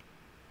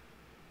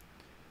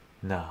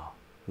 Now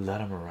let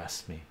him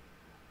arrest me.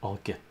 I'll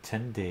get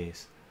 10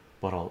 days,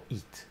 but I'll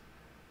eat.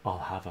 I'll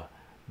have a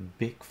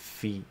big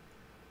feed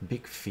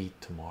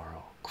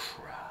tomorrow.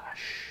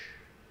 Crash.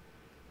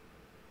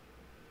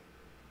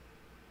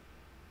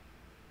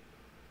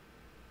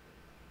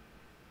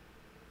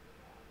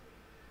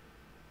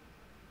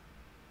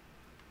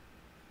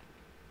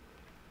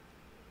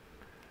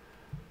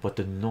 But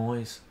the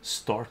noise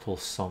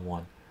startles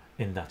someone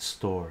in that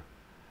store.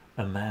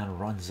 A man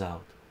runs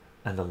out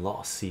and the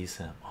law sees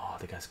him. Oh,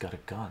 the guy's got a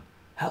gun.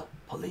 Help,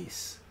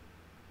 police.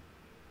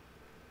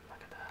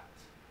 Look at that.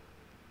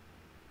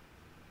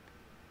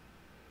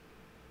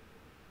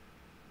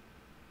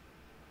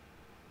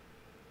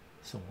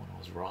 Someone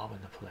was robbing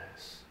the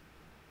place.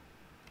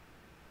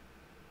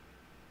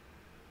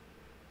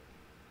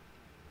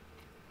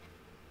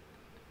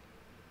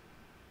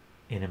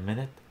 In a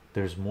minute,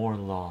 there's more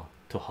law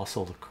to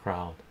hustle the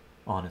crowd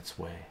on its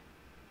way.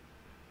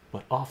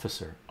 But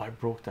officer, I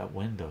broke that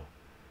window.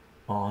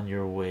 On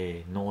your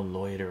way, no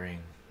loitering,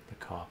 the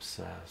cop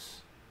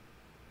says.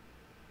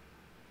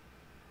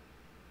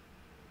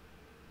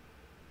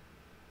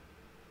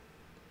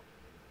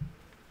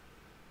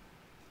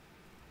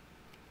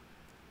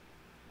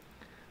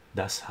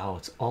 That's how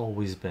it's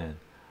always been.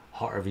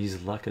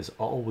 Harvey's luck is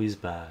always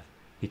bad.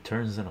 He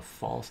turns in a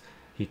false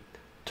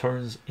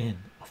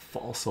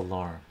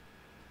alarm.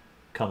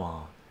 Come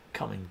on,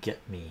 come and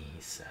get me,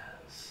 he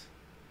says,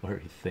 or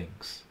he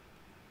thinks.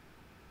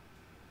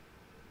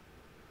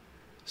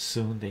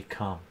 Soon they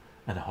come,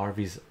 and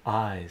Harvey's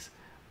eyes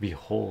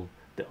behold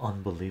the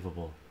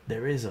unbelievable.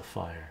 There is a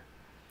fire.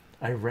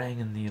 I rang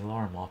in the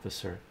alarm,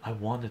 officer. I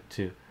wanted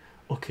to.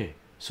 Okay,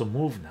 so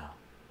move now.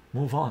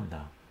 Move on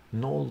now.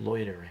 No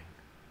loitering,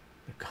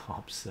 the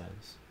cop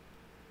says.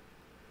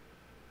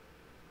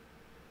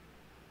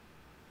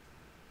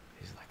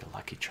 He's like a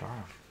lucky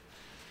charm.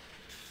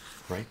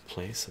 Right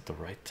place at the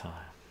right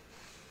time.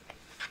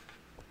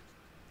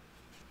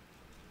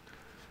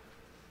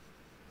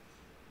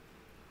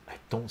 I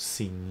don't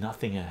see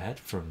nothing ahead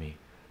for me,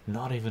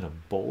 not even a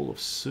bowl of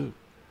soup.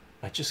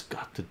 I just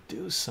got to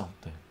do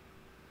something.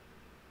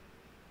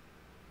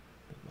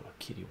 The little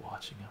kitty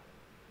watching him.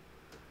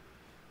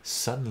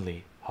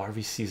 Suddenly,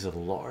 Harvey sees a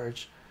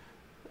large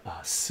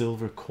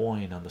silver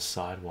coin on the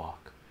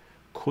sidewalk.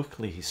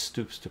 Quickly, he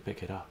stoops to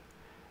pick it up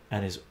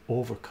and is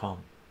overcome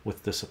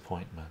with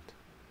disappointment.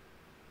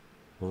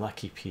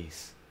 Lucky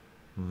piece.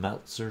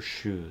 Meltzer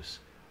shoes.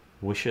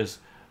 Wishes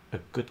a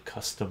good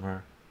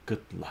customer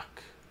good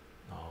luck.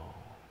 Oh,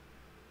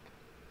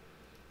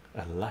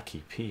 a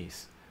lucky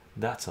piece.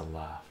 That's a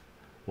laugh.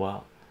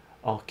 Well,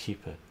 I'll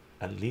keep it.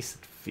 At least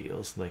it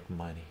feels like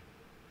money.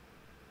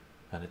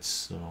 And it's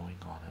snowing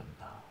on him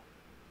now.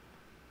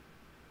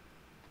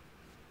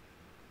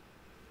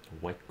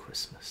 White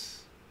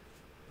Christmas.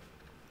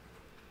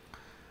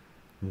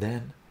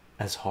 Then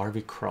as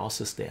Harvey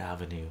crosses the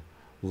avenue,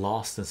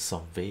 lost in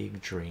some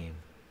vague dream.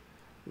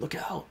 Look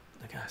out,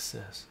 the guy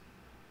says.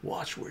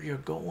 Watch where you're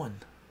going.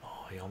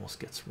 Oh, he almost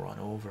gets run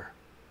over.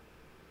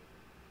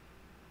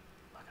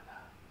 Look at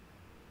that.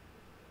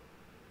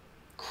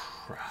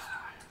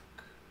 Crack.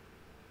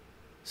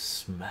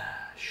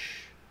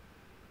 Smash.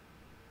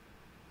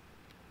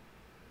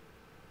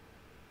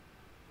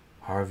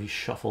 Harvey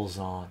shuffles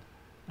on,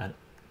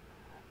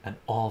 and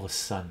all of a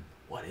sudden,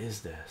 what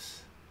is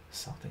this?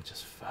 Something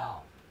just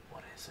fell.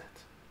 What is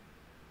it?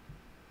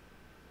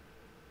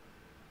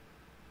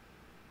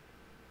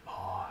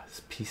 Oh,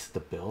 this piece of the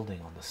building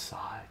on the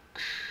side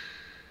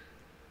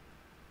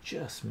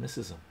just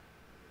misses him.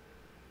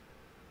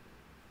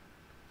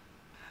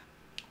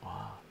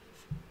 Wow.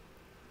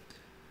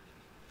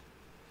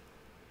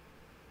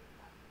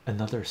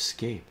 Another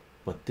escape,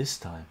 but this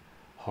time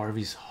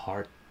Harvey's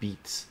heart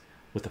beats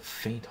with a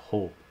faint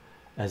hope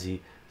as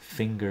he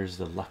fingers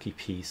the lucky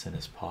piece in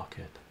his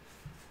pocket.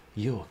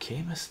 You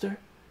okay, mister?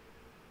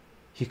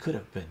 He could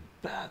have been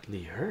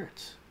badly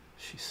hurt,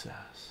 she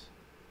says.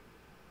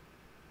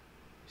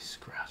 He's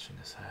scratching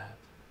his head.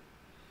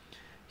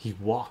 He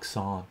walks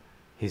on,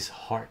 his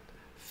heart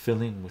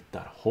filling with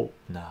that hope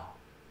now.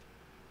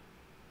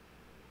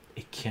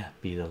 It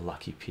can't be the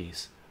lucky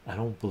piece. I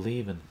don't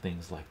believe in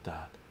things like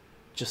that.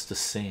 Just the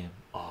same,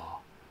 oh,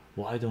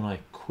 why don't I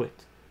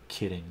quit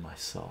kidding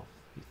myself,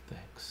 he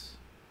thinks.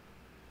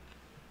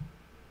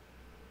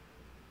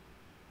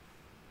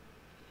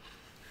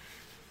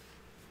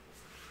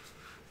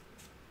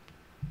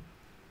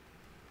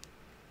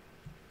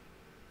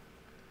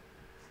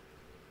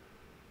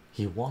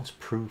 He wants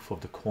proof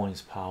of the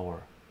coin's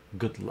power.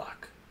 Good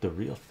luck, the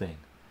real thing.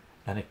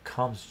 And it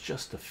comes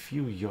just a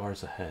few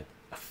yards ahead.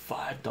 A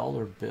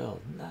 $5 bill.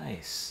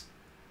 Nice.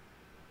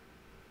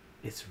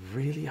 It's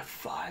really a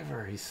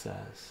fiver, he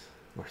says,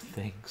 or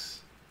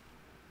thinks.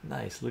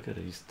 Nice, look at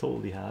it. He's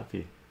totally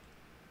happy.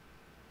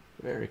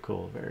 Very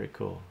cool, very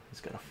cool.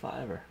 He's got a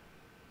fiver.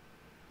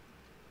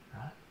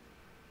 Right?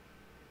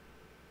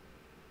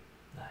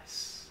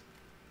 Nice.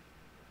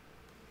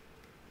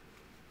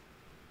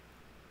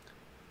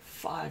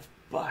 $5.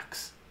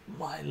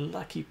 My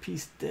lucky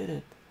piece did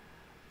it.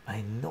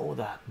 I know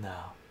that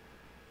now.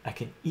 I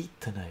can eat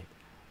tonight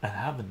and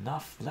have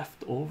enough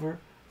left over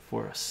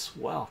for a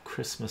swell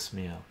Christmas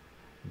meal.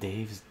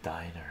 Dave's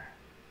Diner.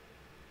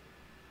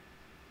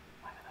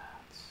 Look at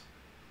that.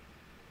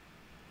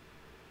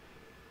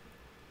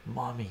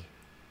 Mommy,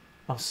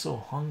 I'm so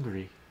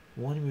hungry.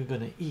 When are we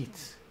gonna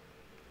eat?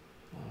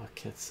 Oh,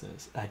 kid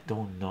says, I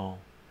don't know.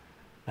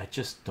 I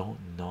just don't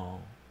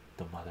know,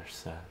 the mother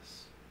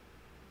says.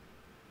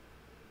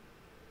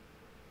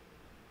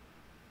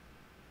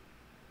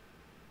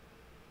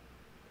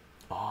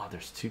 Oh,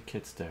 there's two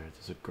kids there.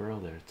 There's a girl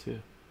there too.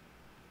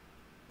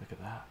 Look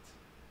at that.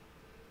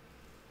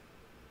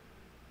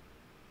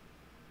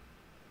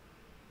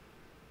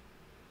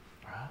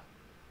 Right?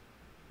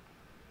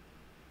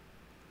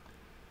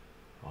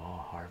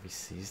 Oh, Harvey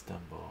sees them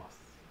both,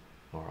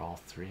 or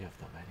all three of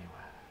them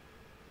anyway.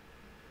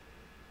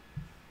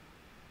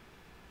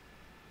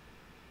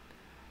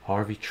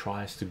 Harvey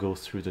tries to go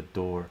through the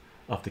door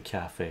of the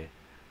cafe,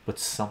 but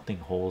something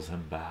holds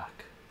him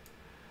back.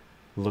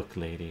 Look,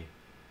 lady,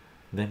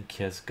 them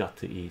kids got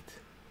to eat.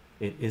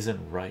 It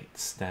isn't right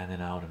standing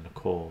out in the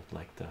cold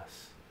like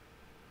this.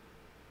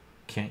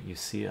 Can't you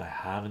see I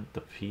haven't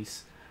the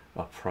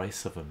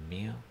price of a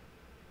meal?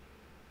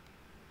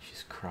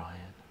 She's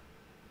crying.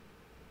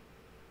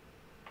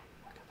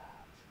 Look at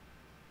that.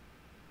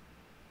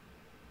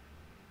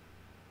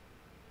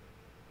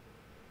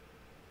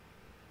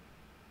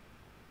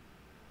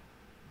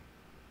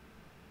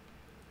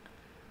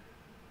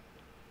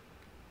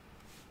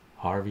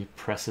 Harvey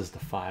presses the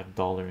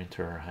 $5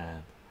 into her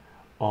hand,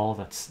 all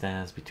that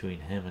stands between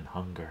him and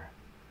hunger.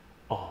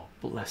 Oh,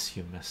 bless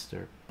you,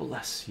 mister,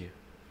 bless you,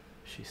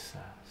 she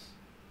says.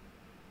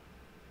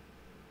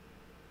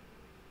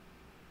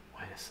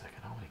 Wait a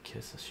second, how many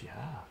kids does she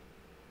have?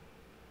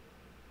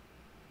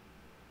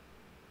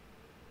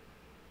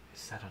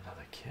 Is that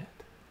another kid?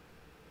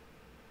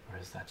 Or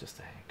is that just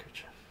a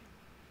handkerchief?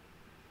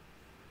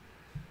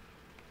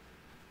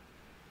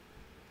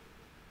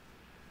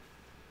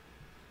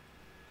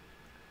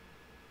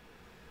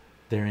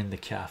 They're in the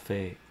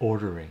cafe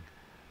ordering,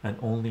 and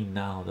only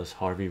now does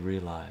Harvey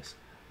realize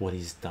what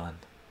he's done.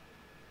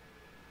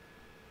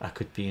 I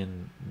could be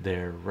in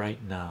there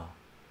right now,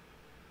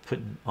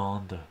 putting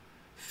on the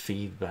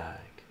feed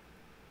bag.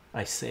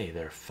 I say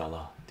there,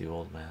 fella, the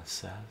old man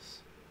says.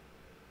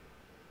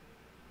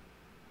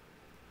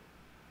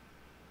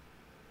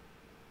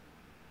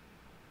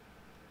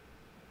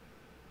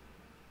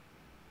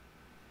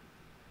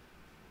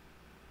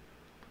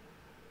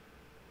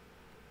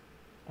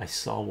 I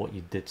saw what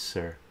you did,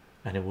 sir,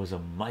 and it was a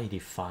mighty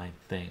fine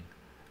thing.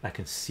 I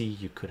can see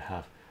you could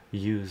have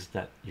used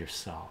that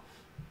yourself.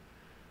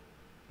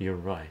 You're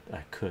right,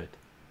 I could.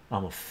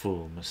 I'm a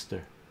fool,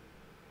 mister.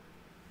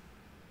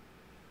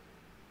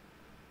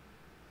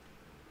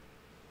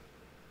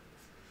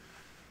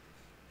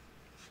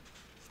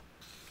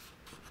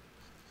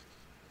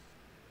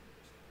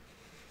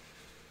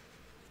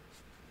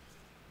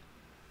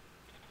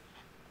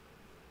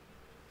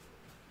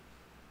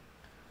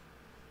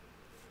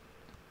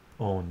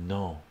 Oh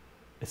no,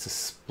 it's a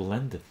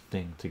splendid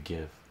thing to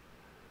give.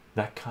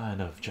 That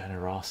kind of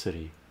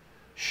generosity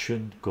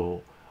shouldn't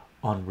go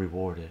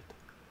unrewarded.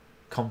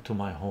 Come to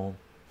my home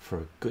for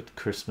a good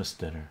Christmas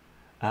dinner.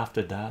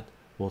 After that,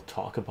 we'll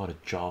talk about a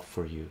job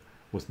for you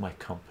with my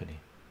company.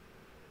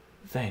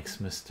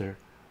 Thanks, mister.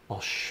 I'll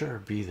sure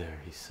be there,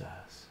 he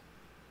says.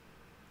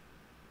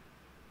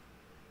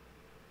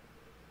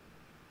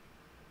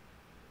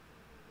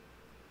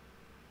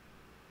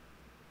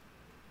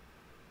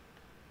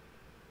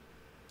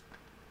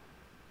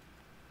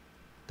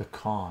 The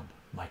con,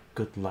 my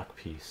good luck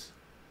piece.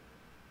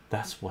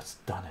 That's what's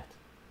done it.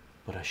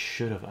 But I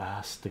should have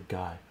asked the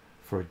guy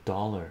for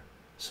 $1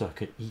 so I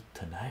could eat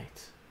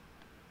tonight.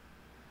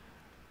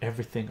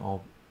 Everything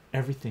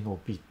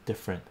will be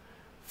different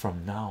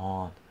from now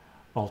on.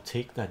 I'll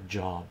take that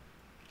job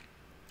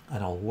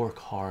and I'll work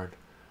hard.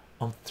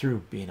 I'm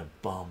through being a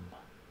bum.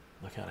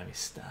 Look at him, he's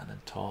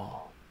standing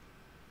tall.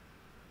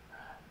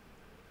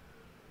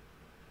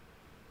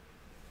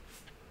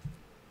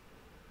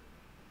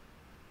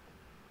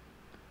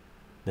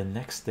 The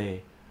next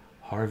day,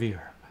 Harvey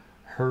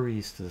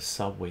hurries to the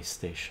subway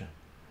station.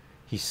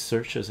 He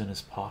searches in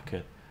his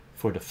pocket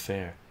for the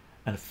fare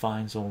and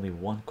finds only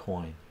one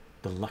coin,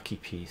 the lucky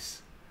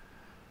piece.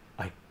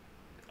 I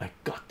I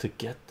got to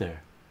get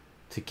there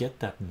to get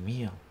that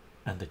meal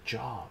and the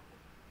job.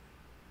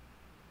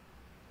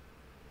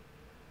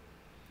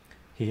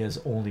 He has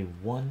only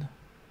one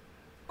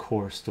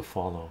course to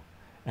follow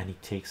and he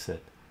takes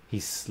it.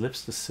 He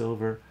slips the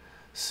silver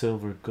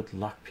good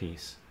luck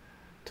piece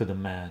to the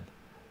man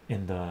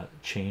in the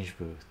change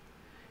booth.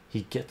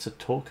 He gets a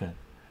token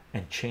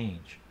and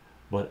change,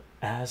 but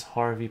as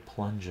Harvey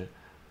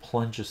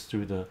plunges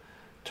through the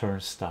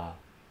turnstile,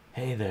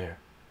 hey there,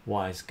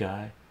 wise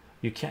guy,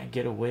 you can't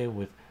get away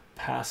with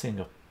passing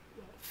a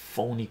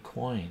phony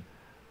coin.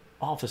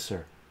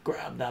 Officer,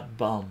 grab that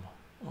bum.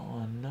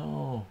 Oh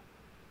no.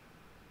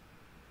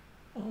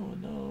 Oh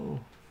no.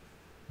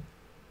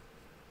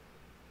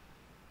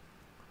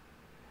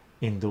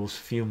 In those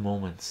few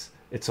moments,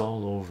 it's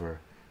all over.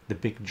 The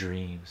big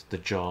dreams, the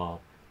job,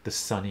 the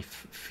sunny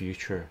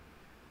future.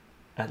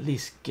 At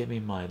least give me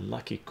my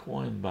lucky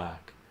coin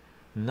back.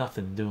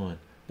 Nothing doing.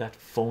 That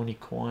phony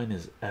coin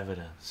is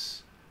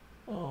evidence.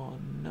 Oh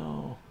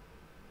no.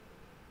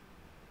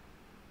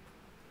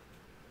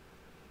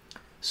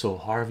 So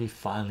Harvey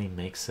finally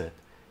makes it.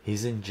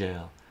 He's in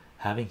jail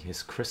having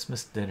his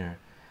Christmas dinner,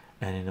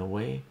 and in a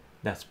way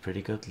that's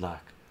pretty good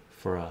luck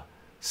for a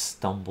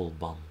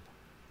stumblebum.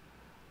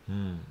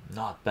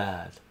 Not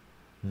bad.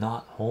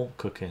 Not home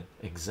cooking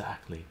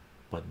exactly,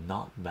 but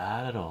not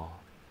bad at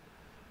all.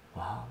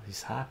 Wow,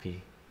 he's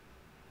happy.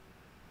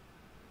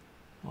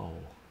 Oh,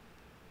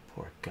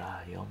 poor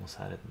guy, he almost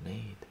had it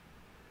made.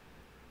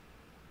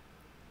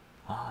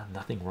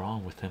 Nothing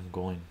wrong with him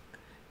going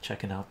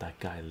checking out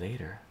that guy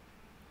later.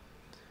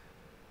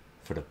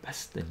 For the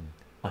best and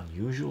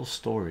unusual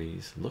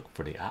stories, look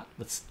for the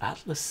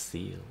Atlas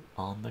seal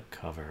on the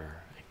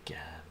cover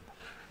again.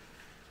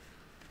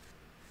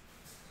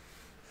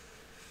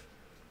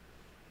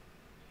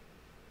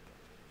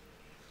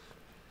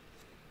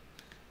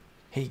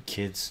 Hey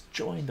kids,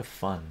 join the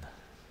fun.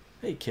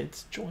 Hey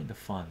kids, join the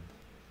fun.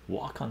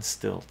 Walk on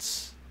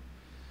stilts.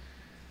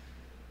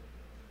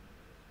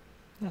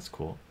 That's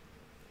cool.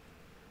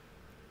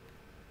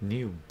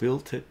 New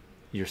built it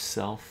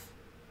yourself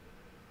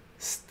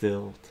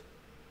stilt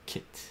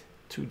kit,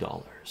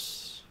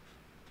 $2.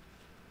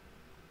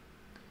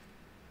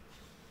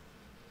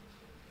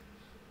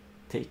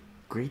 Take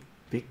great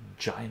big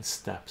giant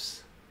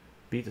steps.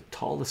 Be the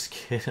tallest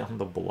kid on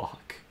the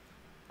block.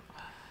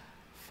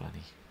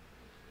 Funny.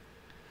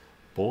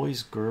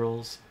 Boys,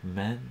 girls,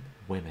 men,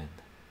 women.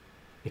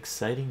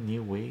 Exciting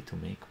new way to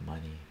make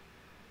money.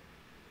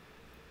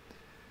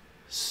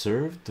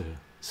 Serve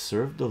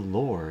the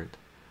Lord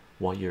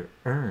while you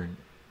earn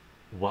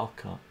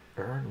welcome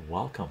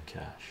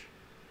cash.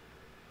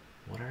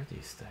 What are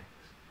these things?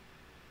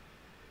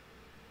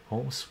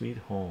 Home sweet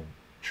home.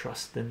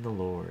 Trust in the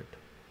Lord.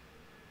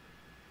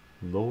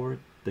 Lord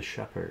the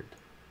shepherd.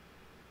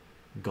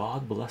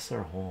 God bless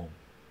our home.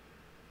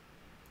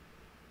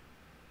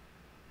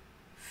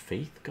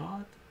 Faith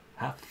God?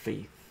 Have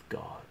faith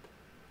God.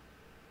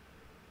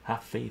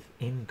 Have faith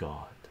in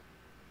God.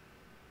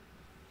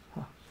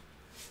 Huh.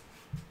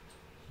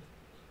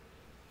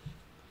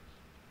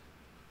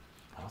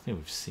 I don't think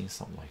we've seen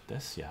something like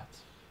this yet.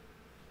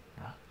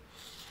 Huh?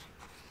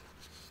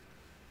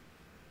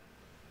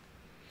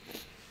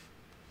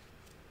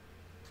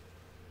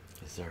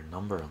 Is there a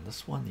number on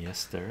this one?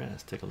 Yes, there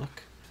is. Take a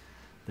look.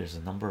 There's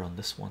a number on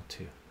this one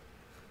too.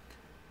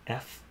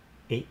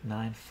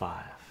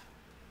 F895.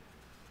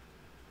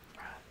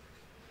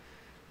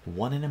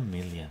 1 in a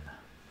million.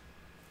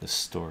 The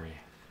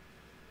story.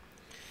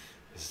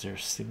 Is there a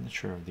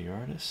signature of the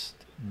artist?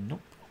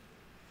 Nope.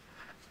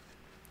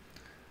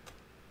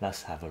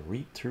 Let's have a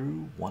read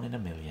through. 1 in a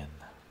million.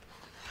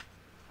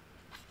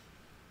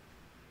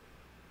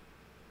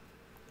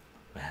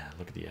 Man,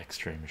 look at the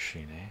X-ray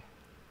machine, eh?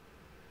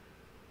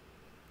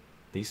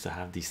 They used to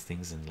have these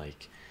things in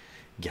like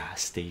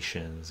gas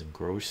stations and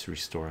grocery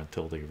store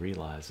until they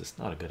realize it's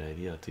not a good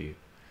idea to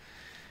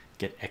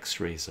get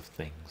x-rays of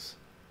things,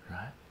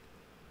 right?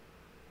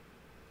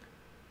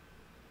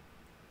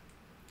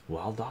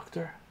 Well,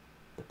 doctor,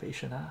 the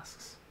patient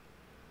asks.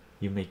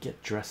 You may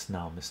get dressed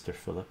now, Mr.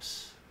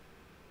 Phillips.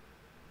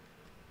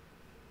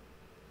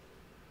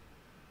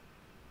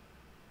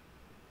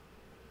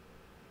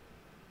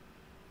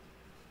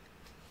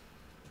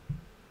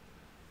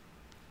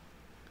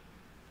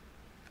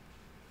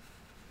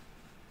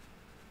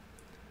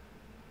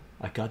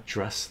 I got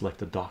dressed like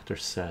the doctor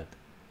said.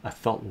 I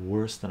felt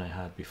worse than I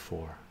had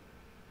before.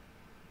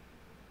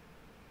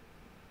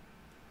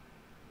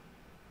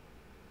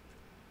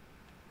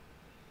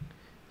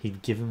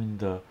 He'd given me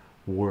the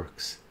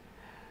works,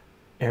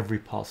 every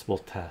possible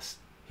test.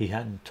 He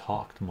hadn't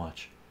talked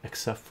much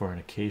except for an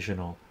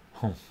occasional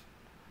humph.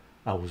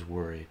 I was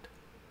worried.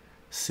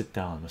 Sit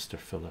down, Mr.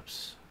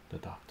 Phillips, the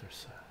doctor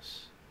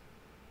says.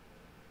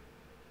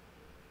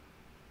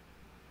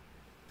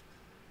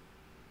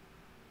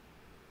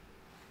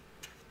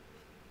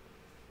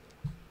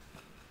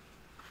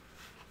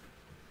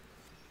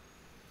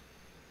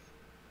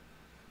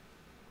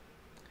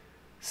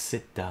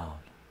 Sit down,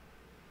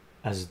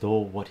 as though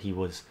what he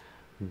was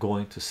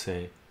going to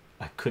say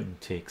I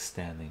couldn't take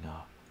standing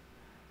up.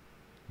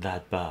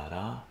 That bad,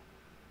 huh?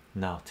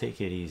 Now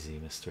take it easy,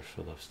 Mr.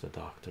 Phillips, the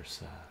doctor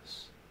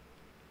says.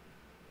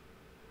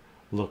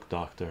 Look,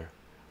 doctor,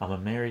 I'm a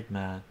married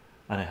man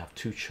and I have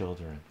 2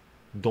 children.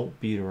 Don't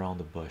beat around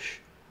the bush.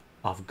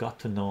 I've got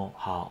to know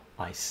how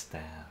I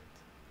stand,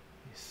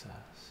 he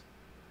says.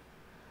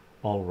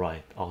 All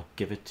right, I'll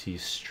give it to you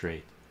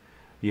straight.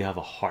 You have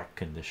a heart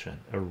condition.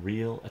 A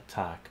real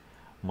attack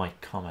might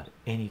come at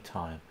any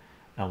time,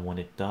 and when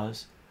it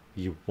does,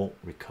 you won't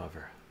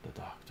recover, the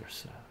doctor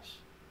says.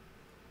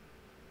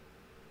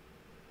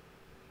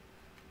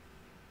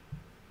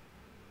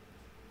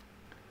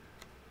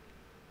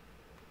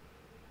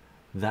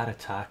 That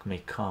attack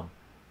may come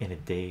in a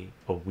day,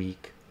 a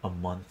week, a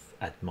month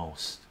at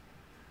most.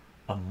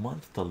 A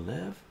month to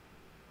live?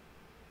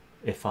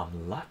 If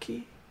I'm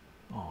lucky?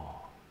 Oh.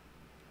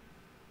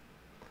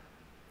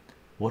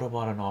 What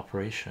about an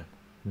operation?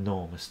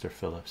 No, Mr.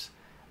 Phillips,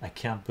 I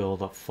can't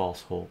build up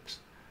false hopes.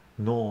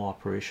 No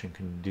operation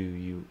can do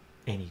you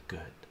any good,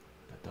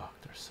 the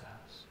doctor says.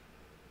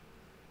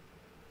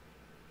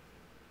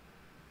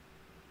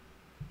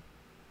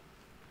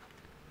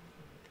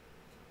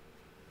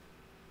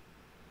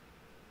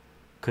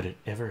 Could it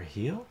ever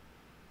heal?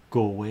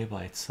 Go away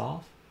by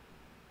itself?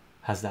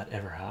 Has that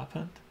ever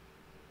happened?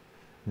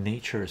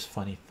 Nature is a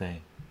funny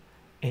thing.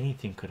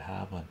 Anything could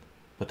happen,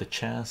 but the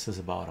chance is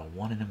about a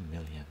 1 in a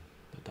million,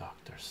 the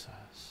doctor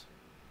says.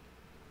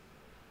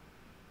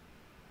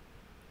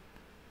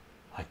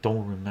 I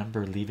don't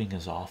remember leaving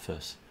his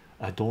office.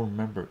 I don't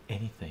remember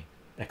anything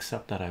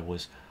except that I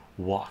was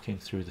walking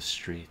through the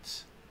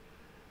streets.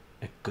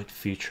 A good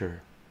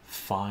future,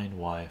 fine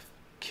wife,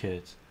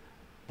 kids,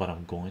 but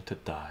I'm going to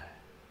die.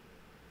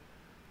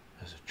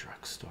 There's a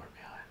drugstore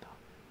behind them.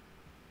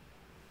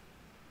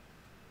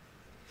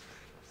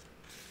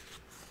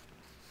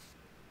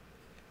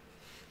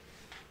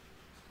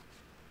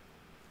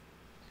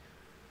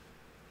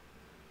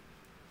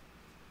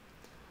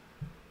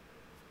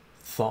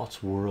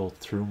 Thoughts whirled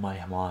through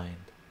my mind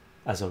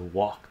as I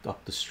walked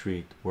up the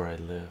street where I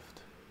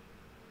lived.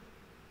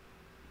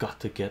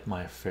 Got to get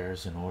my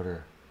affairs in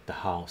order. The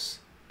house,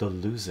 they'll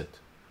lose it.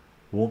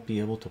 Won't be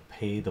able to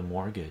pay the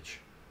mortgage.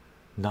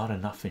 Not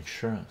enough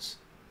insurance.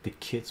 The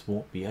kids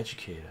won't be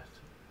educated.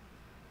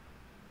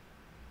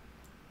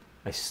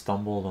 I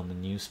stumbled on the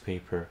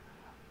newspaper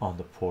on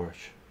the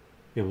porch.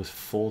 It was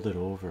folded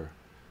over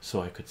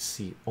so I could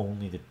see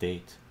only the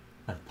date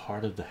and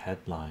part of the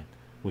headline,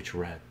 which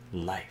read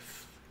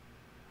life.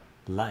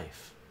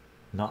 Life,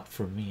 not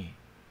for me.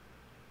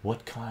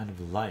 What kind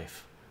of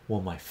life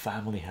will my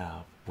family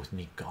have with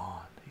me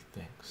gone, he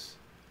thinks.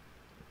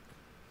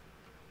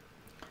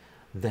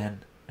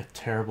 Then a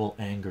terrible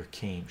anger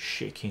came,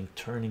 shaking,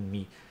 turning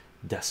me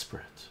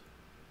desperate.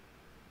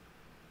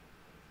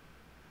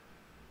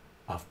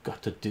 I've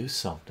got to do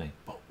something,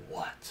 but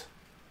what?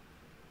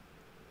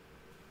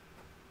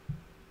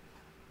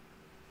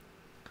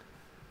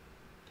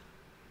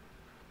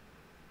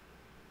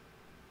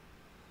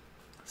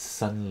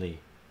 Suddenly,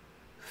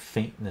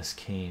 faintness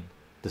came.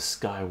 The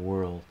sky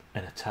whirled.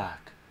 An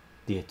attack.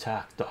 The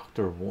attack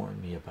doctor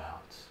warned me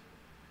about.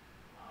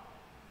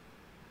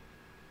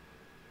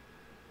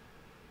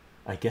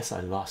 I guess I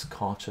lost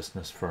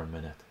consciousness for a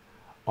minute.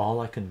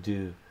 All I can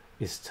do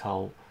is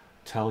tell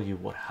you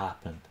what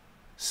happened.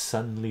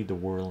 Suddenly the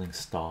whirling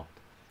stopped.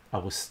 I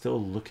was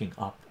still looking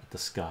up at the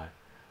sky,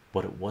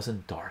 but it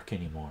wasn't dark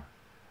anymore.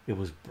 It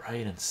was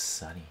bright and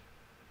sunny.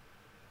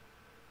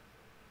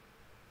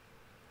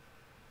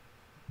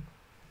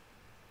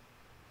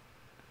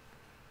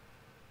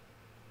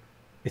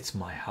 It's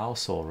my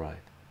house, all right,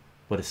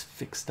 but it's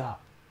fixed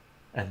up.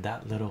 And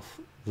that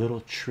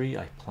little tree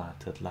I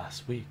planted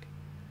last week,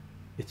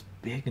 it's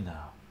big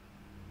now.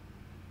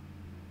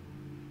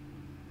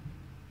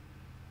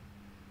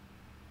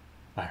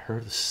 I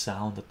heard a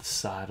sound at the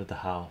side of the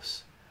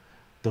house.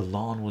 The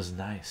lawn was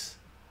nice,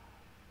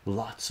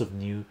 lots of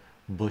new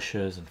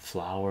bushes and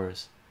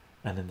flowers,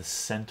 and in the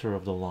center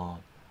of the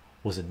lawn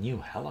was a new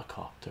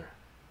helicopter.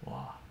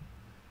 Wow,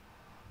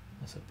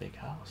 that's a big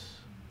house.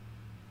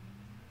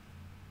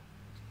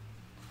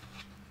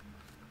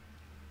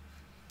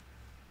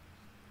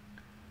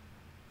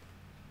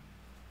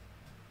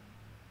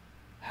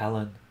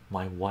 Helen,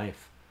 my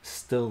wife,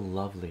 still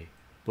lovely,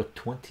 but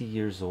 20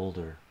 years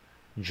older.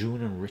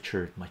 June and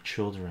Richard, my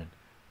children,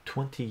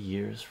 20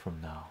 years from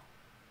now.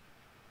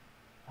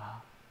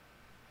 Ah.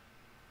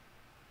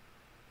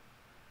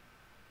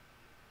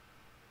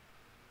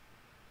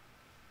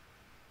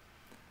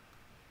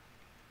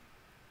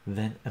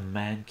 Then a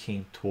man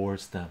came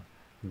towards them,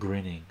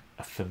 grinning,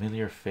 a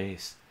familiar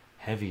face,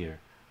 heavier,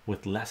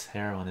 with less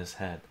hair on his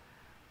head,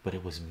 but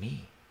it was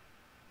me.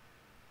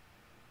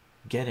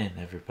 Get in,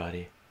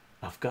 everybody.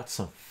 I've got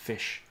some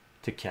fish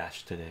to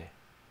catch today.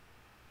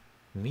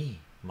 Me,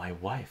 my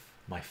wife,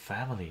 my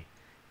family.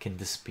 Can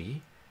this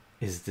be?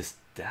 Is this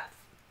death?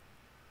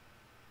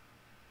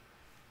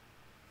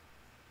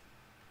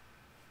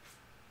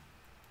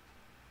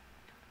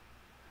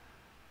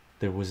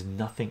 There was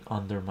nothing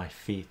under my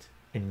feet.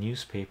 A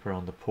newspaper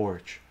on the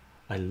porch.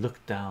 I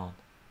looked down.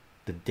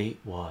 The date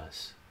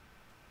was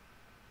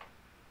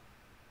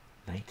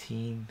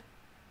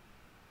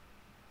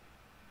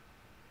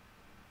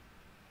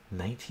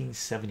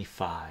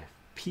 1975.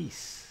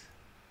 Peace.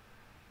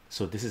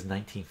 So this is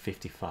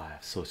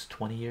 1955, so it's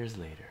 20 years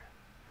later.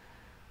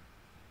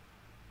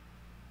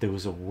 There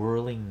was a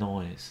whirling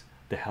noise.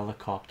 The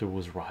helicopter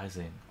was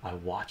rising. I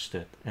watched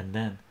it, and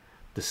then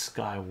the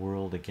sky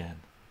whirled again,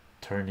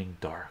 turning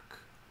dark.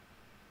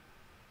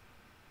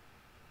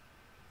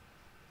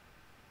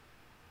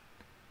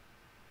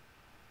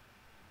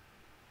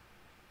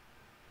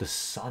 The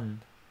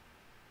sun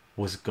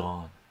was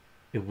gone.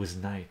 It was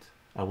night.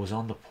 I was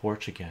on the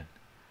porch again.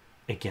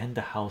 Again,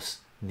 the house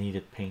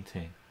needed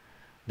painting.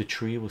 The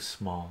tree was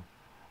small.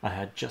 I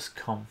had just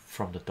come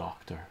from the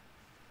doctor.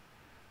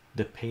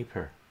 The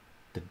paper,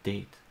 the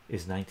date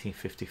is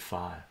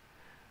 1955.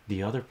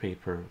 The other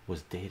paper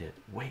was dated.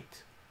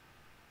 Wait.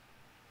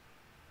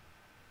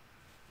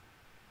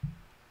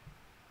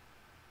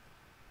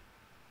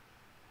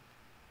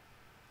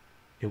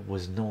 It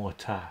was no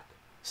attack.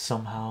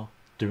 Somehow,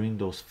 during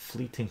those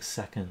fleeting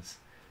seconds,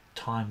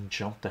 time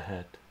jumped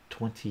ahead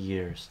 20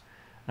 years,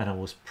 and I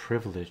was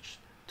privileged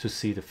to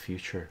see the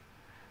future.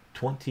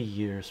 20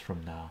 years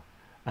from now,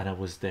 and I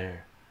was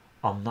there.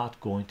 I'm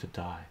not going to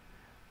die.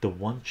 The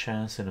one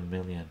chance in a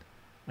million,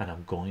 and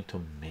I'm going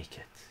to make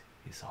it.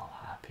 He's all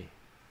happy.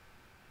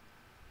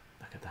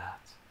 Look at that.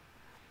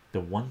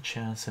 The one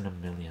chance in a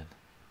million.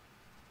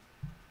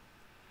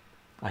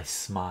 I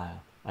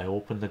smiled. I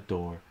opened the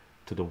door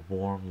to the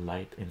warm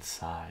light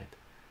inside,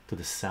 to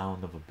the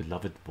sound of a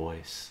beloved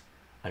voice.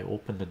 I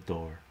opened the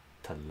door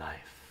to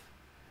life.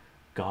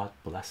 God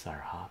bless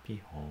our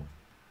happy home.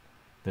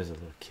 There's a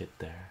little kid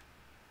there.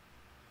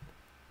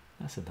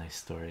 That's a nice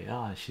story.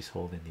 Ah, and she's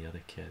holding the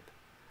other kid,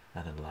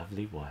 and a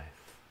lovely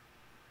wife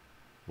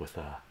with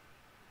a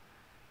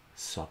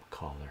sub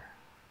collar.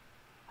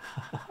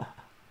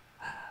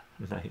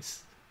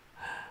 Nice.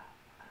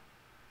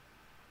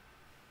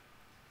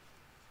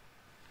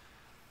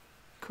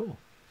 Cool.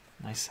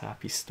 Nice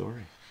happy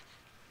story.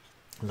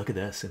 Look at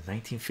this. In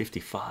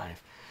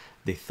 1955,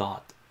 they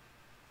thought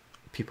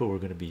people were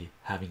going to be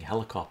having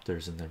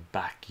helicopters in their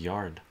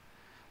backyard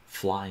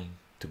flying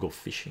to go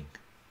fishing.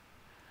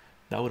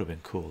 That would have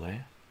been cool, eh?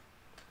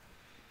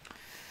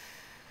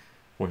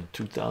 We're in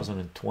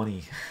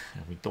 2020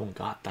 and we don't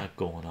got that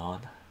going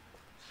on.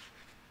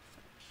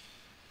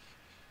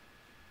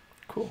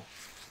 Cool.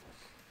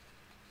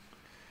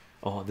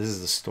 Oh, this is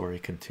the story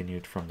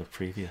continued from the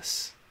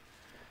previous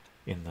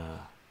in the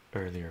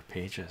earlier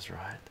pages,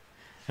 right?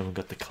 And we've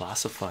got the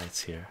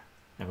classifieds here,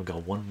 and we've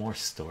got one more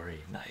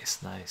story.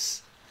 Nice,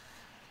 nice.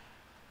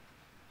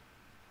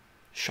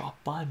 Shop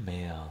by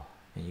mail,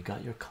 and you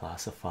got your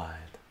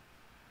classified.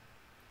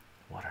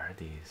 What are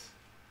these?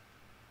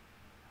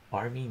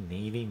 Army,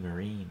 Navy,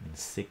 Marine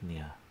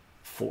insignia,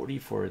 40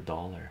 for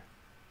 $1.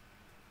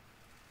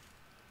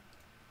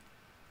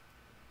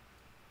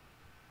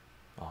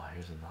 Oh,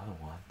 here's another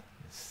one.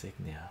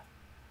 Insignia.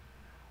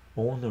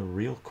 Own a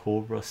real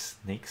cobra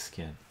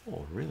snakeskin.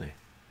 Oh, really?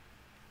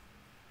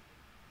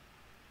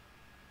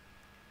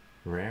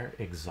 Rare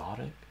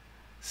exotic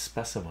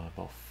specimen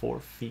about 4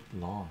 feet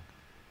long,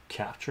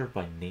 captured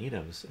by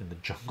natives in the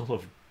jungle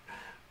of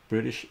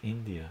British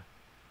India.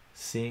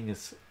 Seeing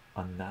its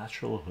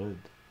unnatural hood.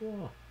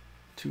 Oh,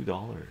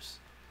 $2.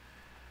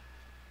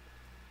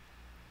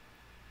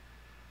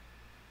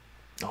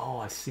 Oh,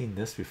 I've seen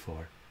this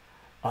before.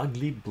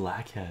 Ugly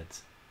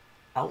blackheads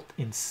out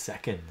in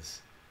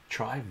seconds.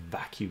 Try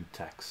vacuum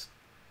text.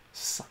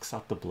 Sucks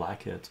out the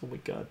blackheads. Oh my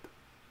god.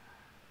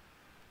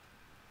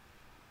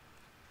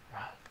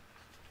 Right.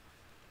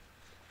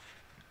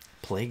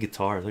 Play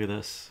guitar. Look at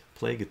this.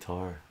 Play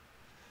guitar.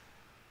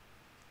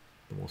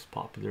 The most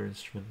popular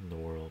instrument in the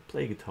world.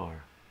 Play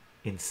guitar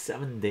in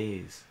 7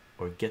 days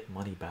or get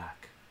money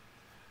back.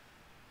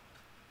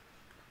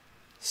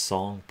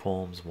 Song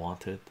poems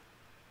wanted.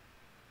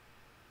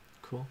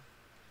 Cool.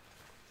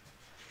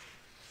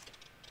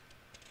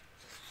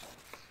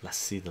 Let's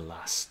see the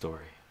last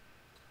story.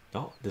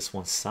 Oh, this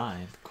one's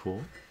signed.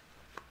 Cool.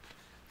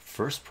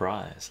 First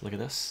prize. Look at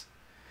this.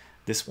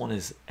 This one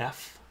is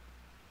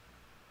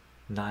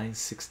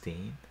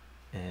F916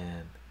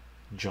 and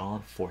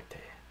John Forte.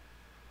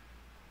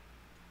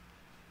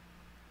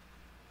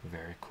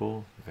 Very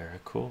cool. Very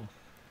cool.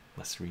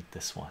 Let's read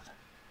this one.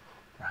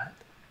 Right.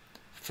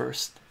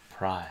 First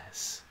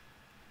prize.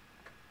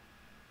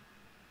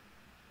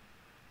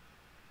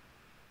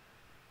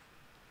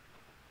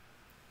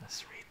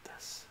 Let's read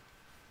this.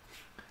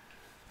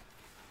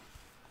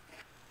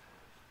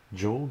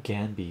 Joe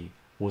Ganby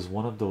was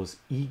one of those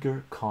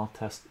eager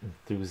contest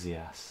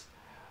enthusiasts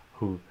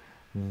who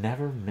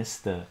never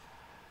missed an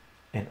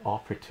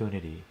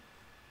opportunity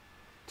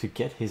to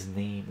get his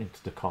name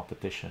into the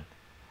competition.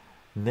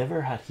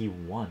 Never had he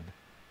won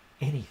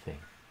anything.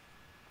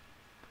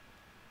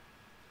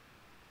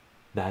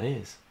 That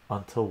is,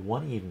 until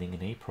one evening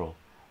in April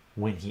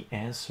when he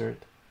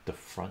answered the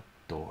front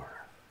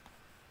door.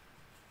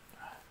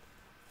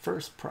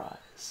 First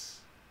prize.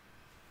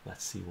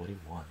 Let's see what he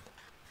won.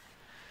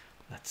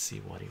 Let's see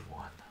what he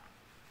won.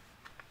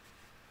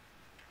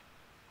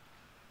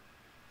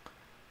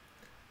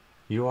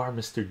 You are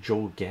Mr.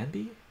 Joe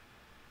Gandy?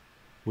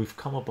 We've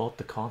come about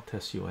the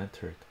contest you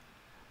entered.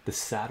 The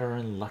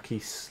Saturn Lucky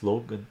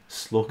slogan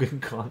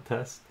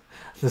contest.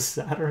 The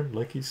Saturn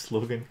Lucky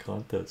slogan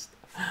contest.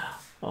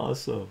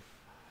 Awesome.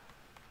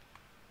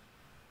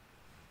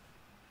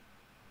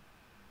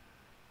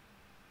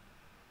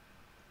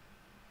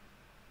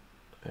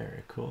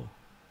 Very cool.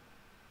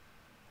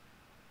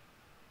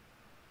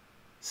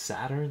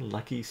 Saturn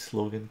Lucky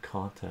slogan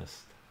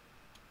contest.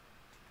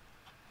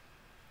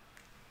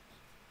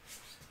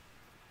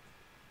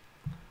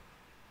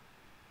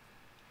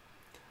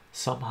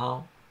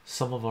 Somehow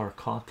some of our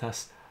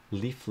contest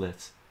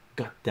leaflets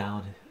got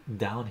down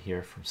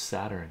here from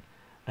Saturn,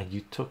 and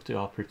you took the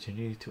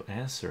opportunity to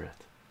answer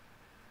it.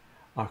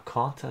 Our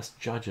contest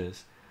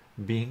judges,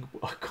 being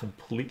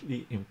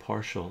completely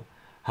impartial,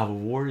 have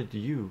awarded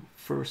you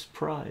first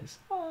prize.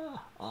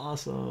 Ah,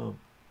 awesome.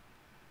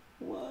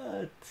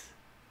 What?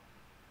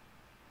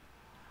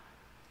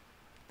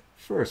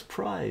 First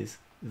prize?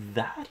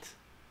 That's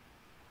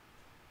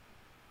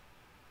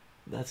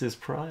his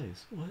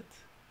prize. What?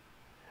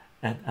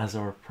 And as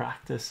our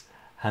practice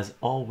has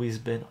always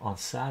been on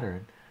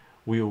Saturn,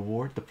 we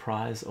award the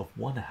prize of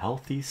one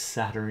healthy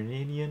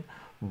Saturnian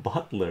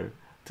butler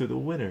to the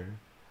winner.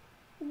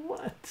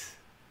 What?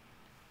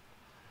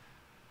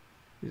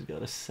 He's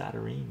got a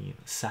Saturnian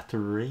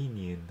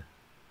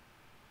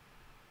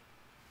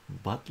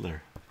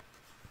butler.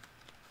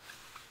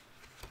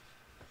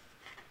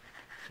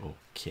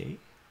 Okay.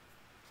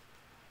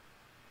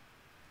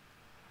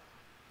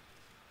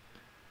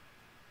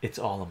 It's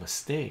all a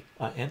mistake.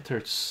 I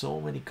entered so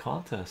many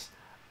contests.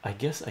 I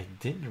guess I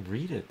didn't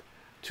read it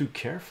too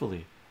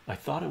carefully. I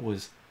thought it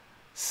was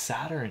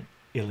Saturn,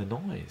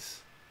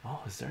 Illinois.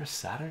 Oh, is there a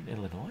Saturn,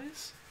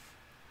 Illinois?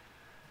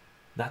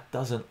 That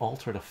doesn't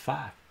alter the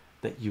fact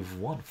that you've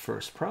won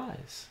first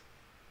prize.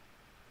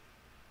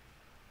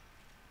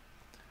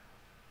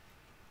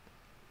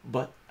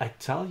 But I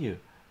tell you,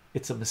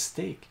 it's a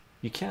mistake.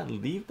 You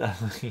can't leave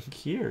that link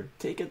here.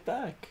 Take it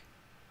back.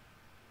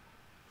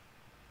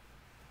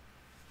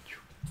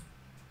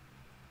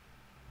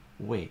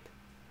 Wait,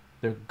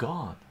 they're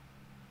gone.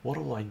 What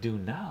will I do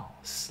now?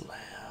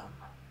 Slam.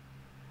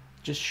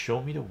 Just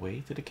show me the way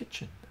to the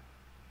kitchen,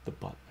 the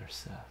butler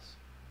says.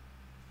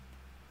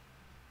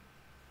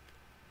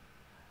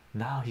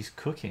 Now he's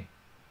cooking.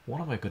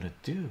 What am I gonna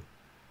do?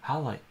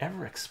 How'll I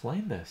ever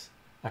explain this?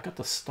 I got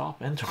to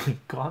stop entering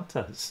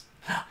contests.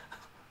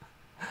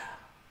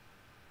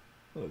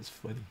 That's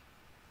funny.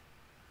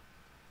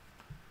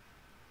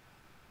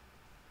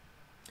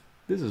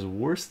 This is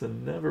worse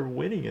than never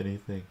winning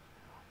anything.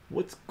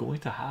 What's going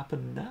to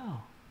happen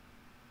now?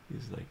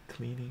 He's like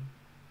cleaning.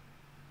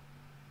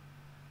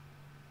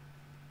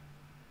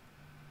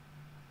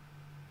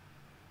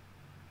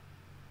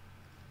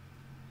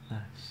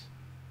 Nice.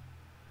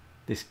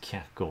 This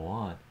can't go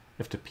on.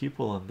 If the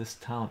people in this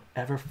town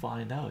ever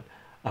find out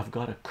I've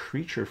got a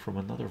creature from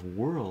another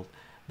world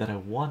that I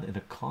won in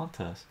a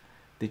contest,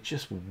 they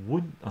just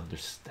wouldn't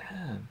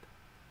understand.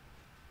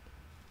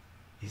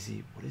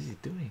 What is he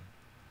doing?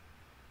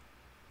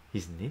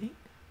 He's knitting?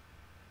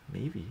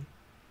 Maybe.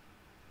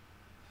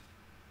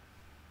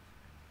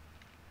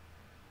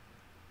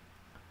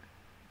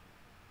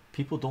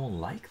 People don't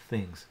like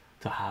things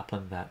to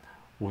happen that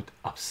would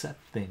upset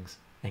things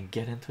and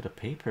get into the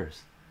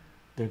papers.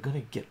 They're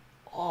gonna get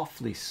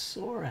awfully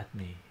sore at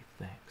me,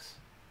 he thinks.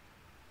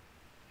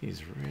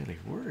 He's really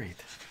worried.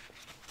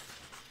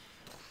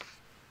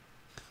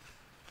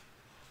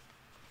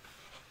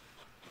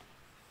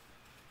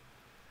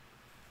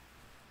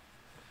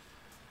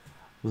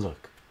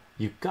 Look,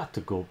 you've got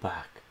to go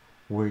back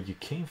where you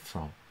came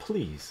from.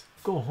 Please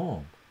go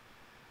home.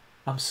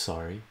 I'm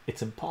sorry,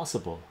 it's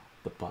impossible.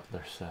 the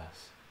butler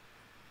says.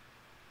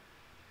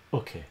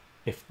 Okay,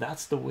 if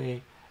that's the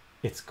way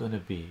it's gonna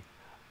be,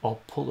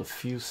 I'll pull a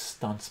few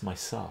stunts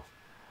myself.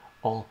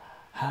 I'll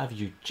have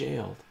you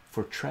jailed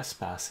for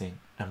trespassing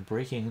and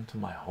breaking into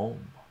my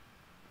home.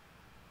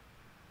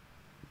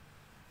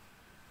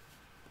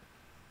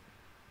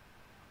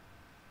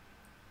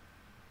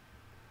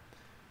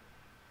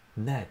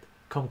 Ned,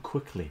 come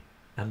quickly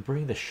and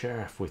bring the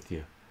sheriff with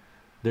you.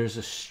 There's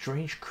a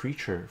strange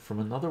creature from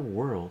another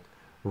world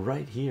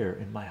right here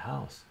in my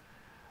house.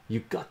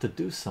 You got to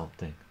do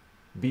something.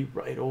 Be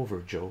right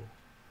over, Joe,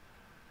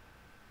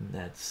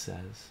 Ned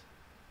says.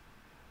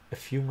 A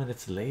few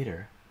minutes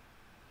later,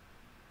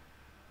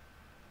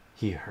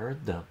 he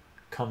heard them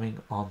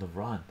coming on the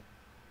run.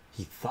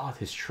 He thought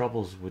his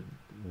troubles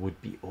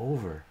would be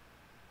over.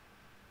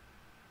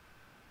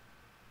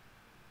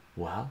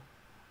 Well,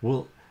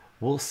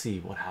 we'll see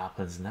what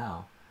happens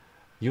now.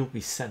 You'll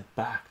be sent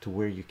back to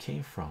where you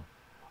came from,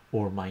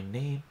 or my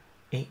name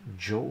ain't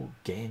Joe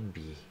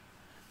Ganby.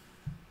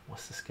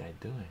 What's this guy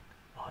doing?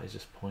 Oh, he's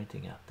just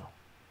pointing at them.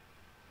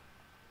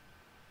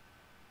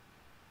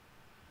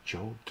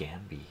 Joe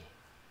Ganby.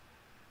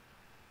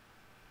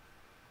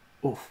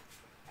 Oof.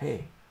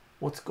 Hey,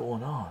 what's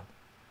going on?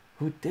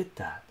 Who did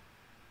that?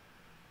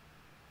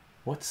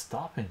 What's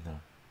stopping them?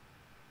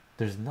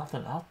 There's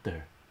nothing out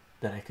there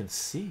that I can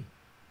see.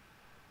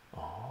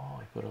 Oh,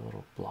 I put a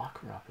little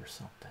blocker up or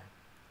something.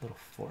 Little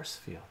force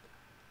field.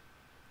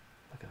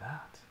 Look at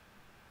that.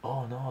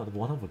 Oh no,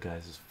 one of the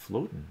guys is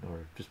floating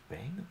or just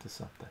banged into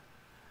something.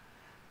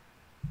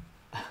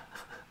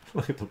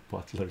 Look at the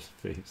butler's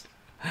face.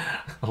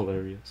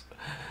 Hilarious.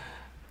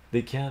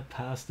 They can't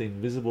pass the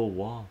invisible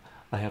wall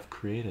I have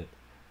created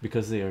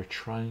because they are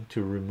trying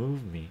to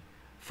remove me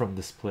from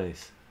this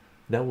place.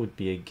 That would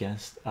be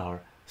against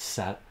our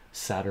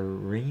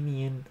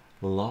Saturnian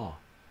law.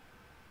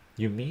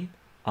 You mean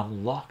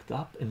I'm locked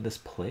up in this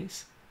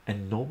place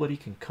and nobody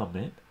can come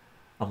in?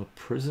 I'm a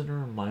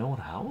prisoner in my own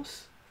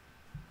house?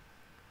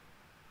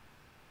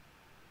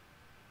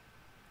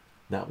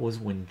 That was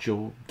when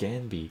Joe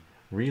Ganby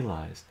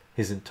realized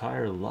his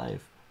entire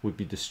life would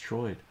be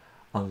destroyed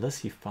unless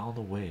he found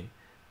a way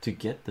to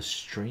get the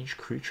strange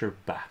creature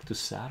back to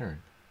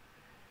Saturn.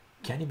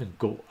 Can't even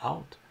go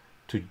out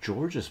to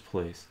George's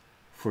place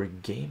for a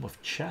game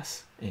of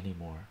chess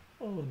anymore.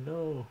 Oh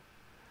no.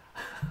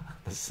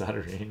 The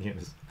Saturnian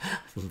is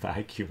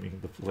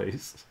vacuuming the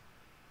place.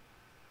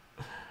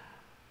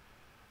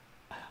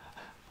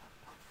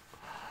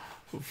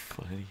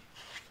 Funny.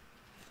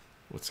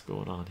 What's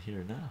going on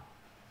here now?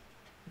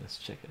 Let's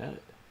check it out.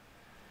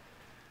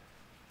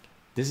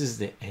 This is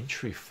the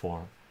entry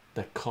form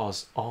that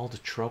caused all the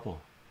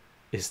trouble.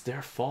 It's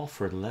their fault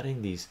for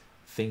letting these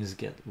things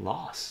get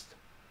lost.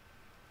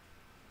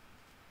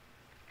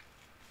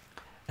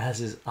 As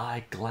his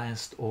eye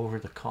glanced over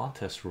the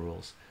contest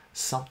rules,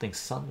 something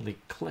suddenly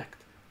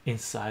clicked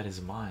inside his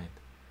mind.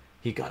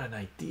 He got an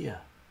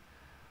idea.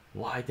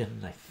 Why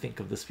didn't I think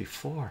of this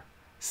before?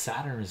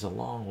 Saturn is a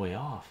long way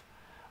off.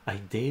 I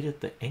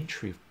dated the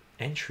entry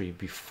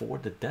before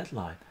the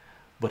deadline,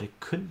 but it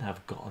couldn't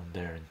have gotten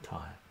there in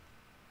time.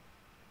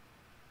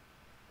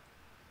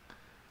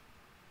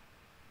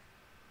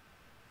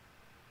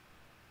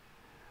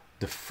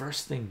 The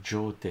first thing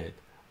Joe did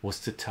was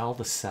to tell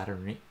the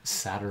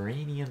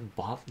Saturnian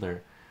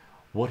butler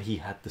what he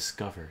had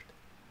discovered.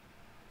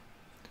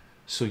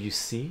 So you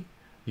see,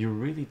 you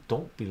really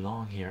don't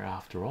belong here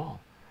after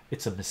all.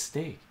 It's a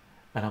mistake,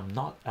 and I'm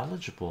not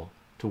eligible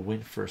to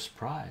win first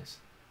prize.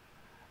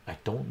 I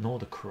don't know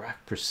the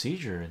correct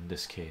procedure in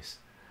this case.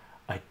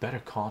 I'd better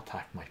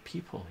contact my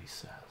people, he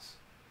says.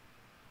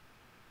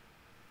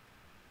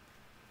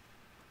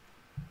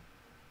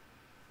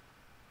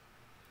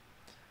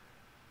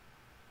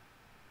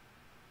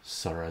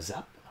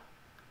 Sarazap.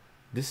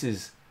 This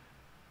is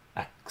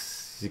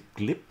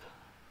Axiglip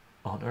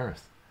on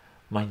Earth.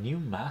 My new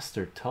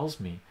master tells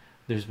me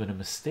there's been a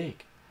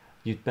mistake.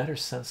 You'd better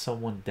send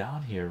someone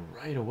down here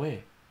right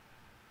away.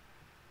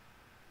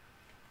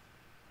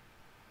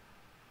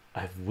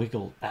 I've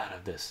wiggled out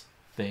of this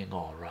thing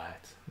all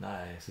right.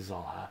 Nice, he's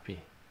all happy.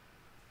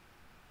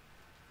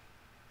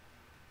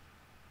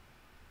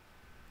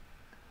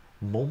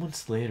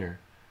 Moments later,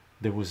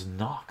 there was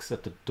knocks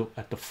at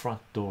the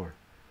front door.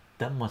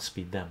 That must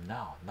be them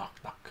now. Knock,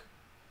 knock.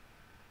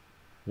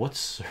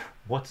 What's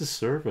the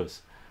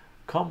service?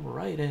 Come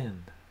right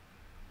in.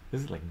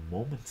 This is like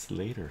moments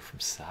later from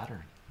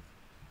Saturn.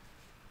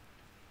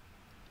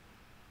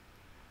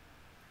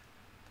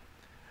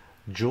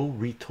 Joe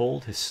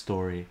retold his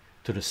story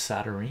to the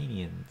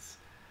Saturnians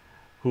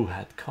who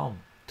had come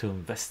to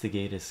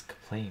investigate his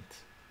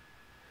complaint.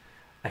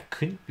 I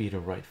couldn't be the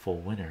rightful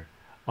winner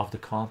of the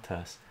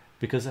contest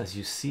because, as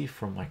you see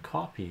from my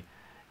copy,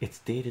 it's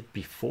dated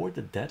before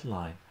the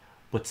deadline,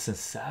 but since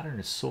Saturn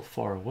is so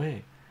far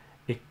away,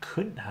 it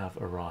couldn't have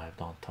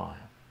arrived on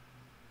time.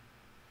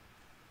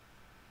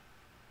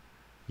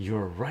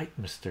 You're right,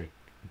 Mr.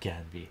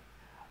 Ganby.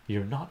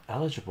 You're not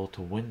eligible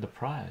to win the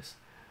prize.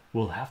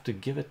 We'll have to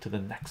give it to the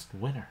next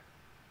winner.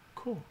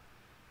 Cool.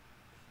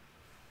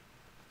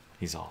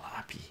 He's all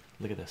happy.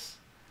 Look at this,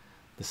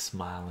 the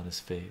smile on his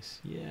face.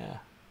 Yeah.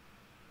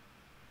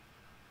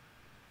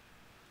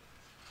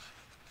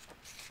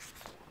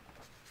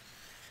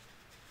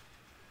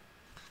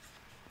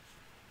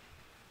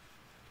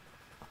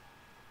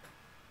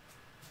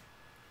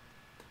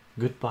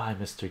 Goodbye,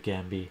 Mr.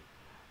 Gamby.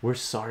 We're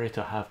sorry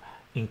to have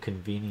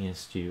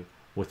inconvenienced you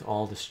with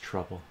all this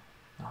trouble.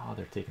 Oh,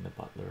 they're taking the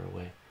butler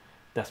away.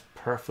 That's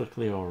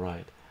perfectly all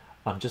right.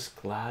 I'm just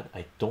glad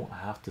I don't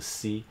have to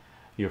see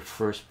your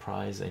first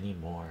prize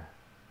anymore.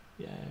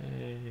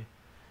 Yay!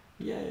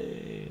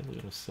 Yay! We're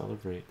gonna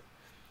celebrate.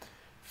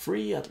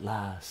 Free at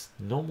last.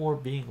 No more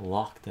being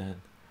locked in.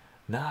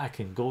 Now I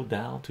can go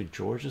down to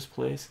George's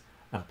place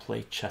and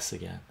play chess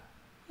again.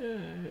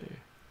 Yay!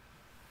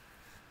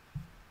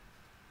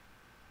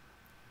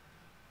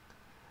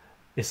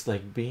 It's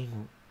like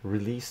being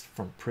released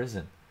from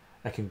prison.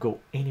 I can go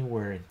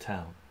anywhere in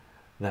town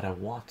that I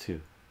want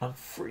to. I'm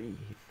free,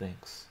 he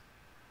thinks.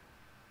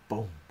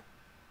 Boom.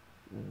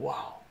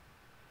 Wow.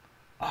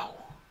 Ow.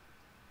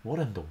 What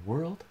in the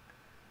world?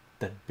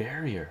 That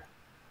barrier.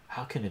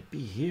 How can it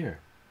be here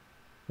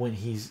when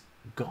he's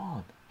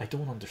gone? I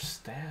don't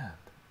understand.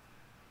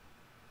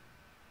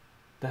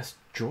 That's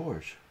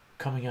George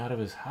coming out of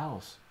his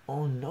house.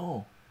 Oh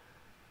no.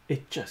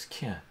 It just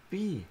can't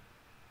be,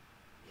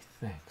 he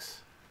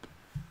thinks.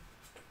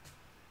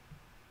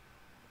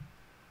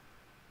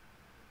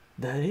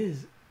 That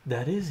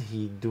is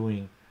he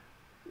doing.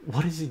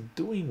 What is he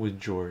doing with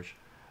George?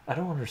 I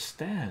don't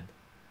understand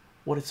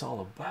what it's all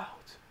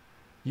about.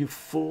 You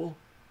fool,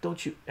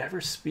 don't you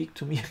ever speak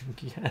to me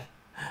again,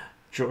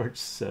 George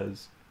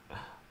says.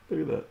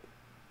 Look at that.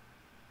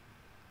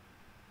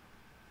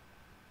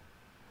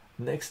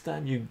 Next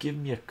time you give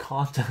me a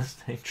contest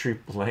entry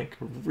blank,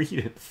 read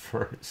it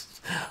first.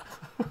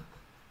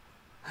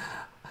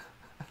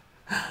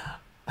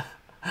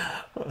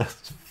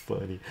 That's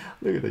funny.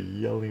 Look at the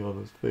yelling on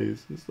his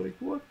face. He's like,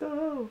 what the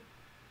hell?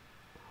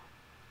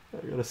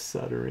 I got a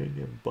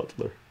Saturnian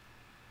butler.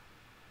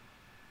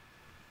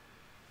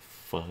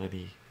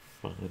 Funny,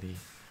 funny.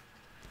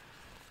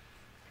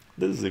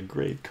 This is a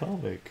great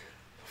comic.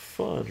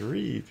 Fun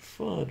read,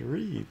 fun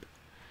read.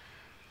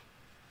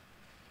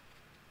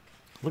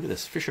 Look at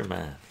this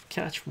fisherman.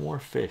 Catch more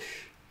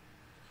fish.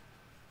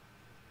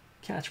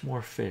 Catch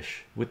more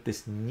fish with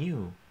this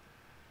new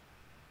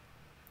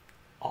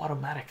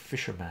automatic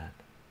fisherman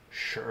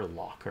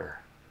Sherlocker.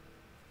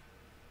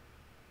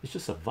 It's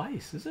just a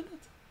vice, isn't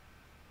it?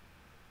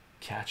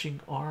 Catching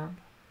arm,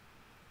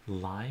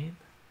 line,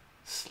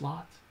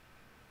 slot,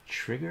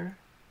 trigger,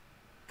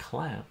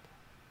 clamp,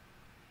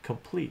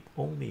 complete,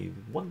 only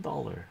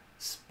 $1.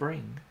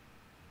 Spring,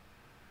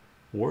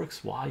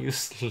 works while you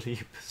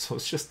sleep. So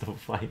it's just a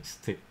vice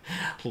to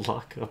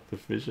lock up the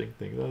fishing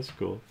thing. That's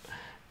cool.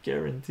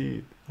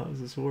 Guaranteed. How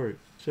does this work?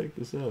 Check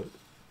this out.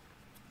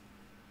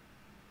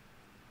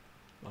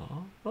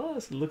 Oh,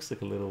 this looks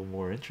like a little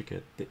more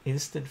intricate. The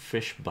instant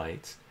fish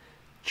bites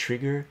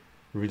trigger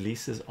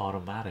releases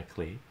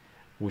automatically,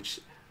 which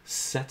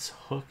sets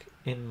hook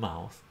in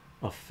mouth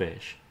of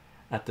fish.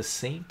 At the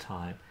same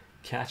time,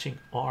 catching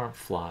arm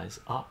flies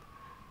up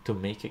to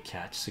make a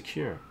catch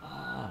secure.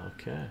 Ah,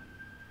 okay.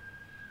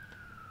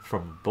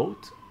 From a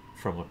boat,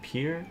 from a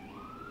pier,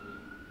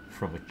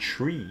 from a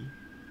tree,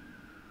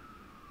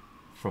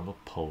 from a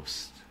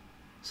post.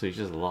 So you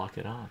just lock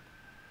it on.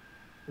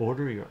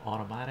 Order your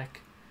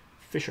automatic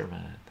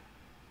fisherman.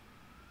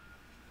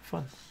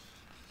 Fun.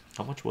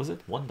 How much was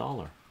it?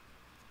 $1.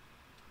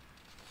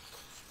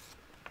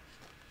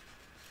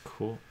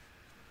 Cool.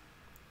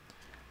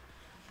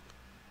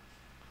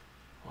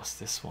 What's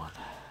this one?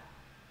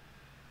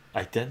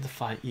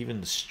 Identify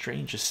even the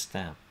strangest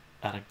stamp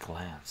at a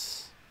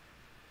glance.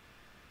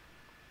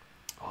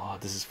 Oh,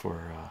 this is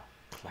for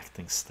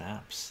collecting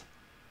stamps.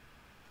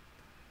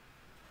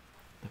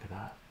 Look at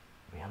that.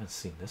 We haven't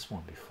seen this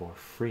one before.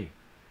 Free.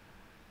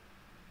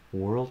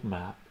 World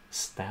map,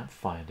 stamp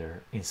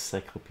finder,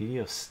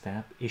 encyclopedia of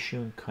stamp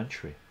issuing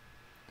country.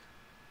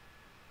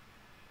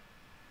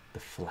 The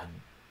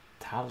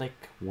Philantalic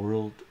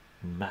world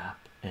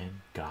map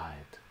and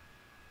guide.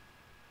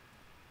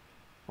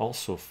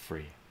 Also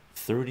free.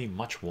 30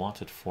 much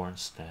wanted foreign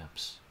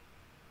stamps.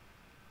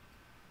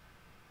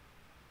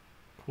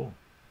 Cool.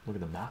 Look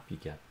at the map you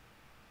get.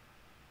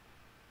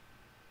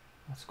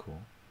 That's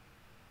cool.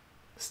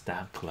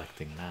 Stamp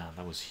collecting, man,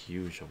 that was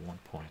huge at one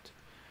point.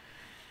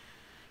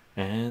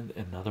 And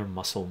another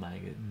muscle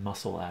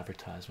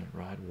advertisement,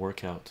 right?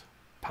 Workout,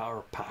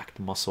 power packed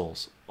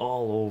muscles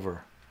all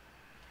over.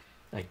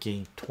 I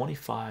gained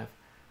 25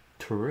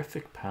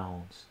 terrific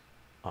pounds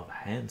of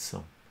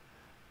handsome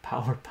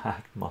power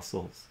packed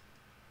muscles.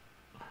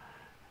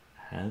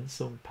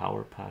 Handsome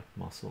power packed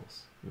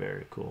muscles.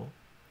 Very cool.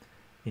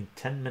 In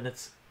 10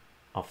 minutes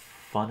of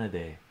fun a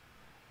day,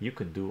 you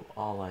can do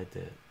all I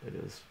did. It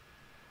is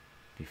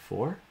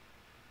before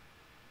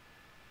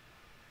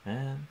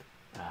and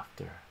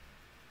after.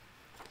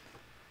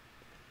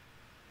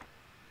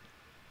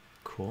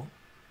 Cool.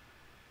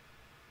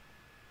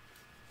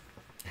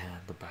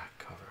 And the back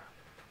cover.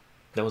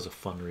 That was a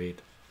fun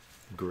read.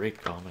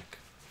 Great comic.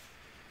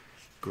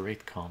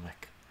 Great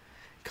comic.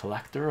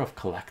 Collector of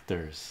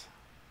collectors.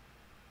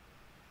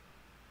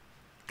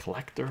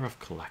 Collector of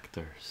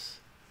collectors.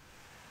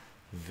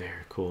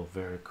 Very cool,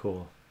 very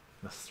cool.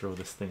 Let's throw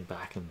this thing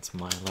back in its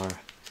mylar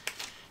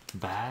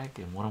bag.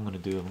 And what I'm gonna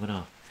do, I'm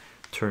gonna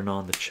turn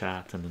on the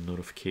chat and the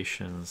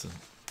notifications and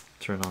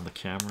turn on the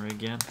camera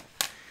again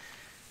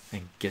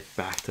and get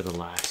back to the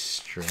live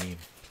stream.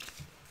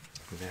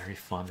 Very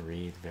fun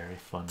read, very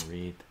fun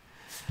read.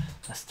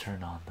 Let's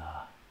turn on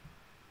the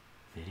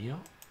video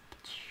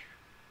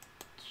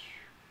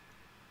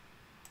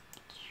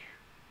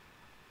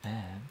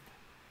and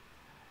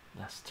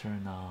let's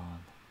turn on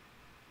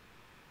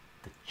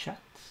the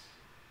chat.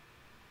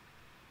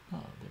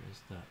 Oh,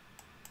 there's the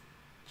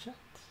chat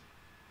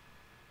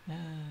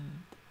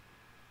and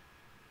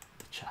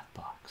the chat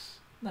box.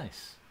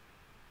 Nice.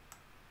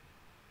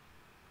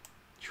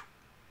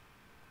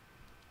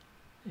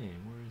 Hey,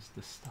 where is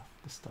this stuff?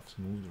 This stuff's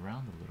moved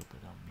around a little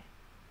bit on me.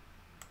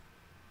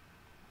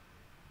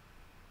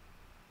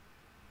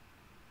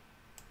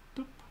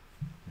 Doop.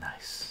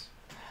 Nice.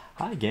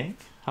 Hi gang,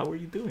 how are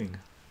you doing?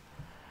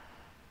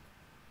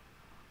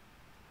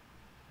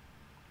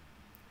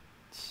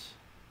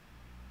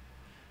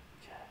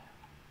 Okay.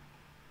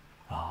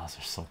 Oh,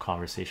 there's some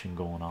conversation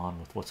going on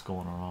with what's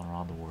going on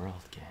around the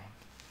world, gang.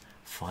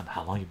 Fun.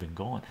 How long you been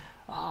going?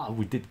 Ah,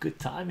 we did good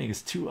timing.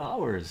 It's 2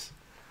 hours.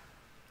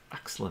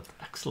 Excellent,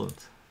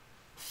 excellent.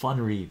 Fun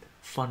read,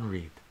 fun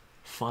read,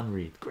 fun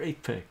read.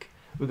 Great pick.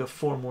 We got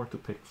 4 more to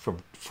pick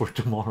from for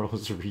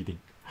tomorrow's reading.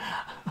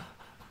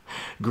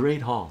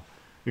 Great haul.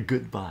 A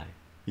good buy.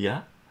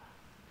 Yeah,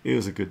 it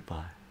was a good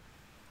buy.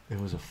 It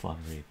was a fun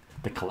read.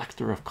 The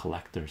collector of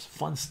collectors.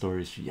 Fun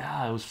stories.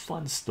 Yeah, it was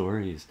fun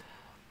stories.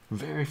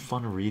 Very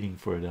fun reading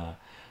for the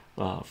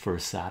for a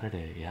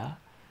Saturday. Yeah,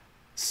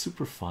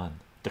 super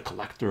fun. The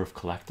collector of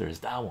collectors,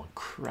 that one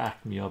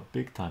cracked me up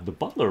big time. The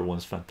butler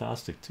one's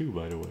fantastic too,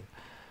 by the way.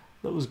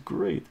 That was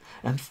great.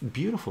 And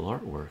beautiful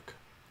artwork,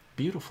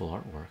 beautiful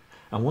artwork.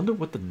 I wonder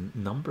what the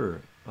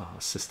number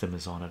system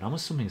is on it. I'm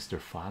assuming it's their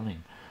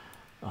filing,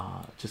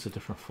 just the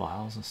different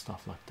files and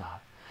stuff like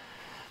that.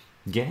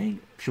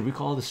 Gang, should we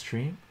call the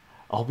stream?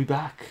 I'll be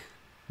back.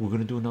 We're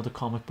gonna do another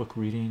comic book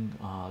reading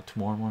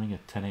tomorrow morning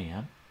at 10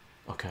 a.m.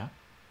 Okay,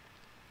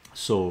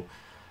 so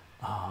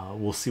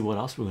we'll see what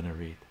else we're gonna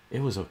read.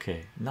 It was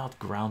okay, not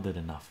grounded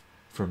enough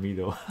for me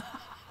though.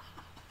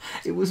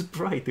 It was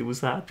bright, it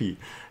was happy,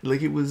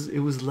 like it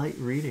was light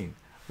reading,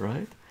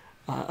 right?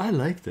 I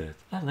liked it.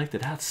 I liked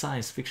it. It had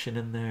science fiction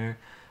in there,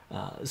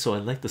 so I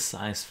liked the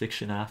science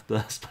fiction after.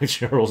 That's by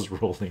Cheryl's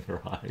rolling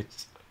her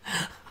eyes.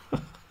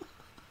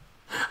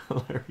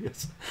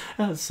 Hilarious.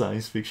 It had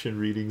science fiction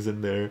readings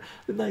in there.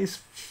 Nice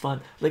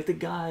fun, like the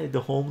guy,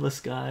 the homeless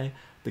guy.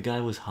 The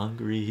guy was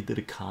hungry, he did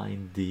a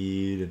kind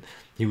deed and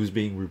he was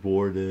being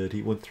rewarded.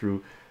 He went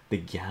through the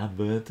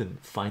gambit and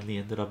finally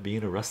ended up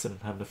being arrested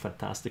and having a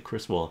fantastic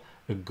Christmas, well,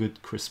 a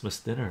good Christmas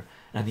dinner.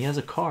 And he has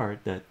a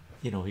card that,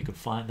 you know, he could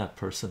find that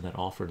person that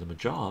offered him a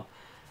job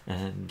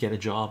and get a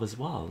job as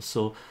well.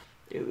 So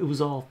it was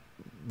all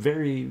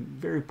very,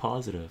 very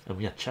positive. And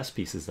we had chess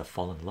pieces that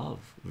fall in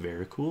love.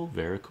 Very cool,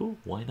 very cool.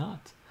 Why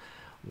not?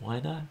 Why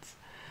not?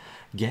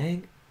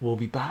 Gang, we'll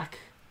be back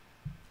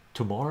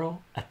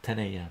tomorrow at 10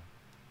 a.m.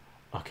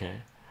 Okay,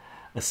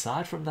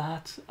 aside from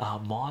that,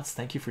 mods,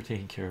 thank you for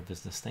taking care of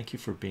business. Thank you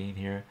for being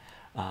here.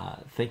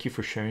 Thank you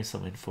for sharing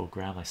some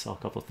infogram. I saw a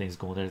couple of things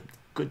going there.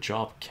 Good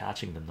job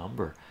catching the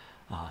number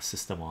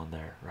system on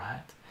there,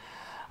 right?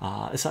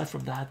 Aside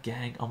from that,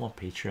 gang, I'm on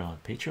Patreon,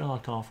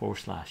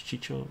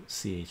 patreon.com/chycho,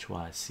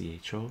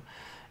 chycho.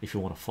 If you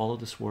want to follow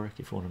this work,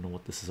 if you want to know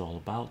what this is all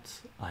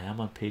about, I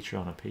am on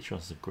Patreon, and Patreon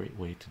is a great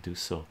way to do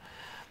so.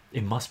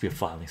 It must be a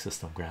filing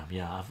system, Graham.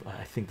 Yeah,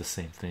 I think the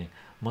same thing.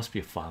 Must be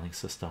a filing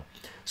system.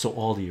 So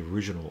all the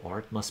original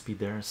art must be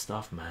there and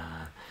stuff,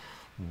 man.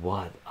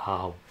 What?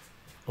 Oh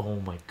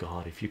my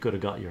God! If you could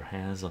have got your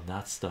hands on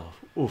that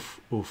stuff,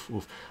 oof, oof,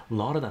 oof. A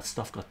lot of that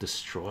stuff got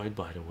destroyed,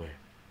 by the way,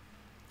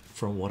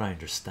 from what I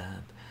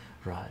understand,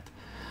 right?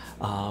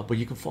 But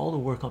you can follow the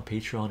work on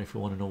Patreon if you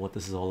want to know what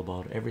this is all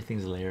about.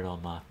 Everything's layered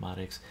on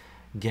mathematics,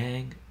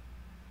 gang.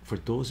 For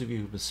those of you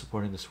who've been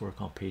supporting this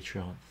work on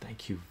Patreon,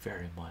 thank you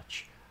very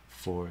much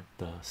for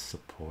the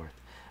support.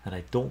 And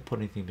I don't put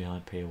anything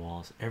behind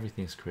paywalls.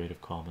 Everything's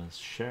Creative Commons.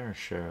 Share and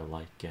share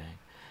alike, gang.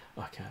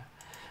 Okay,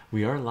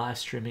 we are live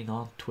streaming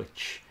on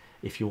Twitch.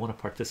 If you want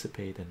to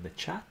participate in the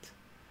chat,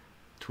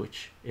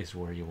 Twitch is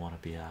where you want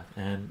to be at.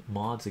 And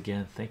mods,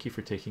 again, thank you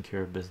for taking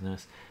care of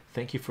business.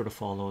 Thank you for the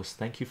follows,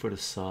 thank you for the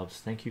subs,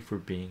 thank you for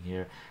being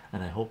here,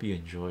 and I hope you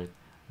enjoyed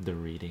the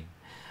reading.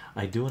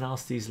 I do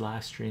announce these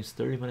live streams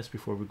 30 minutes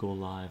before we go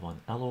live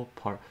on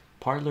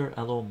Parlor,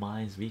 LO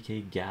Minds,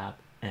 VK, Gab,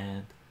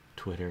 and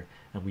Twitter,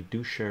 and we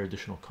do share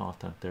additional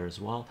content there as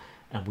well.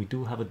 And we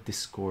do have a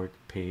Discord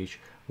page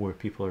where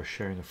people are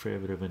sharing a fair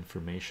bit of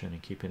information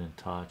and keeping in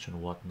touch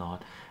and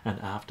whatnot. And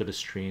after the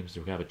streams,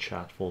 we have a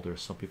chat folder.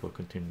 Some people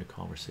continue the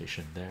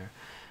conversation there,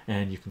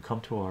 and you can come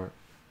to our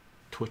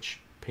Twitch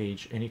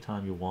page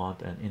anytime you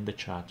want, and in the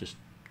chat just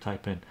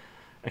type in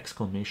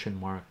exclamation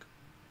mark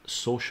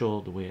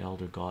social, the way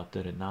Elder God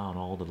did it now, and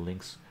all the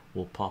links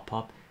will pop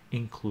up,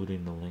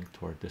 including the link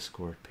to our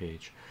Discord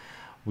page.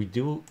 We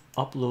do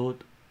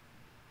upload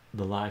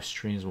the live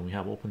streams when we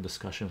have open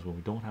discussions, when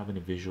we don't have any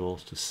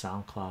visuals, to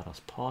SoundCloud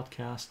as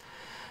podcast,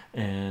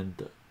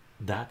 and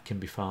that can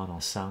be found on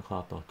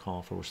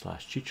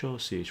soundcloud.com/chycho,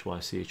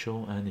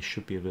 chycho, and it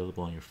should be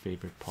available on your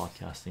favorite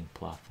podcasting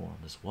platform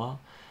as well.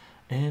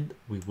 And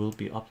we will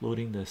be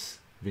uploading this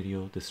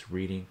video, this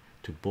reading,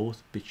 to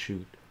both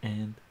BitChute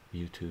and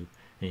YouTube,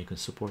 and you can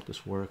support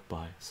this work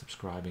by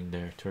subscribing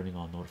there, turning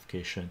on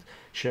notifications,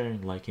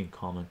 sharing, liking,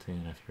 commenting.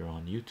 And if you're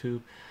on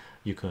YouTube,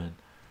 you can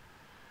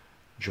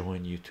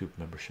join YouTube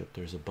membership.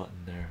 There's a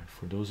button there.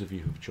 For those of you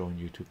who've joined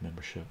YouTube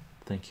membership,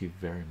 thank you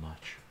very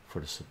much for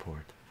the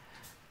support,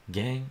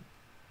 gang.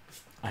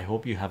 I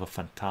hope you have a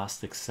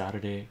fantastic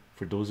Saturday.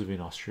 For those of you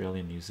in Australia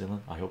and New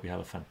Zealand, I hope you have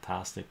a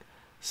fantastic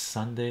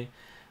Sunday.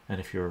 And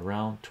if you're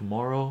around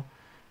tomorrow,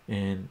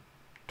 in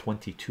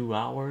 22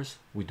 hours,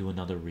 we do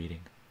another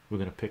reading. We're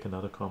going to pick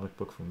another comic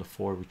book from the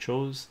 4 we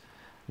chose,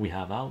 we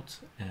have out,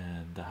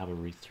 and have a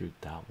read through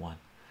that one.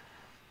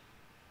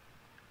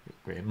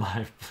 Great.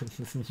 My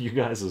you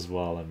guys as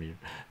well. I mean,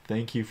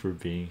 thank you for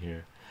being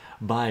here.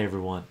 Bye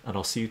everyone, and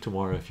I'll see you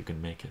tomorrow if you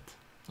can make it.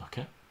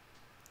 Okay.